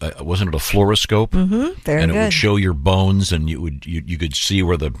believe, wasn't it a fluoroscope? Mm-hmm. Very and it good. would show your bones, and you could see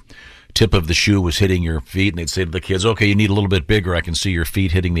where the tip of the shoe was hitting your feet, and they'd say to the kids, "Okay, you need a little bit bigger. I can see your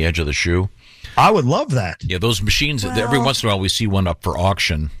feet hitting the edge of the shoe." I would love that. Yeah, those machines. Every once in a while, we see one up for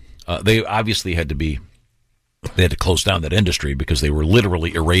auction. They obviously had to close down that industry because they were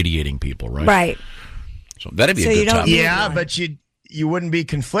literally irradiating people, right? Right. So that'd be a good topic. Yeah, but you wouldn't be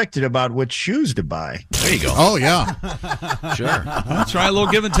conflicted about which shoes to buy. There you go. Oh, yeah. Sure. Let's try a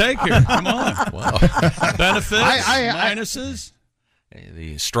little give and take here. Come on. Wow. Benefits, minuses.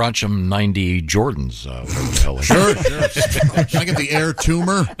 The Strontium 90 Jordans. Whatever the hell. Sure. I get the Air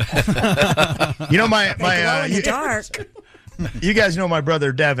tumor. You know, my in the dark. You guys know my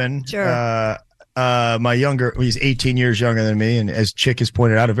brother Devin. Sure. He's 18 years younger than me, and as Chick has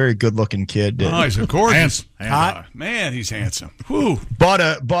pointed out, a very good-looking kid. Oh, he's a gorgeous. Hot. Man, he's handsome. Whew. Bought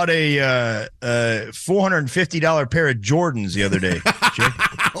a $450 pair of Jordans the other day. Chick.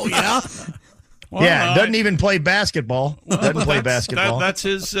 Oh, yeah? Well, yeah, doesn't even play basketball. Doesn't play basketball. That's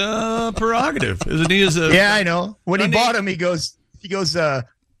his prerogative, isn't he? Yeah, I know. When he bought him, he goes,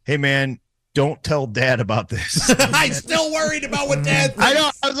 "Hey man, don't tell Dad about this." I'm still worried about what Dad thinks. I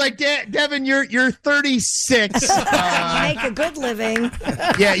know. I was like, Devin, you're 36. Make a good living.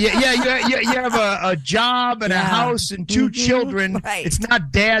 Yeah. You have a job and a house and two children. Right. It's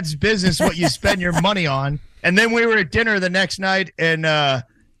not Dad's business what you spend your money on. And then we were at dinner the next night, and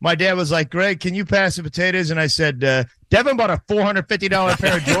my dad was like, "Greg, can you pass the potatoes?" And I said, "Devin bought a $450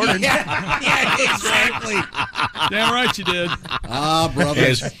 pair of Jordans." yeah, exactly. Damn right you did. Ah, brother.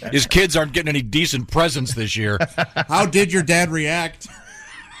 His kids aren't getting any decent presents this year. How did your dad react?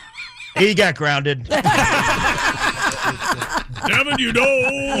 He got grounded. Devin, you know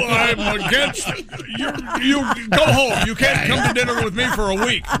I'm against you. Go home. You can't come to dinner with me for a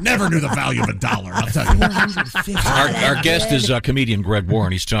week. Never knew the value of $1. I'll tell you. Our guest is comedian Greg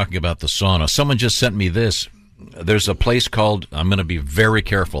Warren. He's talking about the sauna. Someone just sent me this. There's a place called, I'm going to be very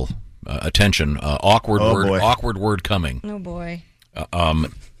careful. Attention. Awkward word coming. Oh, boy.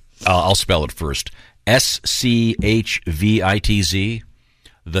 I'll spell it first. SCHVITZ.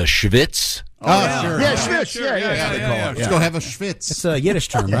 The Schwitz. Oh, sure. Yeah, Schwitz. Yeah. Let's go have a Schwitz. It's a Yiddish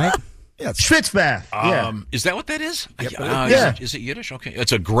term, right? Yeah, Schwitz bath. Yeah. Is that what that is? Yep. Yeah. Is it Yiddish? Okay.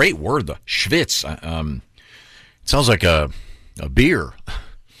 It's a great word, though. Schwitz. It sounds like a beer.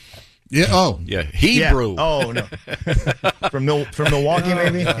 Yeah. Oh. Yeah. Hebrew. Yeah. Oh no. from Milwaukee,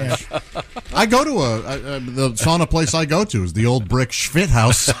 maybe. Yeah. I go to the sauna place I go to is the old brick Schwitt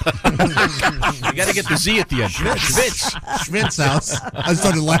house. You got to get the Z at the end. Schwitz. Schwitz house. I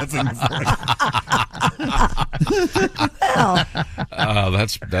started laughing before.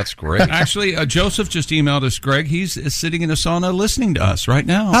 That's great. Actually, Joseph just emailed us, Greg. He's sitting in a sauna listening to us right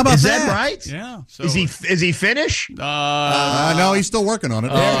now. How about is that right? Yeah. So, is he Finnish? No, he's still working on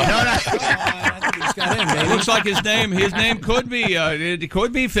it. Looks like his name could be it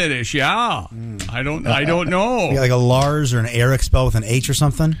could be Finnish. Yeah. I don't know. You got like a Lars or an Eric spelled with an H or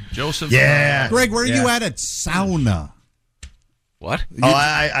something? Joseph. Yeah. Greg, where are you at sauna? What?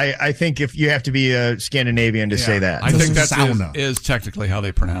 I think if you have to be a Scandinavian to say that. I think that sauna is technically how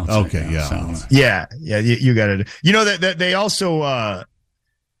they pronounce it. Okay, yeah. Sauna. Yeah, you got it. You know that they also a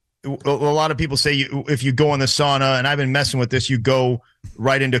lot of people say if you go in the sauna, and I've been messing with this, you go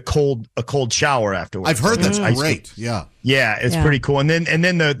right into a cold shower afterwards. I've heard that's great. Yeah, it's pretty cool. And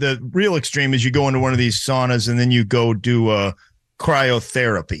then the real extreme is you go into one of these saunas and then you go do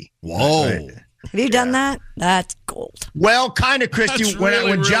cryotherapy. Whoa. Right? Have you done that? That's gold. Well, kind of, Christy. That's When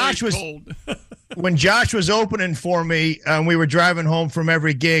really Josh was cold. when Josh was opening for me, and we were driving home from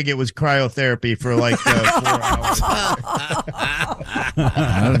every gig, it was cryotherapy for like 4 hours.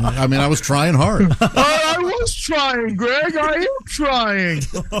 I mean, I was trying hard. I was trying, Greg. I am trying.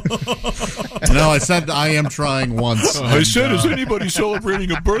 No, I said I am trying once. I said, is anybody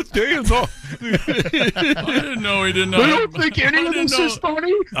celebrating a birthday? I didn't know he didn't know. I don't think any of this is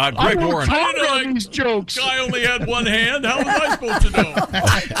funny. Greg Warren. On these jokes. Guy only had one hand. How was I supposed to know?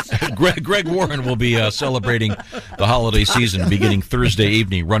 Greg Warren will be celebrating the holiday season beginning Thursday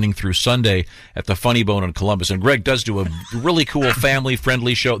evening, running through Sunday at the Funny Bone in Columbus. And Greg does do a really cool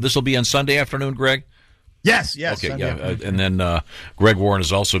family-friendly show. This will be on Sunday afternoon, Greg? Yes. Okay, Sunday and then Greg Warren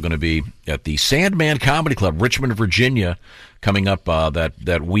is also going to be at the Sandman Comedy Club, Richmond, Virginia, coming up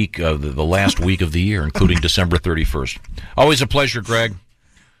that week, the last week of the year, including December 31st. Always a pleasure, Greg.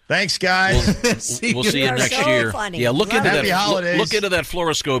 Thanks, guys. We'll see you next year. Funny. Yeah, look into Happy that. holidays. Look into that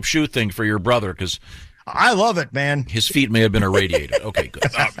fluoroscope shoe thing for your brother, because I love it, man. his feet may have been irradiated. Okay, good.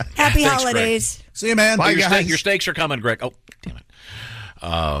 Happy Thanks, holidays. See you, man. Bye, Greg. guys. Your steaks are coming, Greg. Oh, damn it.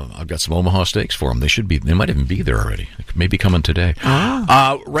 I've got some Omaha steaks for them. They might even be there already. They may be coming today.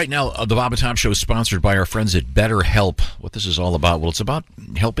 Right now, the Bob and Tom Show is sponsored by our friends at BetterHelp. What this is all about? Well, it's about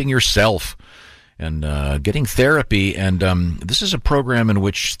helping yourself and getting therapy. And this is a program in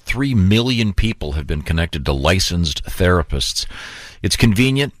which 3 million people have been connected to licensed therapists. It's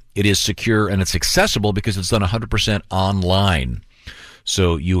convenient, it is secure, and it's accessible because it's done 100% online.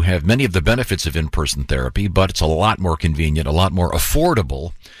 So you have many of the benefits of in-person therapy, but it's a lot more convenient, a lot more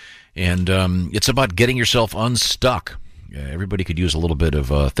affordable, and it's about getting yourself unstuck. Everybody could use a little bit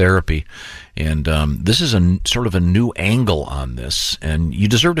of therapy, and this is sort of a new angle on this, and you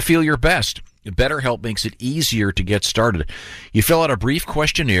deserve to feel your best. BetterHelp makes it easier to get started. You fill out a brief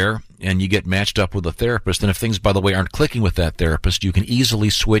questionnaire, and you get matched up with a therapist, and if things, by the way, aren't clicking with that therapist, you can easily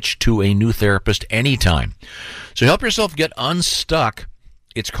switch to a new therapist anytime. So help yourself get unstuck.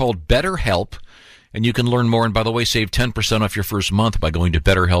 It's called BetterHelp, and you can learn more. And by the way, save 10% off your first month by going to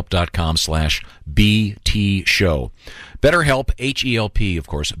BetterHelp.com/BT Show. BetterHelp, H-E-L-P, of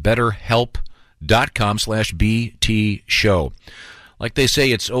course, BetterHelp.com/BT Show. Like they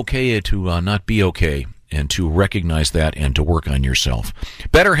say, it's okay to not be okay, and to recognize that and to work on yourself.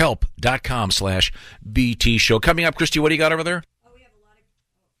 BetterHelp.com/BT Show. Coming up, Christy, what do you got over there?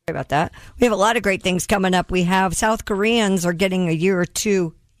 Sorry about that. We have a lot of great things coming up. We have South Koreans are getting a year or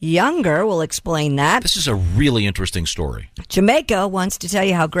two younger. We'll explain that. This is a really interesting story. Jamaica wants to tell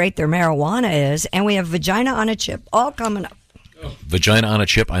you how great their marijuana is, and we have Vagina on a Chip all coming up. Vagina on a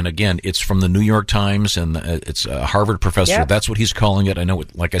Chip, and again, it's from the New York Times, and it's a Harvard professor. Yep. That's what he's calling it. I know,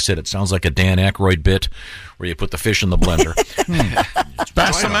 like I said, it sounds like a Dan Aykroyd bit where you put the fish in the blender. It's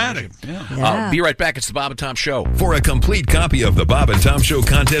bassomatic. Yeah. Be right back. It's the Bob and Tom Show. For a complete copy of the Bob and Tom Show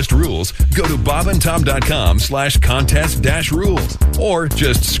contest rules, go to bobandtom.com/contest-rules, or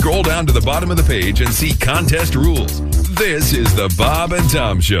just scroll down to the bottom of the page and see contest rules. This is the Bob and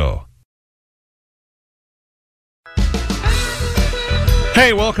Tom Show.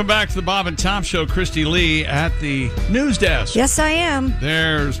 Hey, welcome back to the Bob and Tom Show. Christy Lee at the news desk. Yes, I am.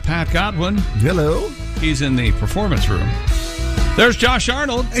 There's Pat Godwin. Hello. He's in the performance room. There's Josh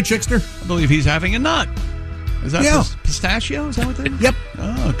Arnold. Hey, Chickster. I believe he's having a nut. Is that pistachio? Is that what that is? Yep.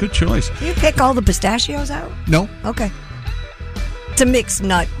 Oh, good choice. Do you pick all the pistachios out? No. Okay. It's a mixed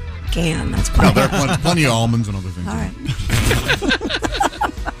nut can. That's No, fine. there are plenty of almonds and other things. All right.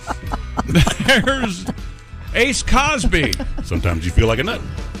 There's Ace Cosby. Sometimes you feel like a nut.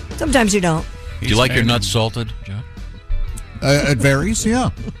 Sometimes you don't. Do you like your nuts salted, John? It varies,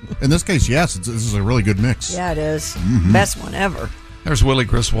 yeah. In this case, yes. This is a really good mix. Yeah, it is. Mhm. Best one ever. There's Willie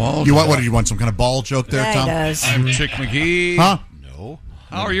Griswold. You want? What did you want? Some kind of ball joke there, Yeah, Tom? he does. I'm Chick McGee. Huh? No.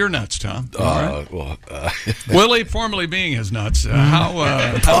 How are your nuts, Tom? Well, Willie, formerly being his nuts. How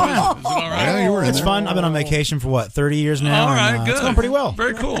is it all right? Yeah, you were in It's there. fun. I've been on vacation for, 30 years now? All right, and, good. It's going pretty well.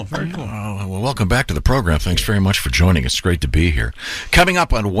 Very cool. Very cool. Well, welcome back to the program. Thanks very much for joining. It's great to be here. Coming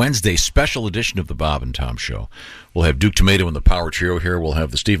up on Wednesday, special edition of the Bob and Tom Show. We'll have Duke Tomato and the Power Trio here. We'll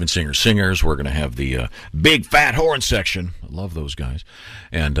have the Steven Singer Singers. We're going to have the Big Fat Horn section. I love those guys.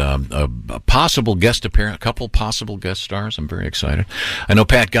 And a possible guest appearance, a couple possible guest stars. I'm very excited. I know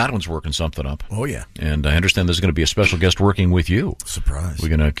Pat Godwin's working something up. Oh, yeah. And I understand there's going to be a special guest working with you. Surprise. We're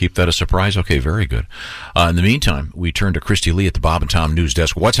going to keep that a surprise? Okay, very good. In the meantime, we turn to Christy Lee at the Bob and Tom News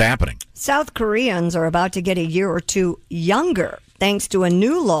Desk. What's happening? South Koreans are about to get a year or two younger thanks to a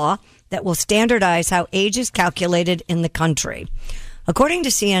new law that will standardize how age is calculated in the country. According to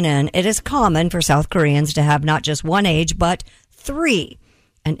CNN, it is common for South Koreans to have not just one age, but three: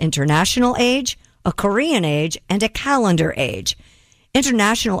 an international age, a Korean age, and a calendar age.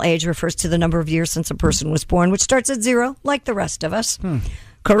 International age refers to the number of years since a person was born, which starts at 0, like the rest of us.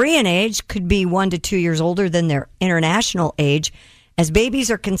 Korean age could be 1 to 2 years older than their international age, as babies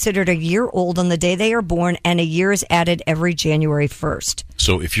are considered a year old on the day they are born, and a year is added every January 1st.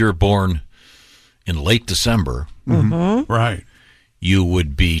 So if you're born in late December, right, you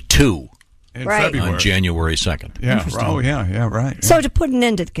would be 2 in February. On January 2nd. Yeah. Oh, yeah, right. So to put an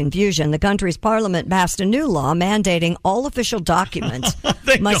end to the confusion, the country's parliament passed a new law mandating all official documents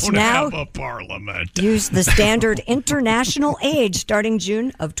They must don't now have a parliament. use the standard international age starting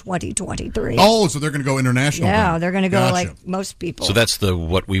June of 2023. Oh, so they're going to go international. Yeah, then. they're going to go Gotcha. like most people. So that's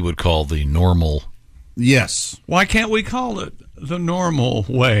what we would call the normal. Yes. Why can't we call it the normal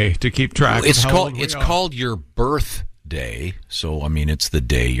way to keep track? It's of how old called. we It's are? called your birthday. So I mean, it's the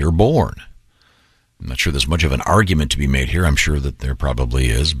day you're born. I'm not sure there's much of an argument to be made here. I'm sure that there probably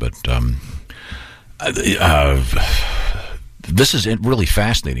is, but this is really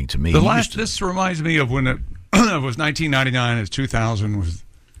fascinating to me. This reminds me of when it was 1999. It's 2000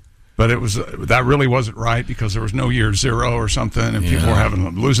 but it was that really wasn't right because there was no year 0 or something, and people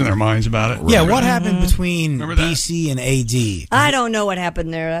were losing their minds about it. Yeah, what happened between BC and AD? I don't know what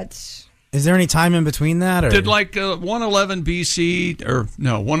happened there. That's. Is there any time in between that? Or? Did 111 BC or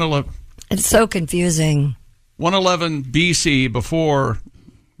no 111? It's so confusing. 111 BC before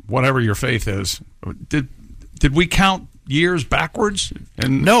whatever your faith is. Did we count years backwards?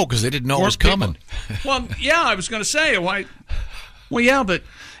 And no, because they didn't know it was coming. Well, yeah, I was going to say why. Well, yeah, but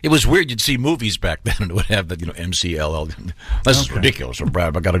it was weird. You'd see movies back then, and it would have the MCLL. This is ridiculous. I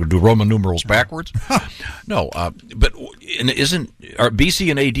got to go do Roman numerals backwards. No, but BC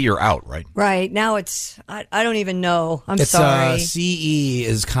and AD are out, right? Right now, it's I don't even know. I'm it's, sorry. CE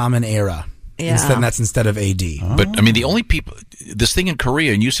is Common Era. Yeah. That's instead of AD. But I mean, the only people this thing in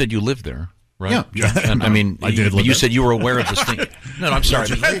Korea, and you said you lived there. Right? Yeah. And I mean, I did live you there. said you were aware of this thing. No, I'm sorry.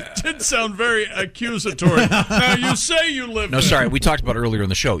 That did sound very accusatory. Now, you say you live there. Sorry. We talked about it earlier in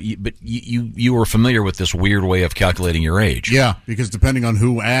the show, but you were familiar with this weird way of calculating your age. Yeah, because depending on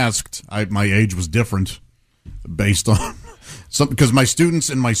who asked, my age was different based on because my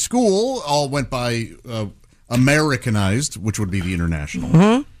students in my school all went by Americanized, which would be the international.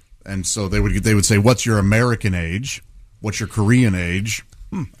 Mm-hmm. And so they would say, "What's your American age? What's your Korean age?"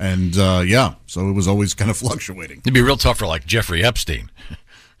 And so it was always kind of fluctuating. It'd be real tough for like Jeffrey Epstein.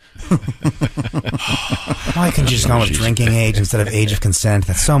 Why can't you just go with drinking age instead of age of consent?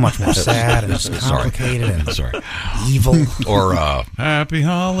 That's so much more sad and complicated and evil. Or happy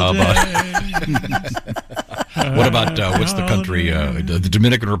holiday. What about what's the country? The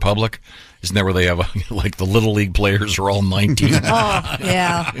Dominican Republic? Isn't that where they have like the Little League players are all 19? Oh,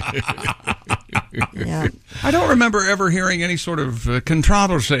 yeah. Yeah. I don't remember ever hearing any sort of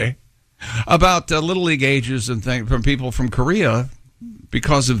controversy about Little League ages and things from people from Korea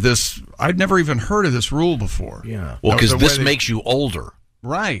because of this. I'd never even heard of this rule before. Yeah. Well, because this makes you older.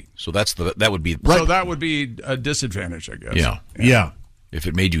 Right. So that would be So that would be a disadvantage, I guess. Yeah. If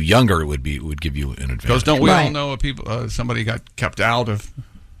it made you younger, it would give you an advantage. Because don't we all know somebody got kept out of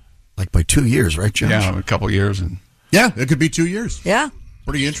like by 2 years, right, Josh? Yeah, a couple years and it could be 2 years. Yeah.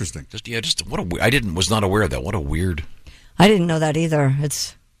 Pretty interesting. Was not aware of that. What a weird. I didn't know that either.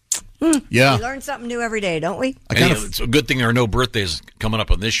 It's yeah. We learn something new every day, don't we? It's a good thing there are no birthdays coming up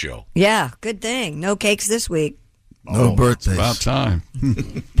on this show. Yeah, good thing. No cakes this week. No birthdays. About time.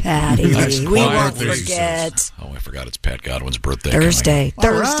 Patty, we won't forget. Oh, I forgot it's Pat Godwin's birthday. Thursday.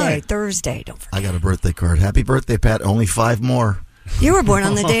 Right. Thursday. Don't forget. I got a birthday card. Happy birthday, Pat. Only 5 more. You were born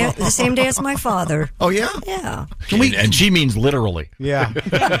on the same day as my father. Oh, yeah? Yeah. And she means literally. Yeah. We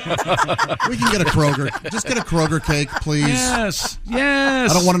can get a Kroger. Just get a Kroger cake, please. Yes. I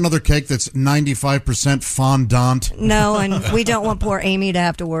don't want another cake that's 95% fondant. No, and we don't want poor Amy to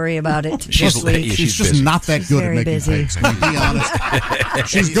have to worry about it. She's just busy. not that good at very making busy. cakes. Can we be honest?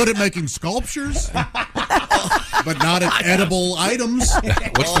 She's good at making sculptures. but not as edible items.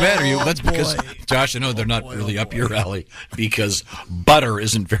 What's the matter? That's because, Josh, I know they're not really up your alley because butter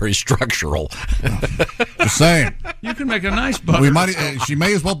isn't very structural. Just saying. You can make a nice butter. She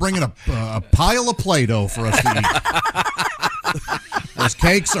may as well bring in a pile of Play-Doh for us to eat. Those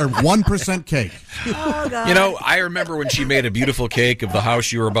cakes are 1% cake. Oh, God. You know, I remember when she made a beautiful cake of the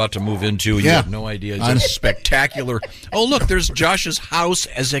house you were about to move into. You had no idea. It's a spectacular. Oh, look, there's Josh's house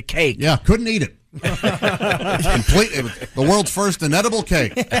as a cake. Yeah, couldn't eat it. The world's first inedible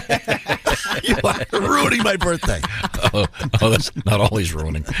cake. You are ruining my birthday. Oh, that's not all he's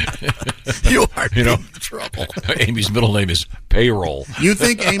ruining. You are in trouble. Amy's middle name is Payroll. You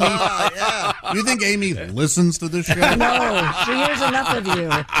think Amy? You think Amy listens to this show? No, she hears enough of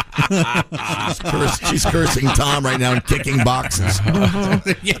you. She's cursing Tom right now and kicking boxes.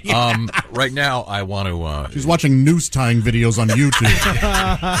 Right now, I want to. She's watching noose tying videos on YouTube.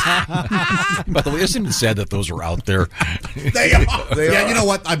 By the way, isn't it sad that those are out there? They are. Yeah, you know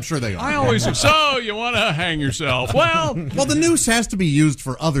what? I'm sure they are. I always say, so you want to hang yourself? Well, the noose has to be used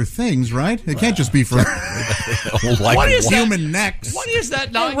for other things, right? It can't just be for human necks. What is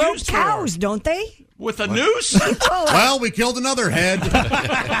that not They rope used cows, don't they? With a noose? Well, we killed another head.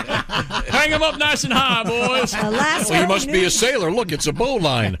 Hang him up nice and high, boys. Well, you must be a sailor. Look, it's a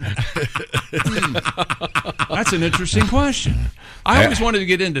bowline. That's an interesting question. I always wanted to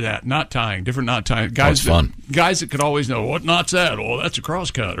get into that. Knot tying, different knot tying. Guys, fun. Guys that could always know, what knot's that? Oh, that's a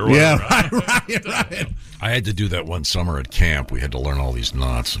crosscut or whatever. Yeah, right. I had to do that one summer at camp. We had to learn all these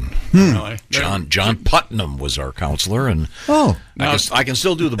knots. And Really? John Putnam was our counselor, and I can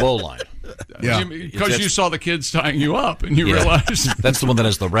still do the bowline. Yeah, because you saw the kids tying you up, and you realized that's the one that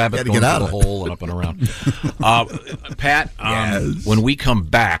has the rabbit going through the hole and up and around. Pat, when we come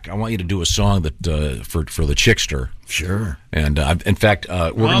back, I want you to do a song that for the Chickster. Sure. And in fact,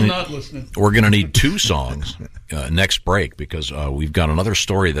 I'm not listening. We're going to need two songs next break because we've got another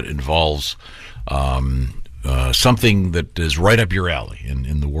story that involves something that is right up your alley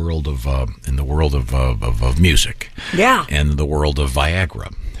in the world of music. Yeah. And the world of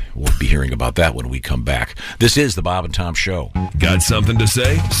Viagra. We'll be hearing about that when we come back. This is the Bob and Tom Show. Got something to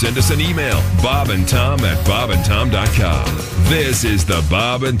say? Send us an email, bobandtom@bobandtom.com. This is the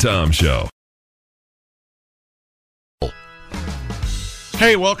Bob and Tom Show.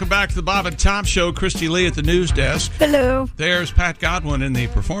 Hey, welcome back to the Bob and Tom Show. Christy Lee at the news desk. Hello. There's Pat Godwin in the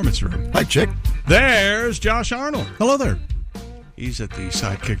performance room. Hi, Chick. There's Josh Arnold. Hello there. He's at the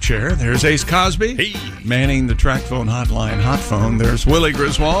sidekick chair. There's Ace Cosby. Manning the track phone hotline hot phone. There's Willie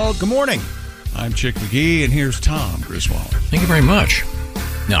Griswold. Good morning. I'm Chick McGee, and here's Tom Griswold. Thank you very much.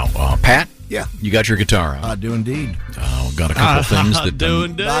 Now, Pat? Yeah. You got your guitar out? I do indeed. Got a couple things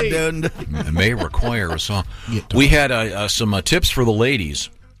that may require a song. We had some tips for the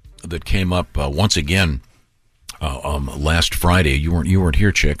ladies that came up once again last Friday. You weren't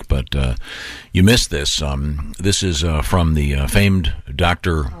here, Chick, but you missed this. This is from the famed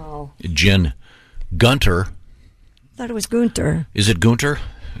Dr. Jen Gunter. I thought it was Gunter. Is it Gunter?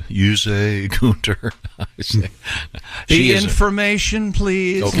 You say Gunter. The information,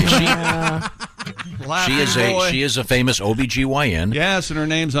 please. Okay, she is a famous OBGYN. Yes, and her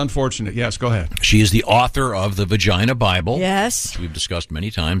name's unfortunate. Yes, go ahead. She is the author of the Vagina Bible. Yes. Which we've discussed many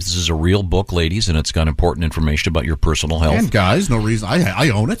times. This is a real book, ladies, and it's got important information about your personal health. And guys, no reason. I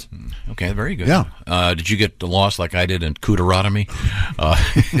own it. Okay, very good. Yeah. Did you get lost like I did in Cooterotomy?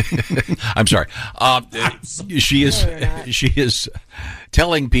 I'm sorry. She is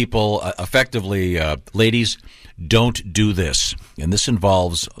telling people effectively, ladies, don't do this. And this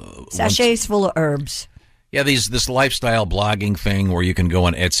involves sachets full of herbs. Yeah, this lifestyle blogging thing where you can go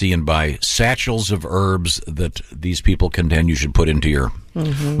on Etsy and buy satchels of herbs that these people contend you should put into your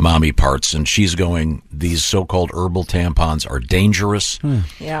mommy parts. And she's going, these so-called herbal tampons are dangerous.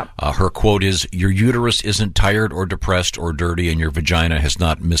 Yeah. Her quote is, your uterus isn't tired or depressed or dirty, and your vagina has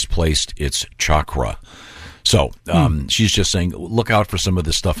not misplaced its chakra. So she's just saying, look out for some of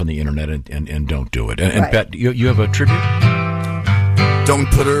this stuff on the internet and don't do it. And Right. Pat, you have a tribute? Don't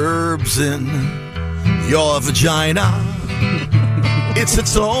put herbs in your vagina. It's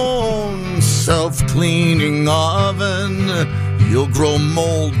its own self-cleaning oven. You'll grow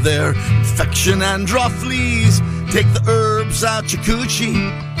mold there, infection and draw fleas. Take the herbs out your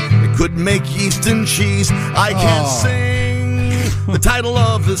coochie. It could make yeast and cheese. I can't sing the title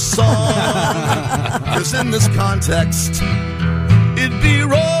of this song, 'cause in this context, it'd be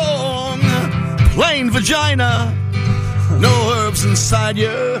wrong. Plain vagina, no herbs inside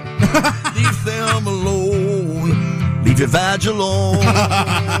you. Leave them alone. Leave your vag alone.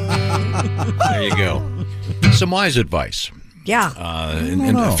 There you go. Some wise advice. Yeah.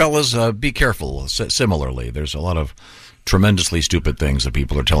 And fellas, be careful. Similarly, there's a lot of tremendously stupid things that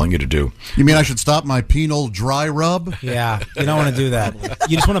people are telling you to do. You mean I should stop my penal dry rub? Yeah, you don't want to do that.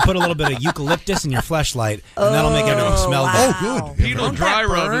 You just want to put a little bit of eucalyptus in your fleshlight, and that'll make everything smell good. Oh, good. Penal dry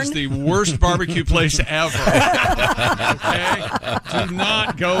rub is the worst barbecue place ever. Okay? Do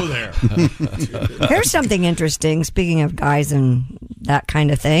not go there. Here's something interesting. Speaking of guys and that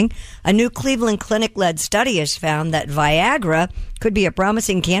kind of thing, a new Cleveland Clinic-led study has found that Viagra could be a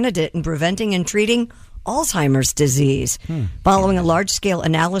promising candidate in preventing and treating Alzheimer's disease. Following a large-scale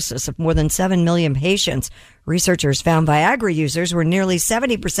analysis of more than 7 million patients, researchers found Viagra users were nearly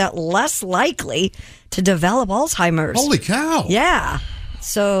 70% less likely to develop Alzheimer's. Holy cow! Yeah.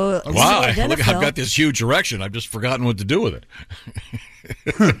 So, wow, look, I've got this huge erection. I've just forgotten what to do with it.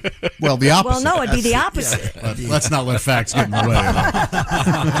 Well, the opposite. Well, no, it'd be the opposite. But let's not let facts get in the way.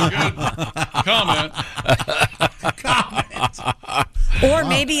 Comment. Or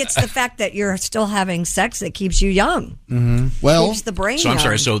maybe it's the fact that you're still having sex that keeps you young. Well, keeps the brain So I'm young.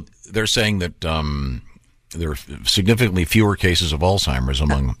 sorry. So they're saying that there are significantly fewer cases of Alzheimer's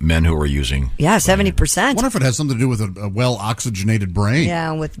among men who are using. Yeah, 70%. I wonder if it has something to do with a well-oxygenated brain.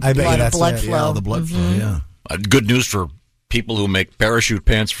 Yeah, with I bet you blood, that's blood it. flow. Yeah, the blood flow, yeah. Good news for people who make parachute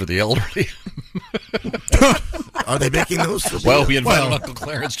pants for the elderly. Are they making those? For Well, we invited Uncle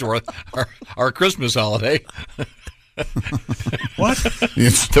Clarence to our Christmas holiday. What?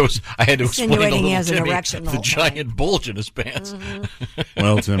 I had to explain to Insinuating he little has an Timmy erection the the whole giant bulge in his pants.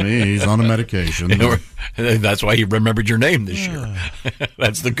 Well, Timmy, he's on a medication. That's why he remembered your name this year.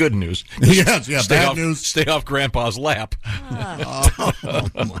 That's the good news. Yes, yeah, Stay bad off, news. Stay off Grandpa's lap.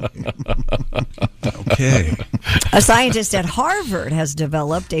 Okay. A scientist at Harvard has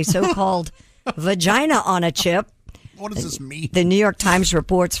developed a so-called vagina on a chip. What does this mean? The New York Times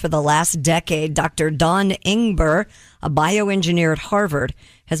reports for the last decade, Dr. Don Ingber, a bioengineer at Harvard,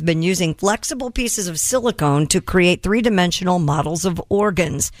 has been using flexible pieces of silicone to create three-dimensional models of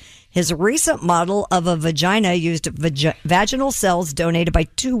organs. His recent model of a vagina used vaginal cells donated by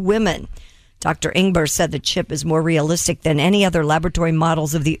 2 women. Dr. Ingber said the chip is more realistic than any other laboratory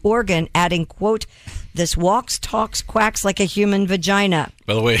models of the organ, adding, quote, "This walks, talks, quacks like a human vagina."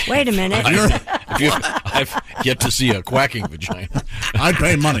 By the way, wait a minute. I've yet to see a quacking vagina. I'd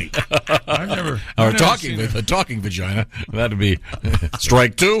pay money. I've talking vagina. That'd be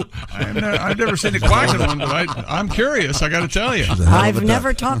strike 2. I've never seen a quacking one, but I'm curious. I got to tell you. I've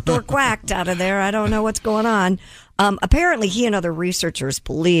never talked or quacked out of there. I don't know what's going on. Apparently, he and other researchers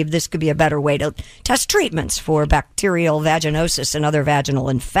believe this could be a better way to test treatments for bacterial vaginosis and other vaginal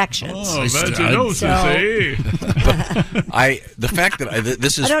infections. Oh, vaginosis, eh? The fact that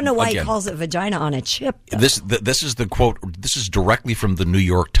this is, I don't know why again, he calls it vagina on a chip. This is the quote. This is directly from the New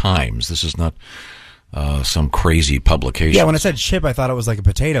York Times. This is not some crazy publication. Yeah, when I said chip, I thought it was like a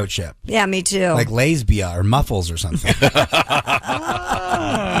potato chip. Yeah, me too. Like Lasbia or Muffles or something.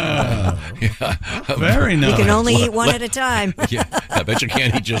 Very nice. You can only eat one at a time. Yeah, I bet you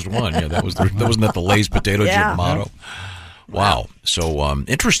can't eat just one. Yeah, wasn't that the Lay's potato chip motto? Wow. So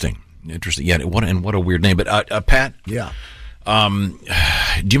interesting. Yeah. What a weird name. But Pat. Yeah. Do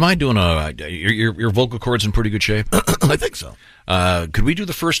you mind doing your vocal cords in pretty good shape? I think so. Could we do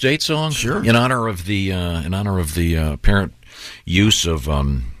the first date song? Sure. In honor of the apparent use of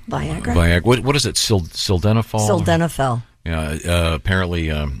Viagra. What is it? Sildenafil. Sildenafil. Yeah,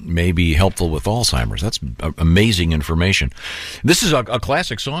 apparently may be helpful with Alzheimer's. That's amazing information. This is a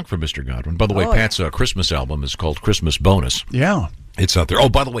classic song for Mr. Godwin. By the way, Pat's Christmas album is called Christmas Bonus. Yeah. It's out there. Oh,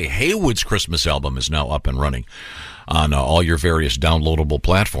 by the way, Haywood's Christmas album is now up and running on all your various downloadable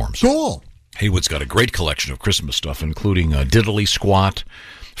platforms. Cool. Haywood's got a great collection of Christmas stuff, including Diddly Squat,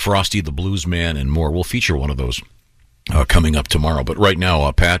 Frosty the Blues Man, and more. We'll feature one of those coming up tomorrow. But right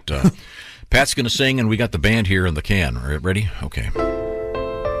now, Pat's going to sing, and we got the band here in the can. All right, ready? Okay.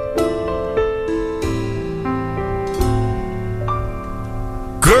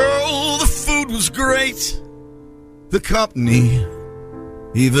 Girl, the food was great. The company,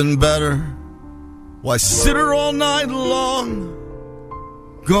 even better. Why sit her all night long,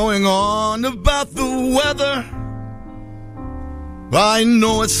 going on about the weather? I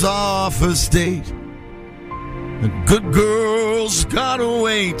know it's our first date. The good girl's gotta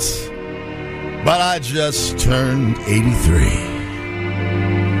wait. But I just turned 83.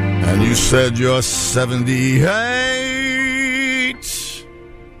 And you said you're 78.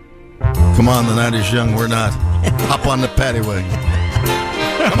 Come on, the night is young, we're not. Hop on the paddy wagon.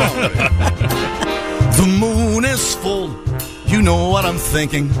 Come on, baby. The moon is full, you know what I'm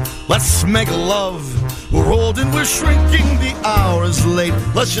thinking. Let's make love, we're old and we're shrinking. The hour is late,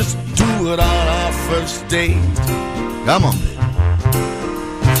 let's just do it on our first date. Come on, baby.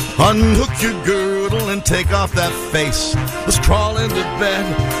 Unhook your girdle and take off that face. Let's crawl into bed,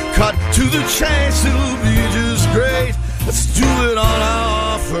 cut to the chase. It'll be just great. Let's do it on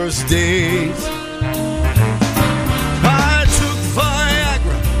our first date. I took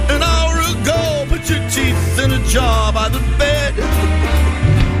Viagra an hour ago. Put your teeth in a jar by the bed.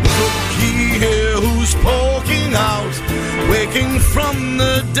 Looky here who's poking out, waking from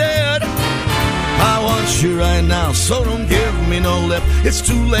the dead. I want you right now, so don't give me no lip. It's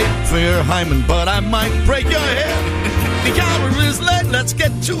too late for your hymen, but I might break your hip. The hour is late, let's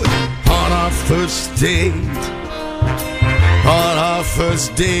get to it. On our first date. On our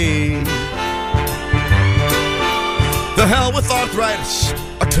first date. The hell with arthritis,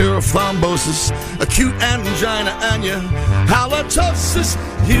 arterial thrombosis, acute angina, and your halitosis.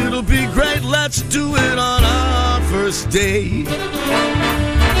 It'll be great, let's do it on our first date.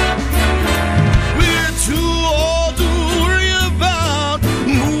 We're too old to worry about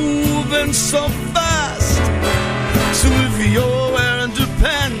moving so fast. So if you're wearing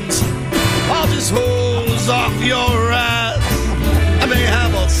Depends, I'll just hose off your ass. I may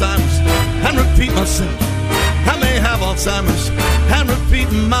have Alzheimer's and repeat myself. I may have Alzheimer's and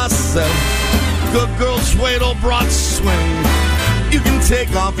repeat myself. Good girls sway till broad swing. You can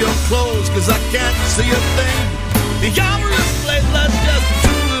take off your clothes, cause I can't see a thing. The hour is late, let's just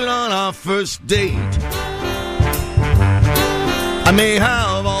do it on our first date. I may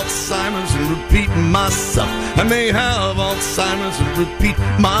have Alzheimer's and repeat myself. I may have Alzheimer's and repeat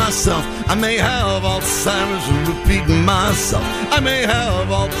myself. I may have Alzheimer's and repeat myself. I may have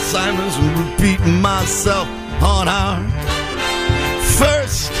Alzheimer's and repeat myself on our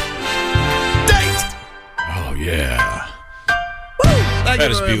first date. Oh, yeah. Thank That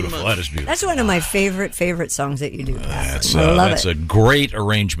you is very beautiful. much. That is beautiful. That's one of my favorite songs that you do. That's I love that's it. a great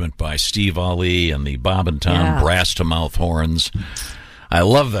arrangement by Steve Ali and the Bob and Tom Yeah. brass to mouth horns. I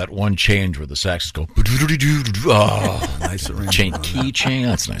love that one change where the saxes go. Oh, Nice arrangement. key change.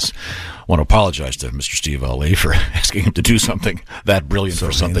 That's nice. I want to apologize to Mr. Steve Ali for asking him to do something that brilliant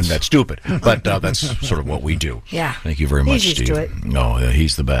for something that's stupid. But that's sort of what we do. Yeah. Thank you very He's much, used Steve. to it. No,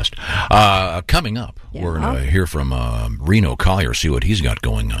 he's the best. Coming up, we're going to hear from Reno Collier, see what he's got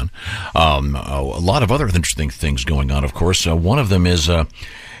going on. A lot of other interesting things going on, of course. One of them is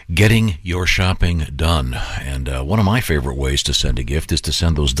getting your shopping done. And one of my favorite ways to send a gift is to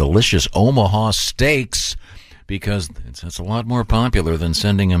send those delicious Omaha steaks, because it's a lot more popular than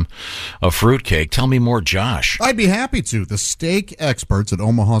sending him a fruitcake. Tell me more, Josh. I'd be happy to. The steak experts at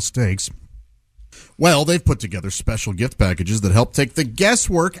Omaha Steaks, well, they've put together special gift packages that help take the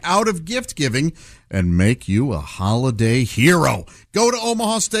guesswork out of gift giving and make you a holiday hero. Go to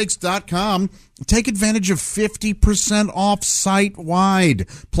omahasteaks.com. Take advantage of 50% off site-wide.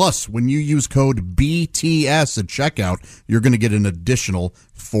 Plus, when you use code BTS at checkout, you're going to get an additional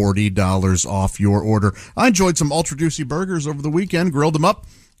 $40 off your order. I enjoyed some Ultra Juicy burgers over the weekend, grilled them up.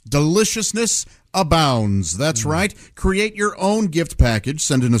 Deliciousness abounds. That's right. Create your own gift package.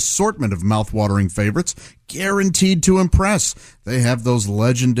 Send an assortment of mouth-watering favorites, guaranteed to impress. They have those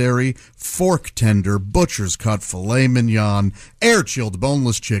legendary fork tender, butcher's cut filet mignon, air-chilled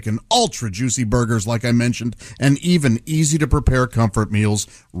boneless chicken, ultra-juicy burgers like I mentioned, and even easy-to-prepare comfort meals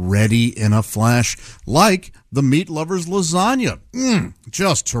ready in a flash, like the Meat Lover's lasagna.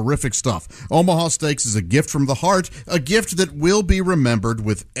 Just terrific stuff. Omaha Steaks is a gift from the heart, a gift that will be remembered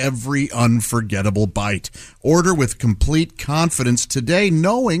with every unforgettable bite. Order with complete confidence today,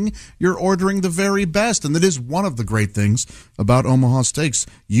 knowing you're ordering the very best, and that is one of the great things about Omaha Steaks.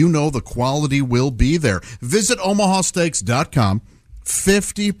 You know the quality will be there. Visit omahasteaks.com.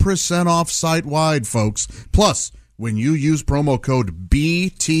 50% off site-wide, folks. Plus, when you use promo code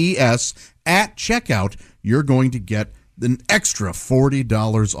BTS at checkout, you're going to get an extra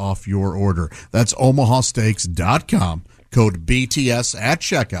 $40 off your order. That's omahasteaks.com. Code BTS at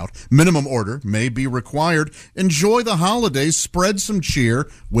checkout. Minimum order may be required. Enjoy the holidays. Spread some cheer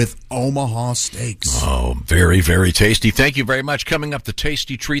with Omaha Steaks. Oh, very, very tasty. Thank you very much. Coming up, the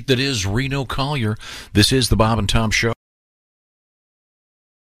tasty treat that is Reno Collier. This is the Bob and Tom Show.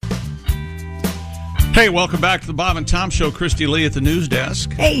 Hey, welcome back to the Bob and Tom Show. Christy Lee at the news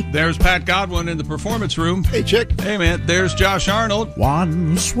desk. Hey. There's Pat Godwin in the performance room. Hey, chick. Hey, man. There's Josh Arnold.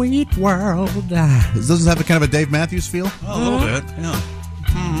 One sweet world. This doesn't have a kind of a Dave Matthews feel? A little bit, yeah.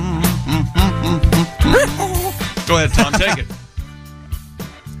 Go ahead, Tom. Take it.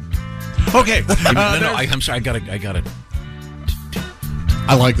 Okay. No, I'm sorry. I got it.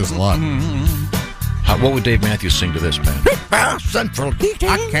 I like this a lot. What would Dave Matthews sing to this, Pat? Central Heating.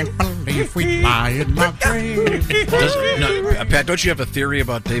 I can't believe we lie in my grave. Pat, don't you have a theory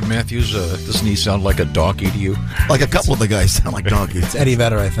about Dave Matthews? Doesn't he sound like a donkey to you? Like a couple of the guys sound like donkeys. It's Eddie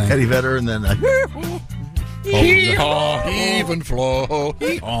Vedder, I think. Eddie Vedder, and then even flow.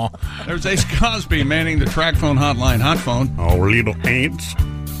 There's Ace Cosby manning the track phone hotline. Hot phone. Oh, little ants.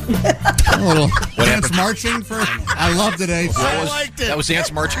 A little ants marching for. I loved it, Ace. That was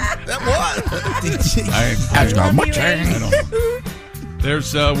ants marching. That was.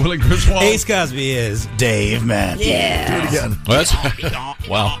 There's Willie Griswold. Ace Cosby is Dave Matthews. Yeah. Do it again. Well, that's,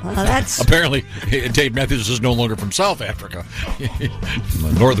 wow. Well, that's Apparently, Dave Matthews is no longer from South Africa. From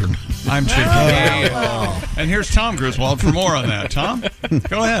the northern. I'm Chick. And here's Tom Griswold for more on that. Tom,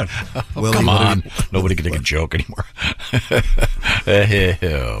 go ahead. Willie, come on. Nobody can take a joke anymore. There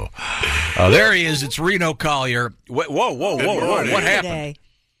he is. It's Reno Collier. Whoa. What happened?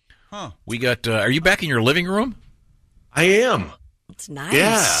 Huh. We got, are you back in your living room? I am. It's nice.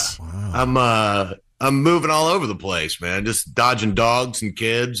 Yeah. Wow. I'm moving all over the place, man. Just dodging dogs and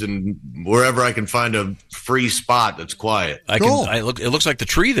kids and wherever I can find a free spot that's quiet. It looks like the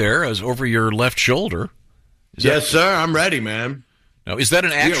tree there is over your left shoulder. Yes, sir. I'm ready, man. Now, is that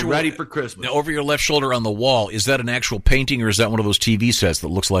an actual... We are ready for Christmas. Now, over your left shoulder on the wall, is that an actual painting or is that one of those TV sets that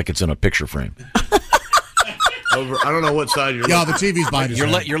looks like it's in a picture frame? I don't know what side you're Yeah, the TV's behind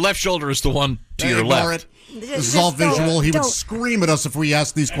your left shoulder is the one to your left. This is all visual. He would scream at us if we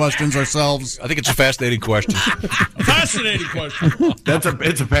asked these questions ourselves. I think it's a fascinating question. Fascinating question.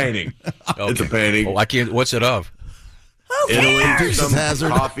 It's a painting. Okay. It's a painting. Oh, I can't. What's it of? Italy,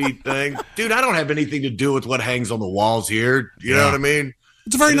 some coffee thing. Dude, I don't have anything to do with what hangs on the walls here. You know what I mean?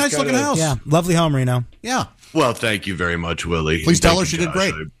 It's a very nice looking house. Yeah, lovely home, Reno. Yeah. Well, thank you very much, Willie. Please tell her she did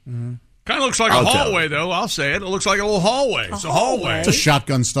great. Kind of looks like a hallway, though. I'll say it. It looks like a little hallway. It's a hallway. It's a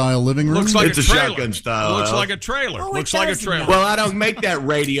shotgun-style living room. Looks like it's a trailer. Shotgun style. Looks like a trailer. Looks like a trailer. Well, I don't make that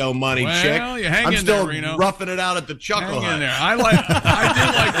radio money, chick. Well, you hang I'm in still there, Reno. roughing it out at the Chuckle Hang in Hut. there. I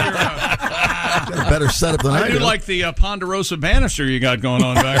do like your... Got a better setup than I do like the Ponderosa banister you got going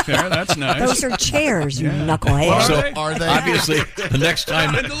on back there. That's nice. Those are chairs, you knucklehead. Well, Are they? Obviously, the next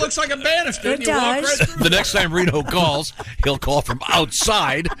time... It looks like a banister. It You walk does. right through. The next time Reno calls, he'll call from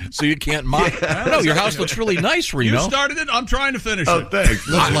outside, so you can't mock. No, your house looks really nice, Reno. You started it. I'm trying to finish Oh, it.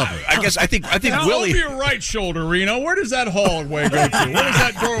 thanks. I think Now, Willie. over your right shoulder, Reno. Where does that hallway go to? Where does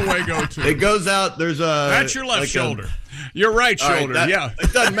that doorway go to? It goes out. There's a. That's your left shoulder. Your right All right, shoulder. that- Yeah.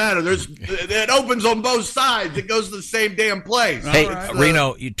 It doesn't matter. It opens on both sides. It goes to the same damn place. Hey, It's,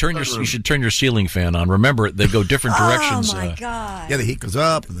 Reno, you should turn your ceiling fan on. Remember, they go different directions. Oh my God. Yeah, the heat goes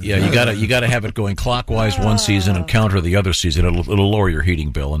up. And then Yeah, you gotta have it going clockwise one season and counter the other season. It'll lower your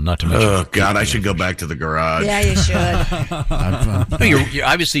heating bill, and not to mention. Oh God, I should go back to the garage. Yeah, you should. No,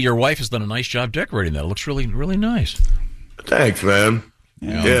 obviously your wife has done a nice job decorating that. It looks really, really nice. Thanks, man.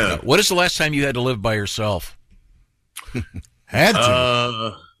 Yeah. What is the last time you had to live by yourself? Had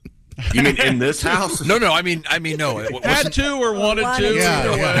to. You mean in this house? No. I mean no. Had to or wanted to. Yeah,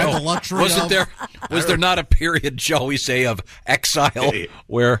 either way. had the luxury Was there not a period, shall we say, of exile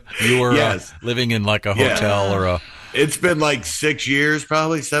where you were living in like a hotel or a? It's been like 6 years,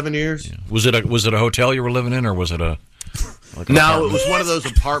 probably 7 years. Yeah. Was it a hotel you were living in, or was it a? Like an No, apartment? it was one of those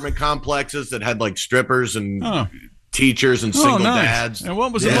apartment complexes that had like strippers and teachers and single nice. dads. And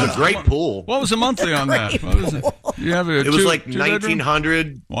what was the the a month- great pool? What was the monthly on that? What was it? You have It was like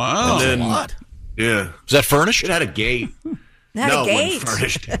 1900. Wow. And then, yeah. Was that furnished? It had a gate. Had no, a it gate. wasn't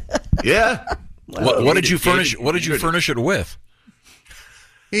furnished. Yeah. What did you furnish? What did you furnish it with?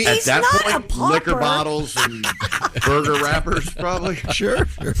 At that not point, a liquor pauper. bottles and burger wrappers, probably. Sure.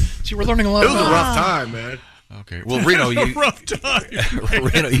 See, we're learning a lot. It was a rough time, man. Okay. Well, Reno, rough time.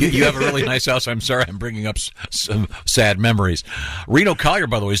 Reno, you have a really nice house. I'm sorry, I'm bringing up some sad memories. Reno Collier,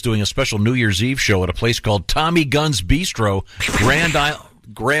 by the way, is doing a special New Year's Eve show at a place called Tommy Gunn's Bistro,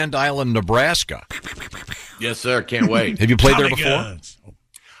 Grand Island, Nebraska. Yes, sir. Can't wait. Have you played Tommy there before? Guns.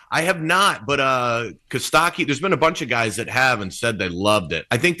 I have not, but Kostaki, there's been a bunch of guys that have and said they loved it.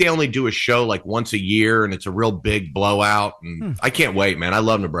 I think they only do a show like once a year, and it's a real big blowout. And I can't wait, man. I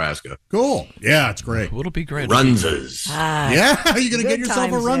love Nebraska. Cool. Yeah, it's great. It'll be great. Runzas. Yeah, are you going to get good yourself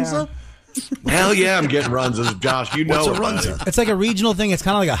a times Runza? Hell yeah, I'm getting Runzas. Josh, you know What's a about Runza? it. It's like a regional thing. It's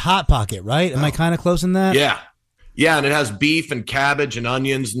kind of like a Hot Pocket, right? Am I kind of close in that? Yeah. Yeah, and it has beef and cabbage and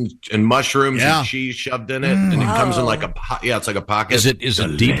onions and mushrooms Yeah. and cheese shoved in it, and it comes in like it's like a pocket. Is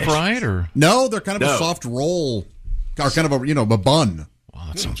it deep fried or? No, they're kind of No. a soft roll, or kind of a bun. Wow,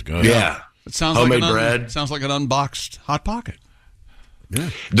 that sounds good. Yeah. It sounds Homemade like bread. Sounds like an unboxed Hot Pocket.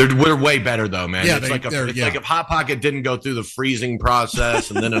 We're way better though, man. Yeah, it's like if Hot Pocket didn't go through the freezing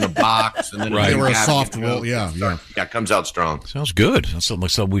process and then in a box and then they were a soft roll. Yeah, it comes out strong. Sounds good. That sounds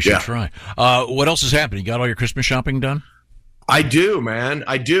like something we should try. What else is happening? You got all your Christmas shopping done? I do, man.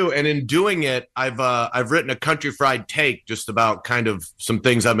 I do. And in doing it, I've written a country fried take just about kind of some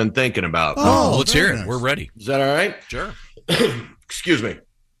things I've been thinking about. Oh, let's hear it. Nice. We're ready. Is that all right? Sure. Excuse me.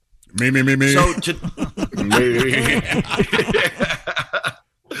 Me.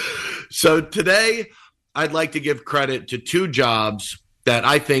 So today, I'd like to give credit to two jobs that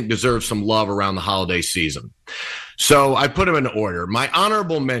I think deserve some love around the holiday season. So I put them in order. My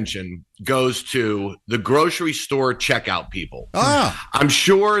honorable mention goes to the grocery store checkout people. I'm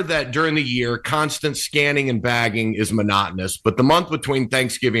sure that during the year, constant scanning and bagging is monotonous, but the month between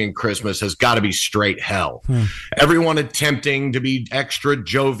Thanksgiving and Christmas has got to be straight hell. Everyone attempting to be extra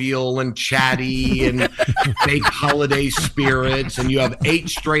jovial and chatty and fake holiday spirits, and you have 8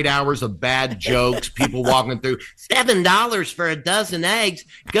 straight hours of bad jokes, people walking through, $7 for a dozen eggs.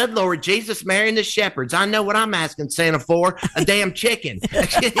 Good Lord Jesus, Mary and the shepherds. I know what I'm asking Santa for, a damn chicken.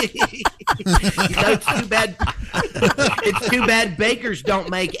 It's too bad. It's too bad bakers don't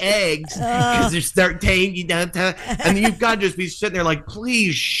make eggs because there's 13. And you've got to just be sitting there like,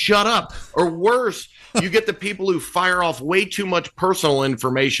 please shut up. Or worse, you get the people who fire off way too much personal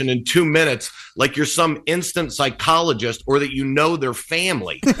information in 2 minutes, like you're some instant psychologist or that you know their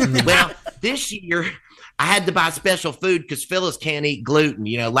family. Well, this year I had to buy special food because Phyllis can't eat gluten.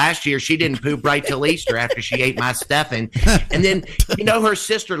 Last year she didn't poop right till Easter after she ate my stuffing. And then, her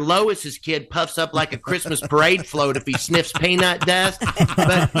sister Lois's kid puffs up like a Christmas parade float if he sniffs peanut dust.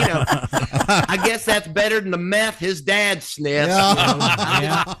 But, I guess that's better than the meth his dad sniffs.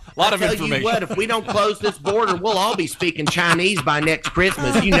 A lot of information. Tell you what, if we don't close this border, we'll all be speaking Chinese by next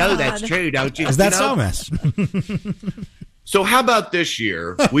Christmas. You know that's true, don't you? Is that so, miss? So how about this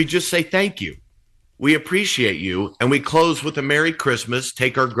year? We just say thank you. We appreciate you, and we close with a Merry Christmas,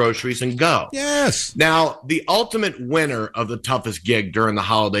 take our groceries, and go. Yes. Now, the ultimate winner of the toughest gig during the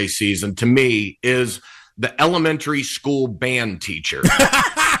holiday season, to me, is the elementary school band teacher.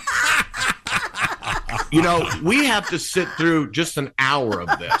 We have to sit through just an hour of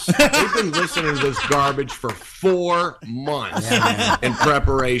this. They've been listening to this garbage for 4 months in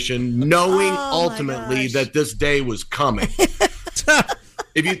preparation, knowing ultimately that this day was coming.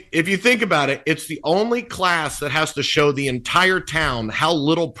 If you think about it, it's the only class that has to show the entire town how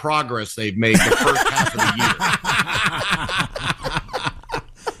little progress they've made the first half of the year.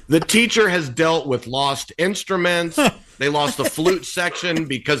 The teacher has dealt with lost instruments. They lost the flute section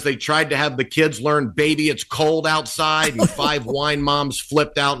because they tried to have the kids learn Baby It's Cold Outside, and 5 wine moms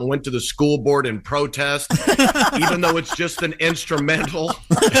flipped out and went to the school board in protest, even though it's just an instrumental.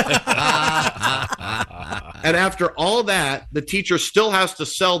 And after all that, the teacher still has to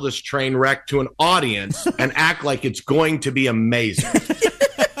sell this train wreck to an audience and act like it's going to be amazing.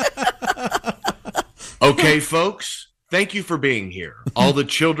 Okay, folks. Thank you for being here. All the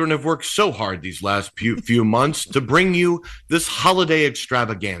children have worked so hard these last few months to bring you this holiday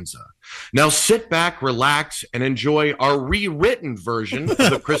extravaganza. Now sit back, relax, and enjoy our rewritten version of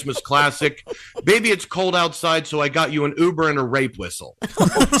the Christmas classic, Baby It's Cold Outside, So I Got You an Uber and a Rape Whistle.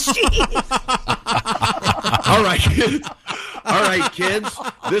 All right, kids.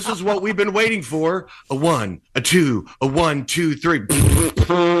 This is what we've been waiting for. A 1, a 2, a 1, 2, 3.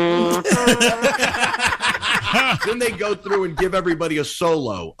 Then they go through and give everybody a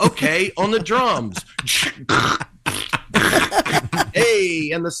solo. Okay, on the drums.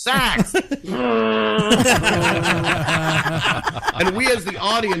 Hey, and the sax. And we as the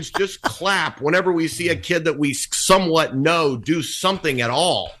audience just clap whenever we see a kid that we somewhat know do something at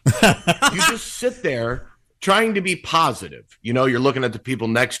all. You just sit there trying to be positive. You're looking at the people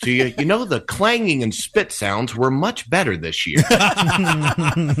next to you. The clanging and spit sounds were much better this year.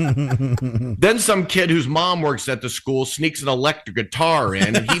 Then some kid whose mom works at the school sneaks an electric guitar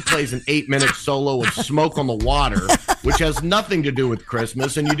in, and he plays an 8-minute solo of Smoke on the Water, which has nothing to do with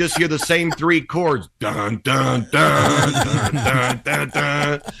Christmas, and you just hear the same 3 chords. Dun, dun, dun, dun, dun, dun,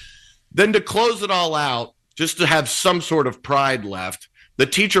 dun. Then to close it all out, just to have some sort of pride left, the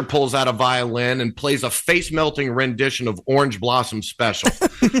teacher pulls out a violin and plays a face-melting rendition of Orange Blossom Special.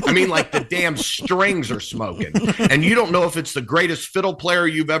 I mean, like the damn strings are smoking. And you don't know if it's the greatest fiddle player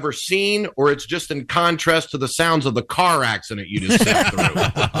you've ever seen or it's just in contrast to the sounds of the car accident you just sat through.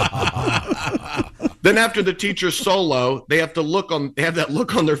 Then after the teacher's solo, they have that look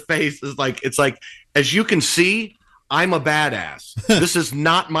on their face. It's like, as you can see, I'm a badass. This is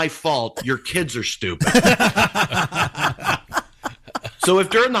not my fault. Your kids are stupid. So if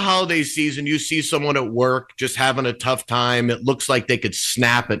during the holiday season you see someone at work just having a tough time, it looks like they could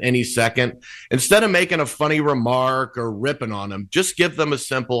snap at any second, instead of making a funny remark or ripping on them, just give them a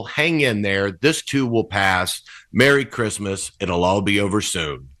simple hang in there. This too will pass. Merry Christmas. It'll all be over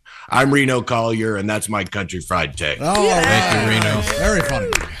soon. I'm Reno Collier, and that's my country fried take. Oh, Thank you, Reno. Very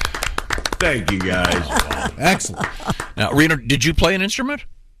funny. Thank you, guys. Excellent. Now, Reno, did you play an instrument?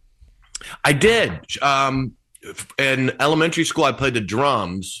 I did. In elementary school, I played the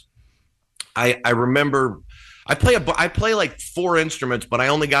drums. I remember I play like 4 instruments, but I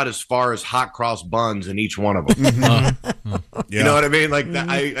only got as far as hot cross buns in each one of them. You know what I mean? Like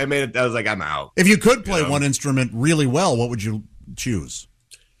I made it. I was like, I'm out. If you could play one instrument really well, what would you choose?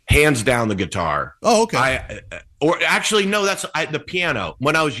 Hands down, the guitar. Oh, okay. Or actually, no, that's the piano.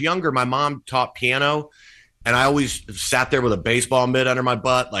 When I was younger, my mom taught piano. And I always sat there with a baseball mitt under my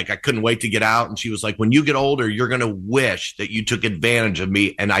butt. Like I couldn't wait to get out. And she was like, when you get older, you're going to wish that you took advantage of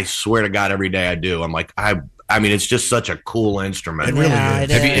me. And I swear to God, every day I do. I'm like, I mean, it's just such a cool instrument. It really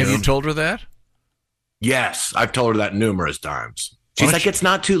is. Have you told her that? Yes. I've told her that numerous times. She's like, it's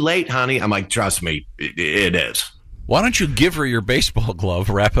not too late, honey. I'm like, trust me, it is. Why don't you give her your baseball glove,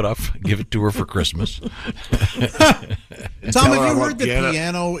 wrap it up, give it to her for Christmas? Tom, have you heard that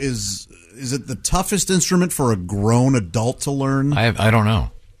piano is it the toughest instrument for a grown adult to learn? I don't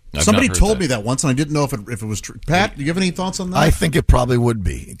know. Somebody told me that once, and I didn't know if it was true. Pat, do you have any thoughts on that? I think it probably would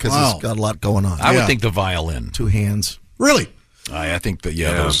be because it's got a lot going on. I would think the violin. 2 hands. Really? I think that,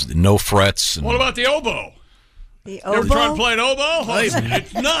 those no frets. What about the oboe? The You ever tried to play an oboe?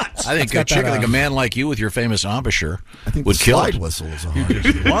 It's nuts. I think a chick like a man like you with your famous embouchure would kill slide it. whistle is a You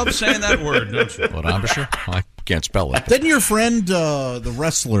just love saying that word, don't you? What, embouchure? I can't spell it. Didn't your friend, the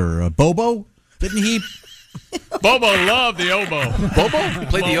wrestler, Bobo, didn't he? Bobo loved the oboe. Bobo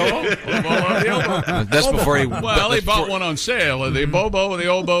played the oboe? Bobo loved the oboe. That's before he... Well, he bought one on sale. The Bobo, the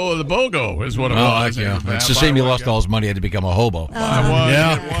oboe, the bogo is what it was. Yeah. It's the same he lost all his money, had to become a hobo. Buy one,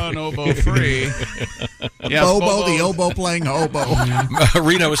 get one oboe free. Yeah, Bobo, the oboe playing hobo.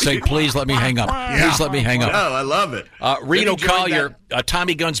 Reno was saying, please let me hang up. Please let me hang up. No, I love it. Reno Collier,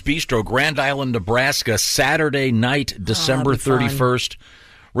 Tommy Gunn's Bistro, Grand Island, Nebraska, Saturday night, December 31st.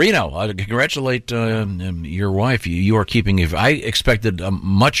 Reno, congratulate your wife. You are keeping. I expected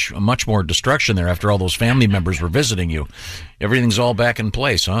much more destruction there after all those family members were visiting you. Everything's all back in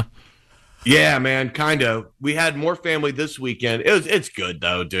place, huh? Yeah, man, kind of. We had more family this weekend. It's good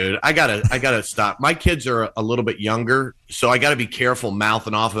though, dude. I gotta stop. My kids are a little bit younger, so I gotta be careful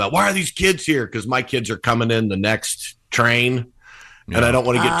mouthing off about why are these kids here? Because my kids are coming in the next train, and I don't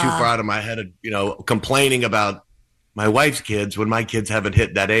want to get too far out of my head of complaining about my wife's kids when my kids haven't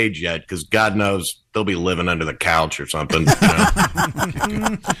hit that age yet, because God knows they'll be living under the couch or something.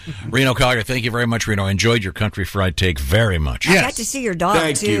 Reno Collier, thank you very much, Reno. I enjoyed your country fried take very much. I got to see your dog,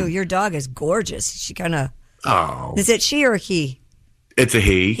 Thank too. you. Your dog is gorgeous. She kind of... Oh. Is it she or he? It's a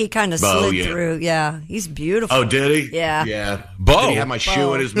he. He kind of slid through. Yeah, he's beautiful. Oh, did he? Yeah. Yeah. Bo. Did he have my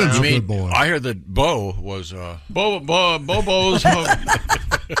shoe in his mouth? You mean, I heard that Bo was... Bobo's...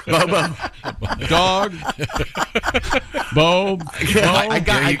 Bobo. Dog. Bo. I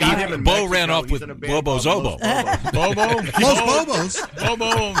got him in Bo Mexico. ran off He's with in a band Bobo's called oboe. Bobo. Los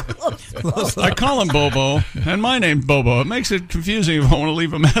Bobos. Bobo. I call him Bobo, and my name's Bobo. It makes it confusing if I want to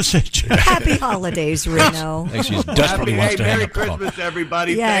leave a message. Happy holidays, Reno. Thanks, he's desperately wants to hang Merry up the phone. Christmas,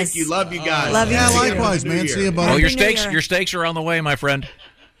 everybody. Yes. Thank you. Love you guys. Love you Yeah, too. likewise, man. See you, buddy. Oh, your Happy New Year. steaks are on the way, my friend.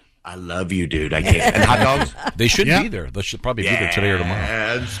 I love you, dude. I can't. And hot dogs? They should be there. They should probably be there today or tomorrow.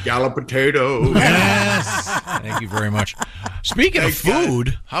 And scalloped potatoes. Yes. Thank you very much. Speaking of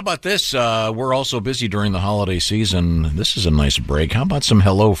food, how about this? We're also busy during the holiday season. This is a nice break. How about some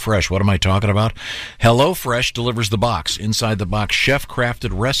HelloFresh? What am I talking about? HelloFresh delivers the box. Inside the box,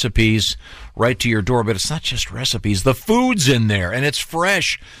 chef-crafted recipes right to your door. But it's not just recipes. The food's in there, and it's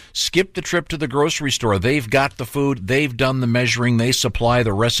fresh. Skip the trip to the grocery store. They've got the food. They've done the measuring. They supply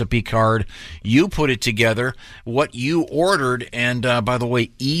the recipe card. You put it together, what you ordered, and by the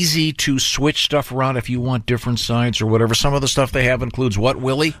way, easy to switch stuff around if you want different sides or whatever. Some of the stuff they have includes what,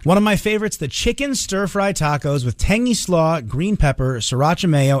 Willie? One of my favorites, the chicken stir-fry tacos with tangy slaw, green pepper, sriracha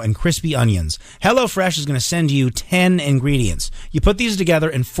mayo, and crispy onions. HelloFresh is going to send you 10 ingredients. You put these together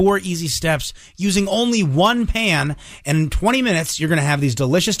in 4 easy steps using only one pan, and in 20 minutes, you're going to have these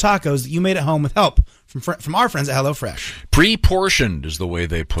delicious tacos that you made at home with help from our friends at HelloFresh. Pre-portioned is the way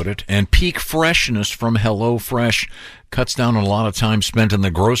they put it, and peak freshness from HelloFresh cuts down on a lot of time spent in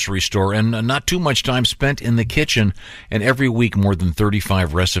the grocery store and not too much time spent in the kitchen, and every week more than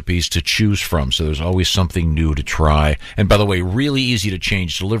 35 recipes to choose from, so there's always something new to try. And by the way, really easy to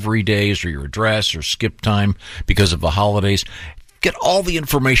change delivery days or your address or skip time because of the holidays. Get all the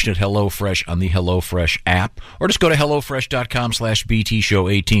information at HelloFresh on the HelloFresh app, or just go to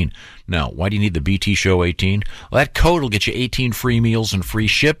HelloFresh.com/BTShow18. Now, why do you need the BT Show 18? Well, that code will get you 18 free meals and free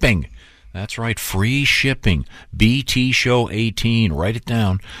shipping. That's right, free shipping. BT Show 18. Write it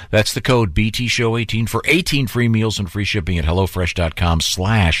down. That's the code BT Show 18 for 18 free meals and free shipping at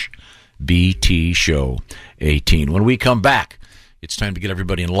HelloFresh.com/BT Show 18. When we come back, it's time to get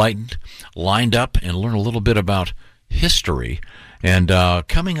everybody enlightened, lined up, and learn a little bit about history. And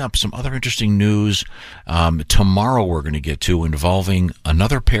coming up, some other interesting news tomorrow we're going to get to involving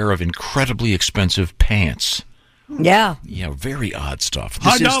another pair of incredibly expensive pants. Yeah. Yeah, very odd stuff.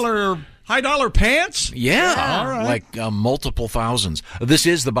 High dollar pants? Yeah, all right. like multiple thousands. This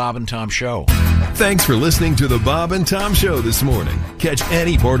is the Bob and Tom Show. Thanks for listening to the Bob and Tom Show this morning. Catch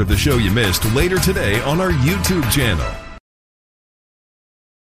any part of the show you missed later today on our YouTube channel.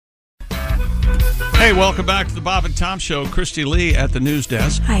 Hey, welcome back to the Bob and Tom Show. Christy Lee at the news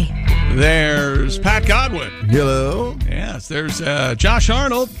desk. Hi. There's Pat Godwin. Hello. Yes, there's Josh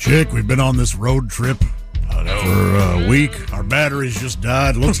Arnold. Chick, we've been on this road trip for a week. Our batteries just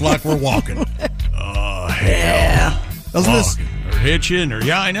died. Looks like we're walking. Oh, hell. Yeah. Doesn't this? Or hitching, or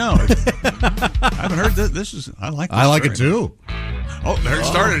I know. I haven't heard that. This is, I like this I like it story. too. Oh, there it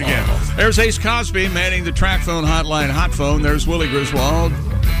started again. There's Ace Cosby manning the track phone hotline hot phone. There's Willie Griswold.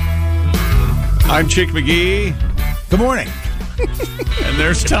 I'm Chick McGee. Good morning. And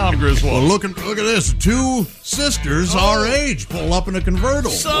there's Tom Griswold. Well, look at this. Two sisters our age pull up in a convertible.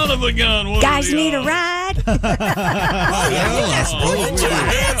 Son of a gun. What Guys need a ride? Yes, you're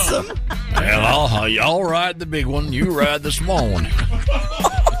handsome. Well, I'll ride the big one. You ride the small one.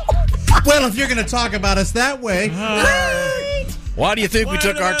 Well, if you're going to talk about us that way. Why do you think we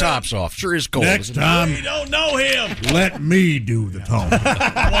took our tops off? Sure is cold. Next time, We don't know him. let me do the talking.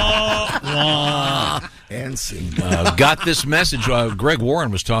 And see. Got this message. Greg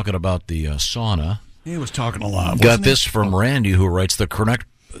Warren was talking about the sauna. He was talking a lot. Got this from Randy, who writes the correct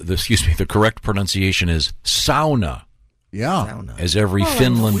pronunciation is sauna. Yeah. As every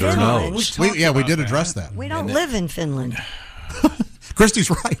Finlander knows. We did address that. We don't live in Finland. Christy's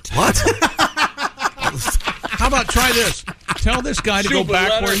right. What? How about try this? Tell this guy to go Super back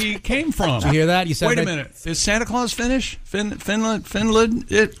letter. where he came from. Did you hear that? You said Wait a that- minute. Is Santa Claus Finnish? Finland?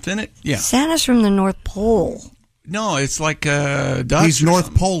 Yeah. Santa's from the North Pole. No, it's like Dutch. He's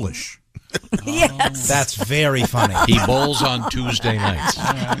North Polish. Yes. That's very funny. He bowls on Tuesday nights.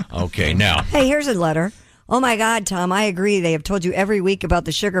 Okay, now. Hey, here's a letter. Oh my God, Tom, I agree. They have told you every week about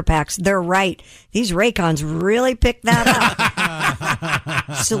the sugar packs. They're right. These Raycons really picked that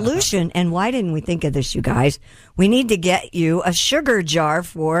up. Solution, and why didn't we think of this, you guys? We need to get you a sugar jar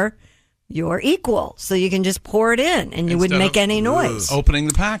for your equal, so you can just pour it in, and you wouldn't make any noise. Opening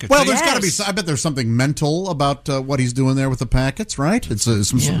the package. Well, there's got to be. I bet there's something mental about what he's doing there with the packets, right? It's some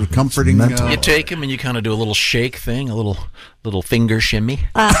sort of comforting. You take them and you kind of do a little shake thing, a little finger shimmy.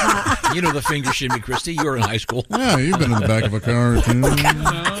 You know the finger shimmy, Christy. You were in high school. Yeah, you've been in the back of a car too.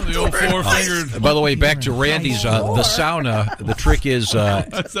 The old four-fingered. By the way, back to Randy's the sauna. The trick is a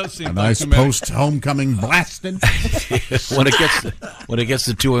nice post-homecoming blasting. when it gets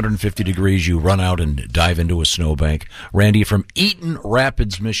to 250 degrees, you run out and dive into a snowbank. Randy from Eaton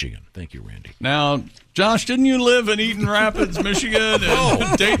Rapids, Michigan. Thank you, Randy. Now, Josh, didn't you live in Eaton Rapids, Michigan,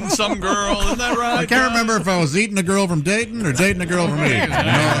 and dating some girl? Isn't that right? I can't remember if I was eating a girl from Dayton or dating a girl from Eaton.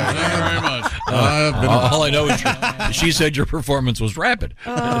 Thank you very much. All I know is she said your performance was rapid.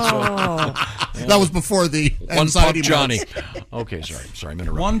 That was before the One anxiety Pump Johnny. meds. Okay, sorry, I'm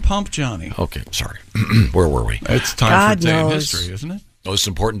interrupting. One Pump Johnny. Okay, sorry. Where were we? It's time God for a day in knows. history, isn't it? Oh, it's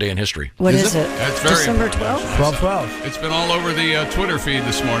an important day in history. What is it? That's very December important. 12th? 12-12. It's been all over the Twitter feed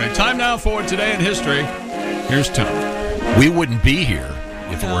this morning. Time now for Today in History. Here's Tom. We wouldn't be here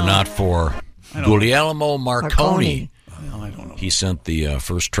if it were not for Guglielmo Marconi. Well, I don't know. He sent the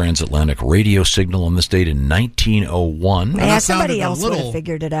first transatlantic radio signal on this date in 1901. Yeah, that somebody sounded a else would little- have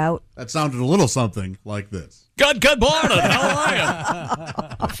figured it out. That sounded a little something like this. Good morning. How are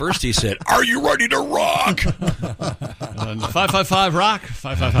you? First he said, "Are you ready to rock?" 555 Rock.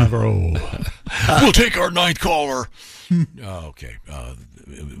 555 roll. We'll take our ninth caller. Okay.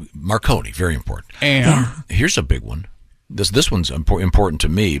 Marconi, very important. And here's a big one. This one's important to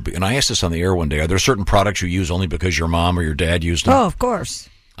me, and I asked this on the air one day. Are there certain products you use only because your mom or your dad used them? Oh, of course.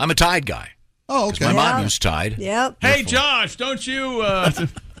 I'm a Tide guy. Oh, 'Cause okay. my mom used Tide. Yep. hey, Josh, don't you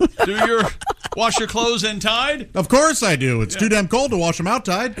wash your clothes in Tide? Of course I do. It's too damn cold to wash them out,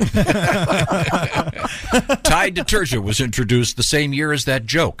 Tide. Tide detergent was introduced the same year as that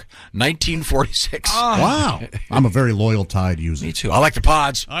joke, 1946. Wow. I'm a very loyal Tide user. Me too. I like the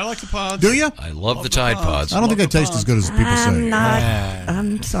pods. I like the pods. Do you? I love the Tide pods. I don't think they taste as good as people say. I'm not.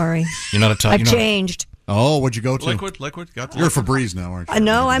 I'm sorry. You're not a Tide. I've changed. Oh, what'd you go to? Liquid. Got the You're a Febreze now, aren't you?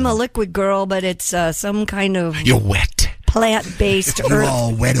 No, I'm a liquid girl, but it's some kind of You're wet. plant-based. You're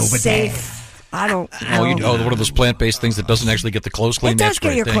all wet over safe. I don't know. One of those plant-based things that doesn't actually get the clothes clean. It does That's get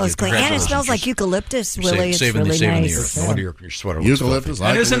great. your Thank clothes you. clean, and it Congratulations. smells like eucalyptus. Really, it's saving really the nice. earth. No wonder your sweater looks Eucalyptus.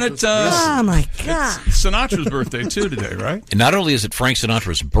 filthy. And isn't it? Oh my God! Sinatra's birthday too today, right? And not only is it Frank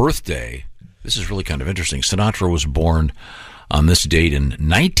Sinatra's birthday, this is really kind of interesting. Sinatra was born on this date in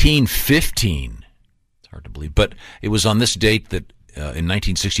 1915. It's hard to believe, but it was on this date that in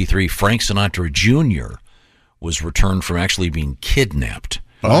 1963, Frank Sinatra Jr. was returned from actually being kidnapped.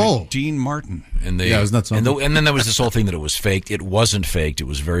 Dean Martin. And isn't that something? And then there was this whole thing that it was faked. It wasn't faked. It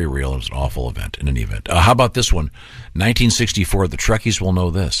was very real. It was an awful event in any event. How about this one? 1964, the Trekkies will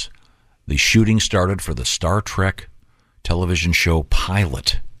know this. The shooting started for the Star Trek television show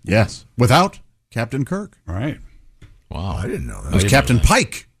pilot. Yes. Without Captain Kirk. Right. Wow. I didn't know that. It was Captain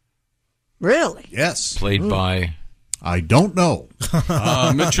Pike. Really? Yes. Played by... I don't know.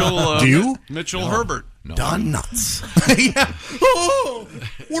 Mitchell. Do you? Mitchell Herbert. No. Don Nuts. Yeah. Oh,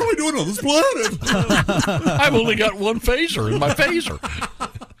 what are we doing on this planet? I've only got one phaser in my phaser.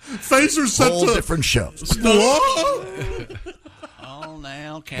 Phaser set Whole to... different shows. What?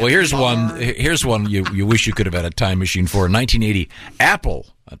 Well, here's one. Here's one you wish you could have had a time machine for. In 1980, Apple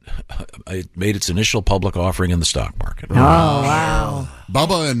it made its initial public offering in the stock market. Oh wow!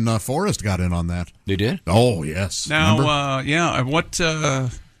 Bubba and Forrest got in on that. They did? Oh yes. Now,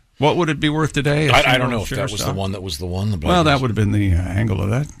 what would it be worth today? I don't know if that was the one that was the one. Well, that would have been the angle of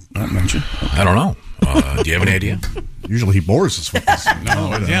that mention. I don't know. Do you have any idea? Usually he bores us with this.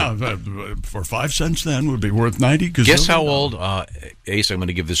 For 5 cents then would be worth 90. Guess how old? Ace, I'm going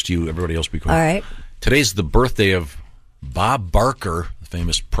to give this to you. Everybody else be quiet. All right. Today's the birthday of Bob Barker, the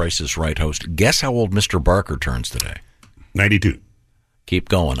famous Price is Right host. Guess how old Mr. Barker turns today? 92. Keep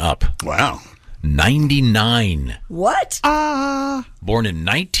going up. Wow. 99. What? Born in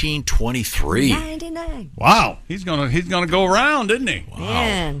 1923. 99. Wow. He's gonna go around, isn't he? Wow.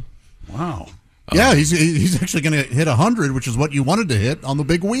 Man. Wow. Yeah, he's actually going to hit 100, which is what you wanted to hit on the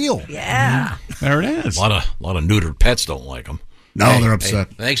big wheel. Yeah. There it is. A lot of neutered pets don't like him. No, they're upset.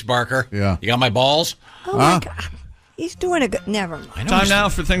 Hey, thanks, Barker. Yeah. You got my balls? Oh my God. He's doing a good. Never mind. Time now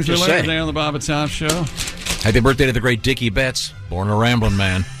for things we Just learned saying. today on the Bob and Tom Show. Happy birthday to the great Dickie Betts, born a rambling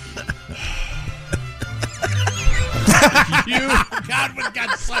man. God, we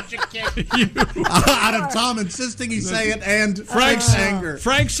got such a kick. Out of Tom insisting he say it and Frank's anger.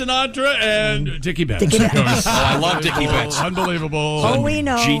 Frank Sinatra and Dickie Betts. Dickie Betts. Oh, I love Dickie Betts. Unbelievable. Oh, we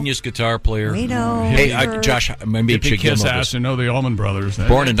know. Genius guitar player. We know. Hey, Josh, maybe Hippie should give kiss him ass and know the Allman Brothers.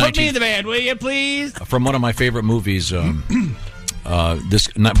 Born in Put me in the band, will you, please? From one of my favorite movies. Born in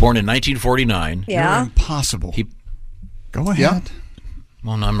 1949. Yeah. You're impossible. Go ahead. Yeah.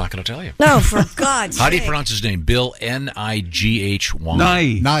 Well, no, I'm not going to tell you. No, for God's sake. How do you pronounce his name? Bill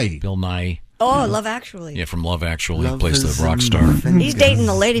Nighy. Nye. Bill Nye. Oh, Love Actually. Yeah, from Love Actually. He plays the rock star. He's dating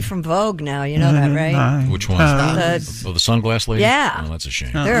the lady from Vogue now. You know that, right? Which one? The sunglass lady? Yeah. Oh, that's a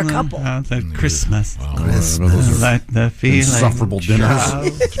shame. They're a couple. Christmas. Like the feeling. Insufferable dinners.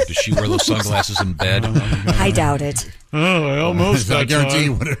 Does she wear those sunglasses in bed? I doubt it. Oh, I almost I got guarantee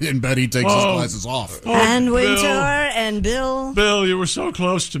you, time. when in bed he takes his glasses off. And Winter Bill. and Bill. Bill, you were so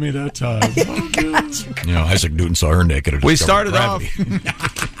close to me that time. You know, Isaac Newton saw her naked. and We discovered started gravity.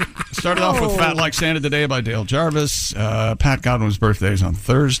 off with Fat Like Santa Today by Dale Jarvis. Pat Godwin's birthday is on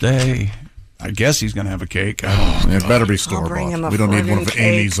Thursday. I guess he's going to have a cake. I don't know. It better be store bring him a bought. We don't need one of friggin'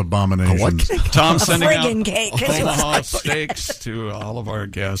 Amy's abominations. Tom A sending out friggin' cake, 'cause it was Omaha like- steaks to all of our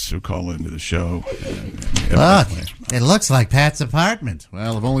guests who call into the show. Look, it looks like Pat's apartment.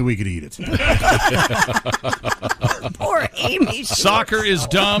 Well, if only we could eat it. Poor Amy. Soccer is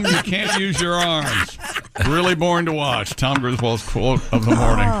dumb. You can't use your arms. Really boring to watch. Tom Griswold's quote of the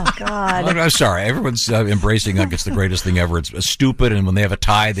morning. Oh, God. I'm sorry. Everyone's embracing like it's the greatest thing ever. It's stupid, and when they have a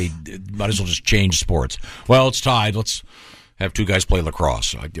tie, they might as well just change sports. Well, it's tied. Let's have two guys play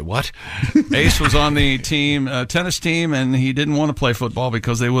lacrosse. I did what? Ace was on the team, tennis team, and he didn't want to play football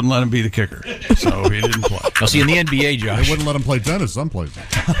because they wouldn't let him be the kicker. So he didn't play. Now, see, in the NBA, Josh. They wouldn't let him play tennis some places.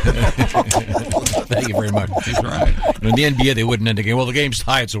 Thank you very much. He's right. In the NBA, they wouldn't end the game. Well, the game's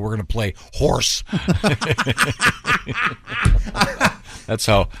tied, so we're going to play horse. That's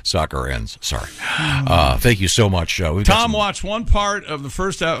how soccer ends. Sorry. Thank you so much. Tom watched one part of the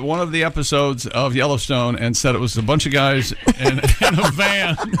first one of the episodes of Yellowstone and said it was a bunch of guys in a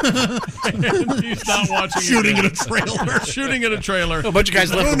van. And he's not watching Shooting it at a trailer. Shooting at a trailer. A bunch of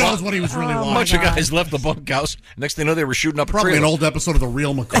guys left Who the knows what he was really watching? A bunch of guys left the bunkhouse. Next thing you know, they were shooting up Probably a an trailer. old episode of The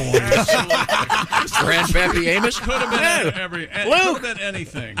Real McCoy. Grandpappy Amos. Could have been could have been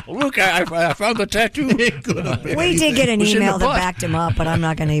anything. Luke, I found the tattoo. It could have been. We did get an Was in the email that butt. backed him up, but I'm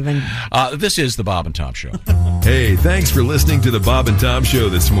not going to even. This is the Bob and Tom Show. Hey, thanks for listening to the Bob and Tom Show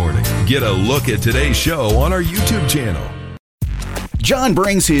this morning. Get a look at today's show on our YouTube channel. John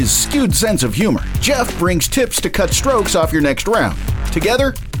brings his skewed sense of humor. Jeff brings tips to cut strokes off your next round.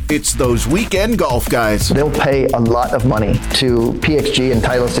 Together, it's those weekend golf guys. They'll pay a lot of money to PXG and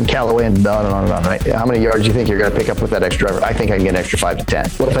Titleist and Callaway and on and on and on, right? How many yards do you think you're going to pick up with that extra driver? I think I can get an extra 5 to 10.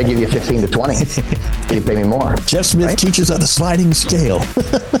 What if I give you 15 to 20? You pay me more. Jeff Smith teaches on a sliding scale.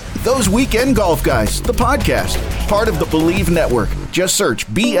 Those Weekend Golf Guys, the podcast, part of the Believe Network. Just search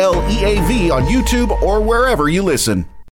BLEAV on YouTube or wherever you listen.